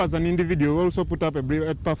 you as an individual also put up a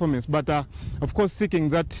brilliant performance. But of course, seeking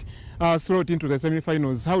that slot into the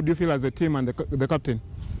semi-finals, how do you feel as a team and the captain?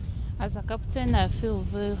 As a captain, I feel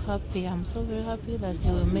very happy. I'm so very happy that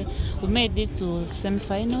we made it to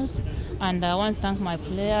semi-finals, and I want to thank my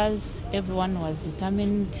players. Everyone was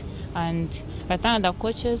determined, and I thank the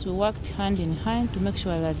coaches. We worked hand in hand to make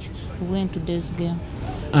sure that we win today's game.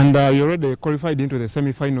 And you already qualified into the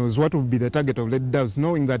semi-finals. What would be the target of Lady Doves,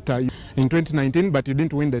 knowing that in 2019, but you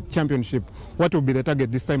didn't win the championship? What would be the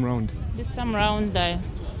target this time around? This time around,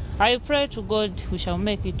 I pray to God we shall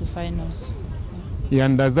make it to finals. Yeah,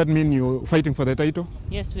 and does that mean you're fighting for the title?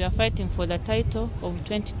 Yes, we are fighting for the title of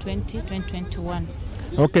 2020-2021.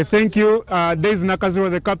 Okay, thank you. Daisy Nakaziro,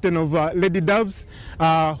 the captain of Lady Doves,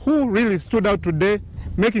 who really stood out today,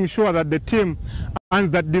 making sure that the team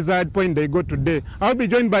earns that desired point they got today. I'll be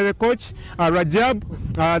joined by the coach, Rajab,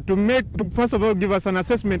 to first of all give us an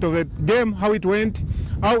assessment of the game, how it went,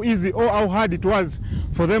 how easy or how hard it was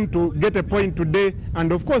for them to get a point today,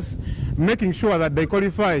 and of course, making sure that they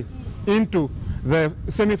qualify into the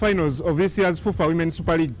semi-finals of this year's FUFA Women's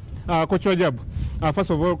Super League. Coach Rajab, first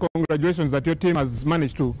of all, congratulations that your team has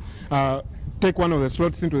managed to take one of the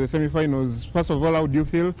slots into the semi-finals. First of all, how do you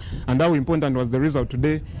feel, and how important was the result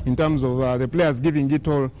today in terms of the players giving it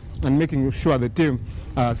all and making sure the team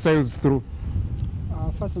sails through?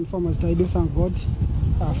 First and foremost, I do thank God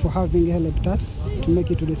for having helped us to make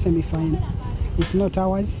it to the semi-final. It's not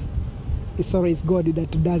ours, it's always God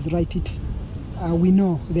that does write it. We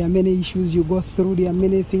know there are many issues you go through, there are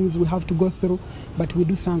many things we have to go through, but we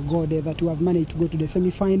do thank God that we have managed to go to the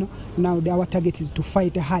semi-final. Now our target is to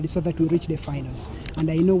fight hard so that we reach the finals. And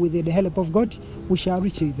I know with the help of God, we shall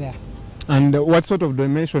reach it there. And what sort of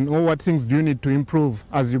dimension or what things do you need to improve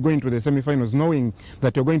as you go into the semi-finals, knowing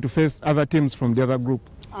that you're going to face other teams from the other group?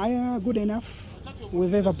 I am good enough.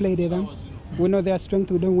 We've ever played them. We know their strength,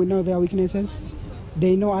 we know their weaknesses.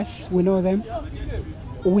 They know us, we know them.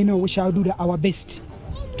 We know we shall do our best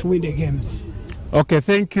to win the games. Okay,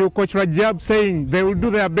 thank you, Coach Rajab, saying they will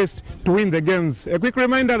do their best to win the games. A quick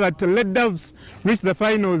reminder that Lady Doves reached the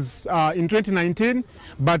finals in 2019,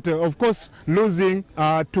 but of course losing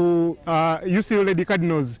to UCU Lady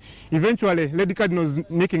Cardinals. Eventually, Lady Cardinals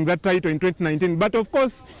making that title in 2019. But of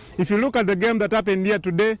course, if you look at the game that happened here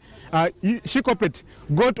today, Shikopet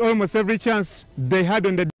got almost every chance they had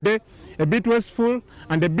on the day. A bit wasteful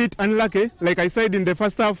and a bit unlucky. Like I said in the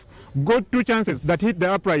first half, got 2 chances that hit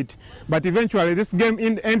the upright. But eventually this game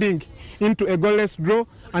ending into a goalless draw.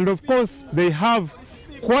 And of course they have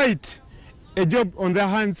quite a job on their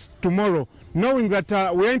hands tomorrow. Knowing that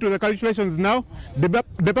we're into the calculations now,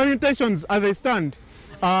 the permutations as they stand.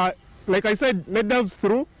 Like I said, Lady Doves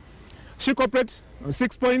through. Shikopret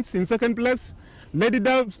 6 points in second place. Lady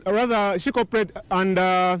Doves, rather Shikopret and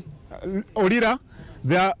Olira,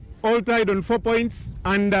 they are all tied on 4 points,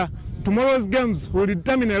 and tomorrow's games will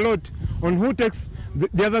determine a lot on who takes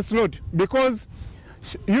the other slot, because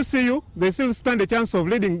UCU, they still stand a chance of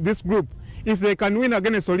leading this group. If they can win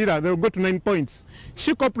against Olira, they'll go to 9 points.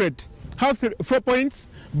 Shikopret have 4 points,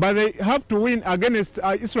 but they have to win against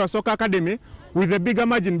Isra Soccer Academy with a bigger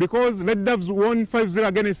margin, because Lady Doves won 5-0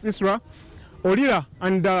 against Isra. Olira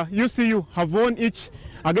and UCU have won each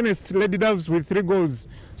against Lady Doves with 3 goals.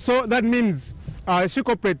 So that means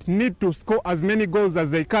Shikopret need to score as many goals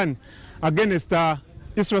as they can against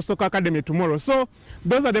Isra Soccer Academy tomorrow. So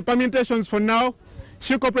those are the permutations for now.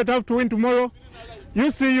 Shikopret have to win tomorrow.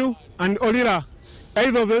 UCU and Olira,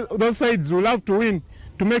 either of those sides will have to win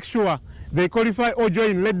to make sure they qualify or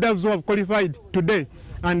join Lady Doves who have qualified today.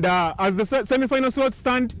 And as the semi-final slots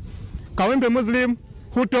stand, Kawempe Muslim,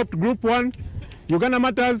 who topped Group 1, Uganda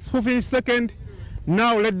Matters, who finished second,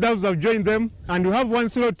 now Lady Doves have joined them, and you have 1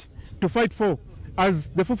 slot to fight for as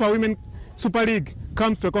the FUFA Women Super League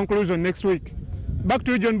comes to a conclusion next week. Back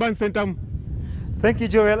to you, John Barnes Center. Thank you,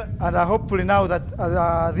 Joel. And hopefully now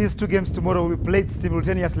that these 2 games tomorrow will be played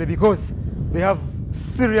simultaneously, because they have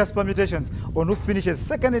serious permutations on who finishes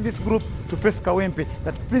second in this group to face Kawempe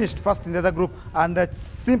that finished first in the other group, and that's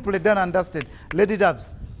simply done and dusted. Lady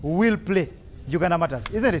Doves will play Uganda Matters,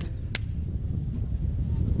 isn't it?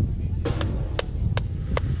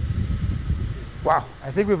 Wow. Wow,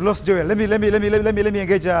 I think we've lost Joel. Let me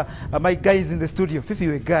engage my guys in the studio. Fifi,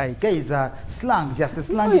 you're a guy. Guy is slang, just a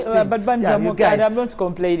slang. But Banza, I'm not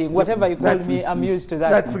complaining. Whatever you call me, I'm used to that.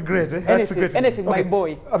 That's great. That's great. Anything, okay. My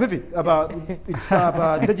boy. Fifi, it's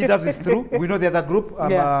Lady Doves is through. We know the other group.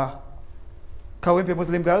 Kawempe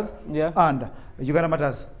Muslim girls. Yeah. And Uganda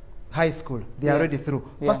Matters High School. They are already through.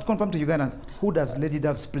 First, confirm to Ugandans, who does Lady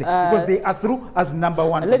Doves play? Because they are through as number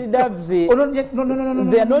 1. Lady Doves, no,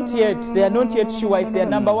 they are not yet. They are not yet sure if they are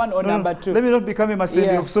number 1 or number 2. Let me not become a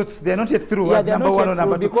Masendi of sorts. They are not yet through as number 1 or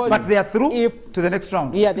number 2. But they are through to the next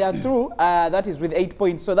round. Yeah, they are through. That is with 8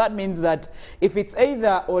 points. So that means that if it's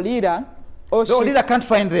either Olida or Olida can't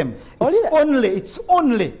find them.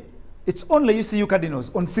 It's only UCU Cardinals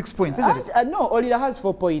on 6 points, isn't it? No, Olida has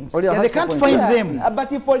 4 points. They can't find them.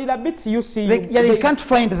 But if Olida beats UCU... They can't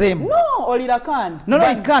find them. No, Olida can't. No,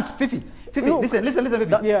 it can't. Fifi, listen, Fifi.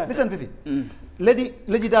 Listen, Fifi.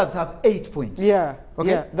 Lady Doves have 8 points. Yeah. Okay.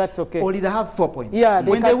 Yeah, that's okay. Olida have 4 points. Yeah.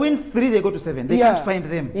 When they win 3, they go to 7. They can't find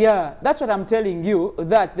them. Yeah, that's what I'm telling you.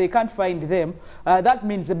 That they can't find them. That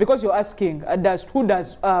means because you're asking, who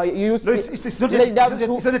does you see? No, it's not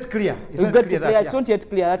yet clear. It's not clear. It's not yet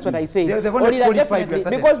clear. That's what I say. They've only qualified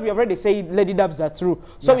because we already said Lady Doves are through.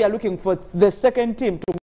 So we are looking for the second team to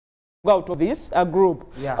go out of this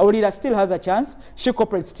group. Olida still has a chance. She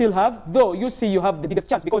Corporate still have, though you see you have the biggest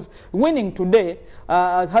chance because winning today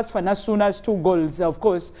has Fanasuna's 2 goals, of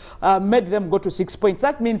course, made them go to 6 points.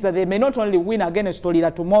 That means that they may not only win against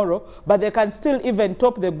Olida tomorrow, but they can still even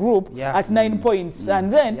top the group at 9 points.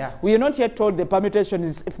 And then we are not yet told the permutation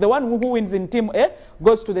is if the one who wins in team A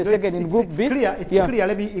goes to the second in group B. It's clear.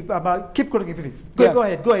 Let me keep talking, Fifi. Go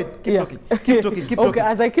ahead. Keep talking. Keep talking. Okay,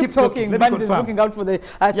 as I keep talking, Banz is looking out for the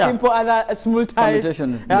simple other small ties.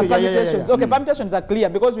 Permutations. Okay, permutations are clear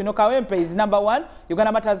because we know Kawempe is number 1,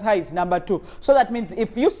 Uganda Matters High is number 2. So that means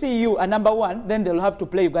if you see you are number 1, then they'll have to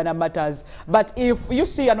play Uganda Matters. But if you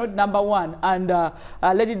see are not number 1 and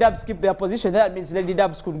Lady Doves keep their position, that means Lady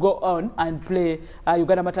Doves could go on and play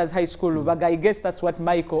Uganda Matters High School. But I guess that's what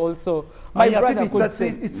Michael also, my brother could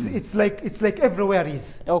say. It's like everywhere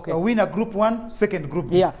is. Okay. Winner group 1, second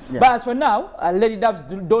group B. Yeah. But as for now, Lady Doves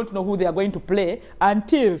don't know who they are going to play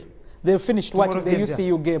until they've finished watching the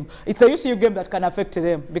UCU game. It's the UCU game that can affect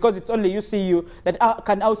them because it's only UCU that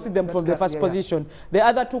can outseed them from the first position. The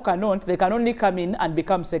other 2 cannot. They can only come in and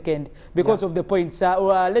become second because of the points.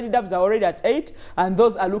 Lady Doves are already at 8 and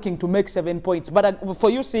those are looking to make 7 points. But for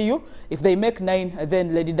UCU, if they make 9,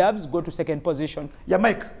 then Lady Doves go to second position. Yeah,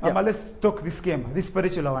 Mike, let's talk this game, this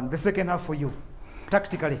particular one, the second half for you.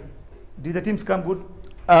 Tactically, did the teams come good?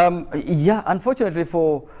 Yeah, unfortunately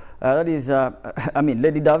for that is, I mean,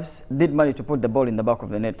 Lady Doves did manage to put the ball in the back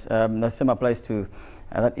of the net. The same applies to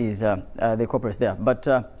that is the Corporates there. But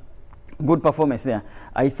good performance there.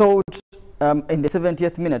 I thought in the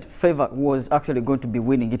 70th minute, Favor was actually going to be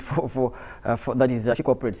winning it for that is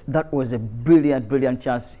Corporates. That was a brilliant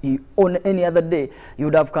chance. On any other day, you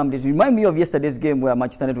would have come. It remind me of yesterday's game where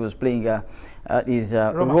Manchester United was playing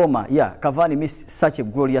Roma. Yeah, Cavani missed such a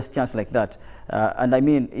glorious chance like that. And I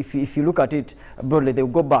mean, if you look at it broadly, they will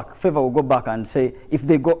go back. Favor will go back and say if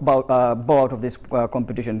they go bow out of this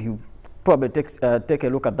competition, he probably take a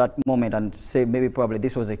look at that moment and say maybe probably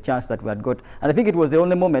this was a chance that we had got. And I think it was the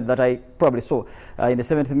only moment that I probably saw in the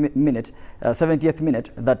 70th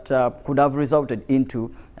minute that could have resulted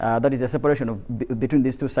into that is a separation between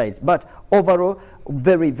these two sides. But overall,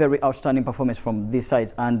 very outstanding performance from these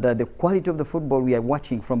sides, and the quality of the football we are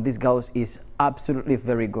watching from these girls is absolutely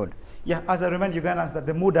very good. Yeah, as I remind Ugandans that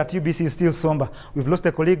the mood at UBC is still somber. We've lost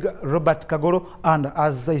a colleague, Robert Kagoro, and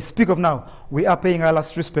as I speak of now, we are paying our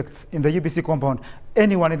last respects in the UBC compound.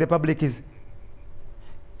 Anyone in the public is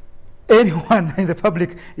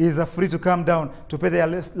free to come down to pay their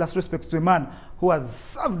last respects to a man who has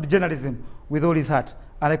served journalism with all his heart.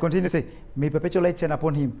 And I continue to say, may perpetual light shine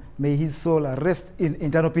upon him. May his soul rest in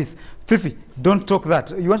eternal peace. Fifi, don't talk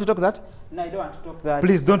that. You want to talk that? No, I don't want to talk that.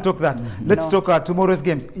 Please don't talk that. Let's talk tomorrow's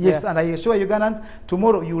games. Yes, and I assure you, Ugandans,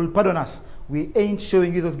 tomorrow you will pardon us. We ain't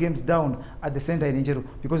showing you those games down at the center in Injeru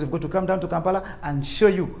because we've got to come down to Kampala and show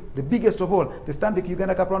you the biggest of all, the Stanbic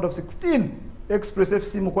Uganda Cup round of 16. Express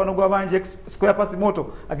FC Mukwano Gwabanje Square Pass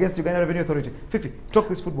Moto against Uganda Revenue Authority. Fifi, talk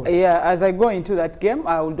this football. Yeah, as I go into that game,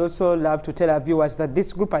 I would also love to tell our viewers that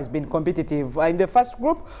this group has been competitive. In the first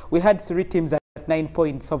group, we had 3 teams that 9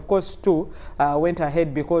 points. Of course, 2 went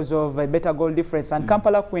ahead because of a better goal difference, and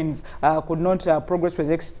Kampala Queens could not progress to the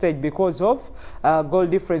next stage because of goal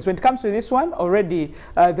difference. When it comes to this one, already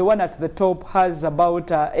the one at the top has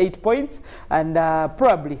about 8 points, and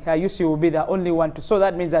probably UC will be the only one to. So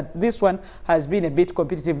that means that this one has been a bit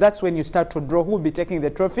competitive. That's when you start to draw who will be taking the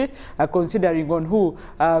trophy, considering on who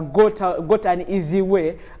got an easy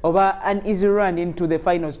way or an easy run into the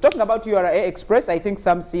finals. Talking about URA Express, I think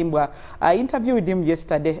Sam Simba, I interviewed him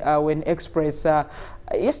yesterday when Express,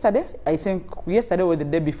 yesterday or the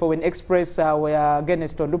day before, when Express were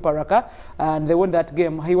against Onduparaka and they won that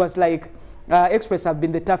game. He was like, Express have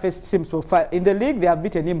been the toughest team so far in the league. They have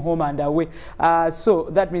beaten him home and away. So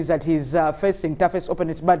that means that he's facing toughest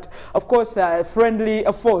opponents. But of course, friendly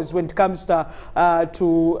foes when it comes to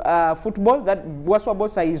football. That Waswa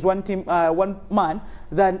Bosa is one team, one man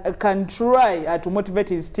that can try to motivate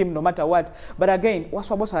his team no matter what. But again,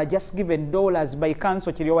 Waswa Bosa are just given dollars by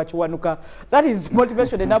Council Chiriwachiwanuka. That is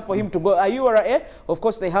motivation enough for him to go. URA, of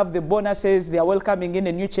course, they have the bonuses. They are welcoming in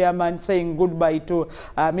a new chairman, saying goodbye to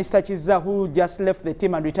Mr. Chiza, who just left the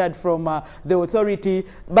team and retired from the authority.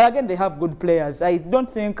 But again, they have good players. I don't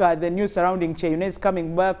think the news surrounding Cheyune is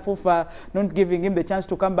coming back, FUFA not giving him the chance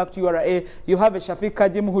to come back to URA. You have a Shafiq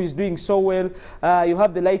Kajim who is doing so well. You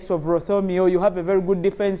have the likes of Rothomio. You have a very good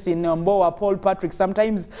defense in Mbowa, Paul Patrick,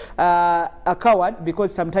 sometimes a coward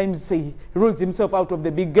because sometimes he rules himself out of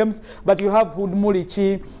the big games. But you have Hood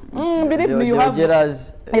Mulichi. Believe me, you have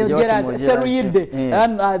Seruyide.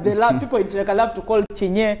 And the people in Chireka love to call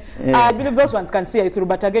Chinye. I believe those ones can see it through,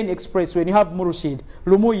 but again, Express, when you have Murushid,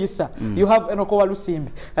 Lumu Yisa, you have Enokowa Lusimbi,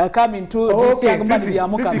 coming to this young man,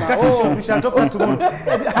 we shall talk tomorrow.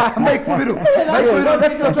 Mike Mubiru,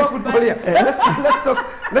 let's talk football here.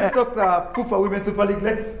 Let's talk the FUFA Women's Super League.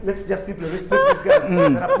 Let's just simply respect these guys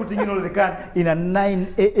that are putting in all they can in a 9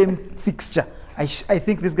 a.m. fixture. I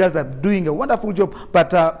think these girls are doing a wonderful job,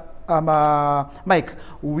 but Mike,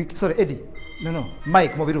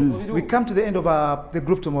 Mike Mobiru. We come to the end of the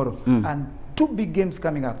group tomorrow, and 2 big games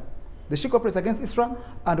coming up. The Shiko Press against Isra,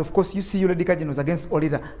 and of course UCU Lady Kajinos against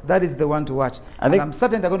Olida. That is the one to watch. I'm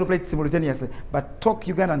certain they're going to play it simultaneously, but talk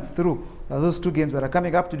Ugandans through those 2 games that are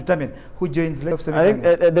coming up to determine who joins the semi-finals.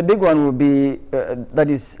 I think the big one will be, that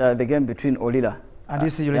is the game between Olida and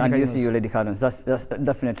UCU Lady Cardinals. That's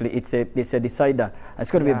definitely, it's a decider.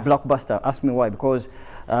 It's going to be a blockbuster. Ask me why, because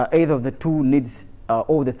either of the 2 needs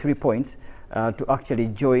all the 3 points to actually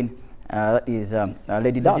join. That is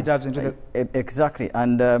Lady Doves. Exactly.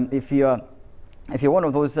 And if you're one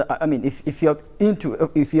of those, I mean, if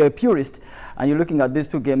you're a purist and you're looking at these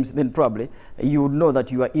 2 games, then probably you would know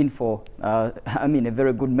that you are in for, I mean, a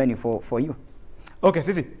very good menu for you. Okay,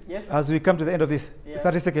 Fifi. Yes. As we come to the end of this,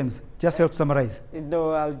 30 seconds, just help summarize.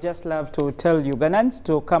 No, I'll just love to tell Ugandans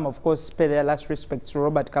to come, of course, pay their last respects to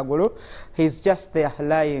Robert Kagolo. He's just there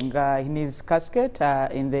lying in his casket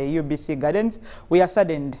in the UBC Gardens. We are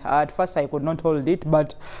saddened. At first, I could not hold it,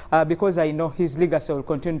 but because I know his legacy will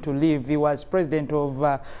continue to live. He was president of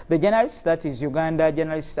the Journalists, that is Uganda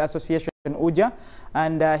Journalists Association, Uja,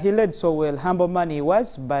 and he led so well. Humble man he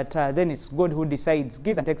was, but then it's God who decides,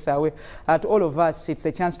 gives and takes away. To all of us, it's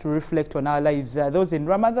a chance to reflect on our lives. Those in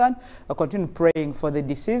Ramadan, continue praying for the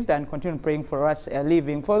deceased and continue praying for us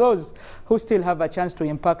living. For those who still have a chance to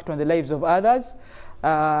impact on the lives of others,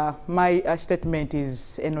 my statement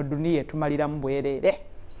is enoduniye tumalira mbwerere.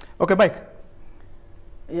 Okay, Mike.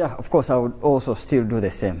 Yeah, of course, I would also still do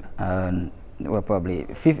the same. Well, probably.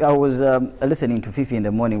 Fifi, I was listening to Fifi in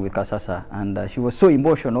the morning with Kasasa, and she was so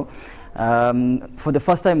emotional. For the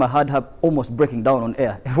first time, I had her almost breaking down on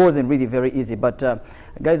air. It wasn't really very easy, but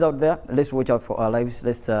guys out there, let's watch out for our lives.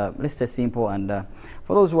 Let's stay simple, and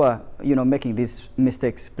for those who are, making these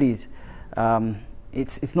mistakes, please.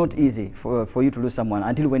 It's not easy for you to lose someone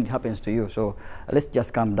until when it happens to you. So let's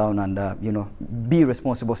just calm down and be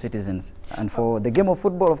responsible citizens. And for the game of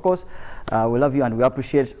football, of course, we love you and we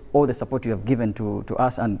appreciate all the support you have given to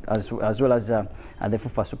us, and as well as the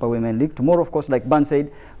FUFA Super Women League. Tomorrow, of course, like Ban said,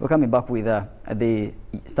 we're coming back with the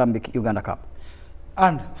Stambik Uganda Cup.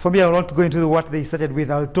 And for me, I want to go into what they started with.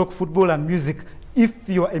 I'll talk football and music. If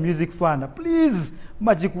you are a music fan, please,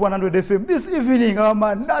 Magic 100 FM this evening, our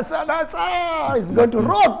man Nasa is going to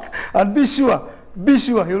rock. And be sure,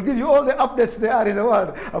 he'll give you all the updates there are in the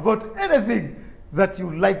world about anything that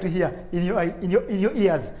you like to hear in your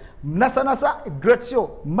ears. Nasa, a great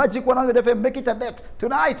show. Magic 100 FM, make it a date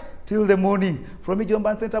tonight till the morning. From me, John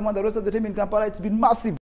Ban Center, and the rest of the team in Kampala, it's been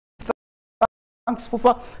massive. Thanks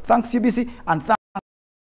FUFA, thanks UBC, and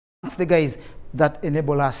thanks the guys that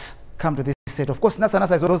enable us come to this set. Of course, Nasa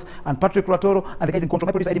is with us, and Patrick Ratoro, and the guys in control.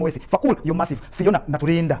 My producer, Eddie Moesi. Fakul, you're massive. Fiona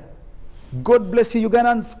Naturinda. God bless you,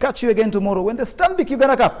 Ugandans. Catch you again tomorrow when the Stanbic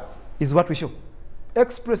Uganda Cup is what we show.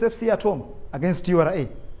 Express FC at home against URA.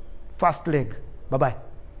 First leg. Bye-bye.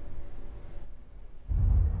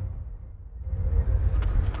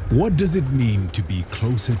 What does it mean to be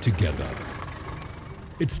closer together?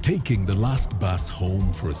 It's taking the last bus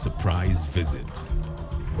home for a surprise visit.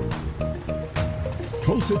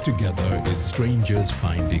 Closer together is strangers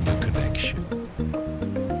finding a connection.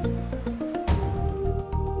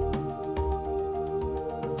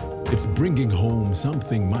 It's bringing home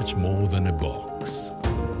something much more than a box.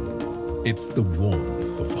 It's the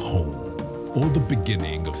warmth of home, or the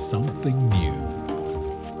beginning of something new.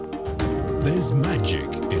 There's magic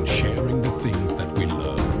in sharing the things that we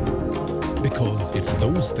love, because it's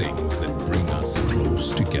those things that bring us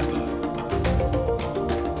close together.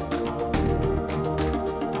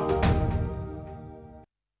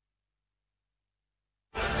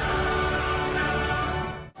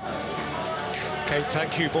 Okay,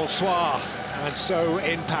 thank you, bonsoir. And so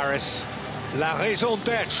in Paris, la raison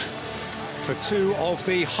d'être for two of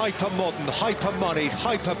the hyper-modern, hyper-moneyed,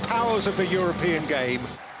 hyper-powers of the European game.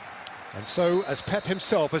 And so, as Pep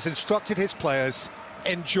himself has instructed his players,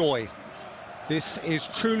 enjoy. This is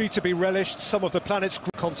truly to be relished, some of the planet's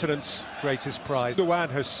continent's greatest prize. Luan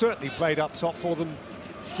has certainly played up top for them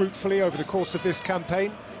fruitfully over the course of this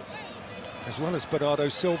campaign, as well as Bernardo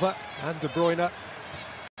Silva and De Bruyne.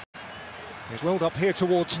 It's rolled up here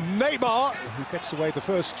towards Neymar, who gets away the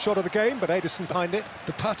first shot of the game, but Ederson's behind it.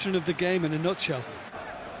 The pattern of the game in a nutshell.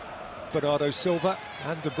 Bernardo Silva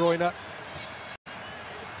and De Bruyne.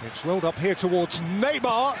 It's rolled up here towards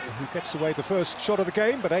Neymar, who gets away the first shot of the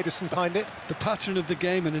game, but Ederson's behind it. The pattern of the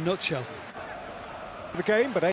game in a nutshell. The game, but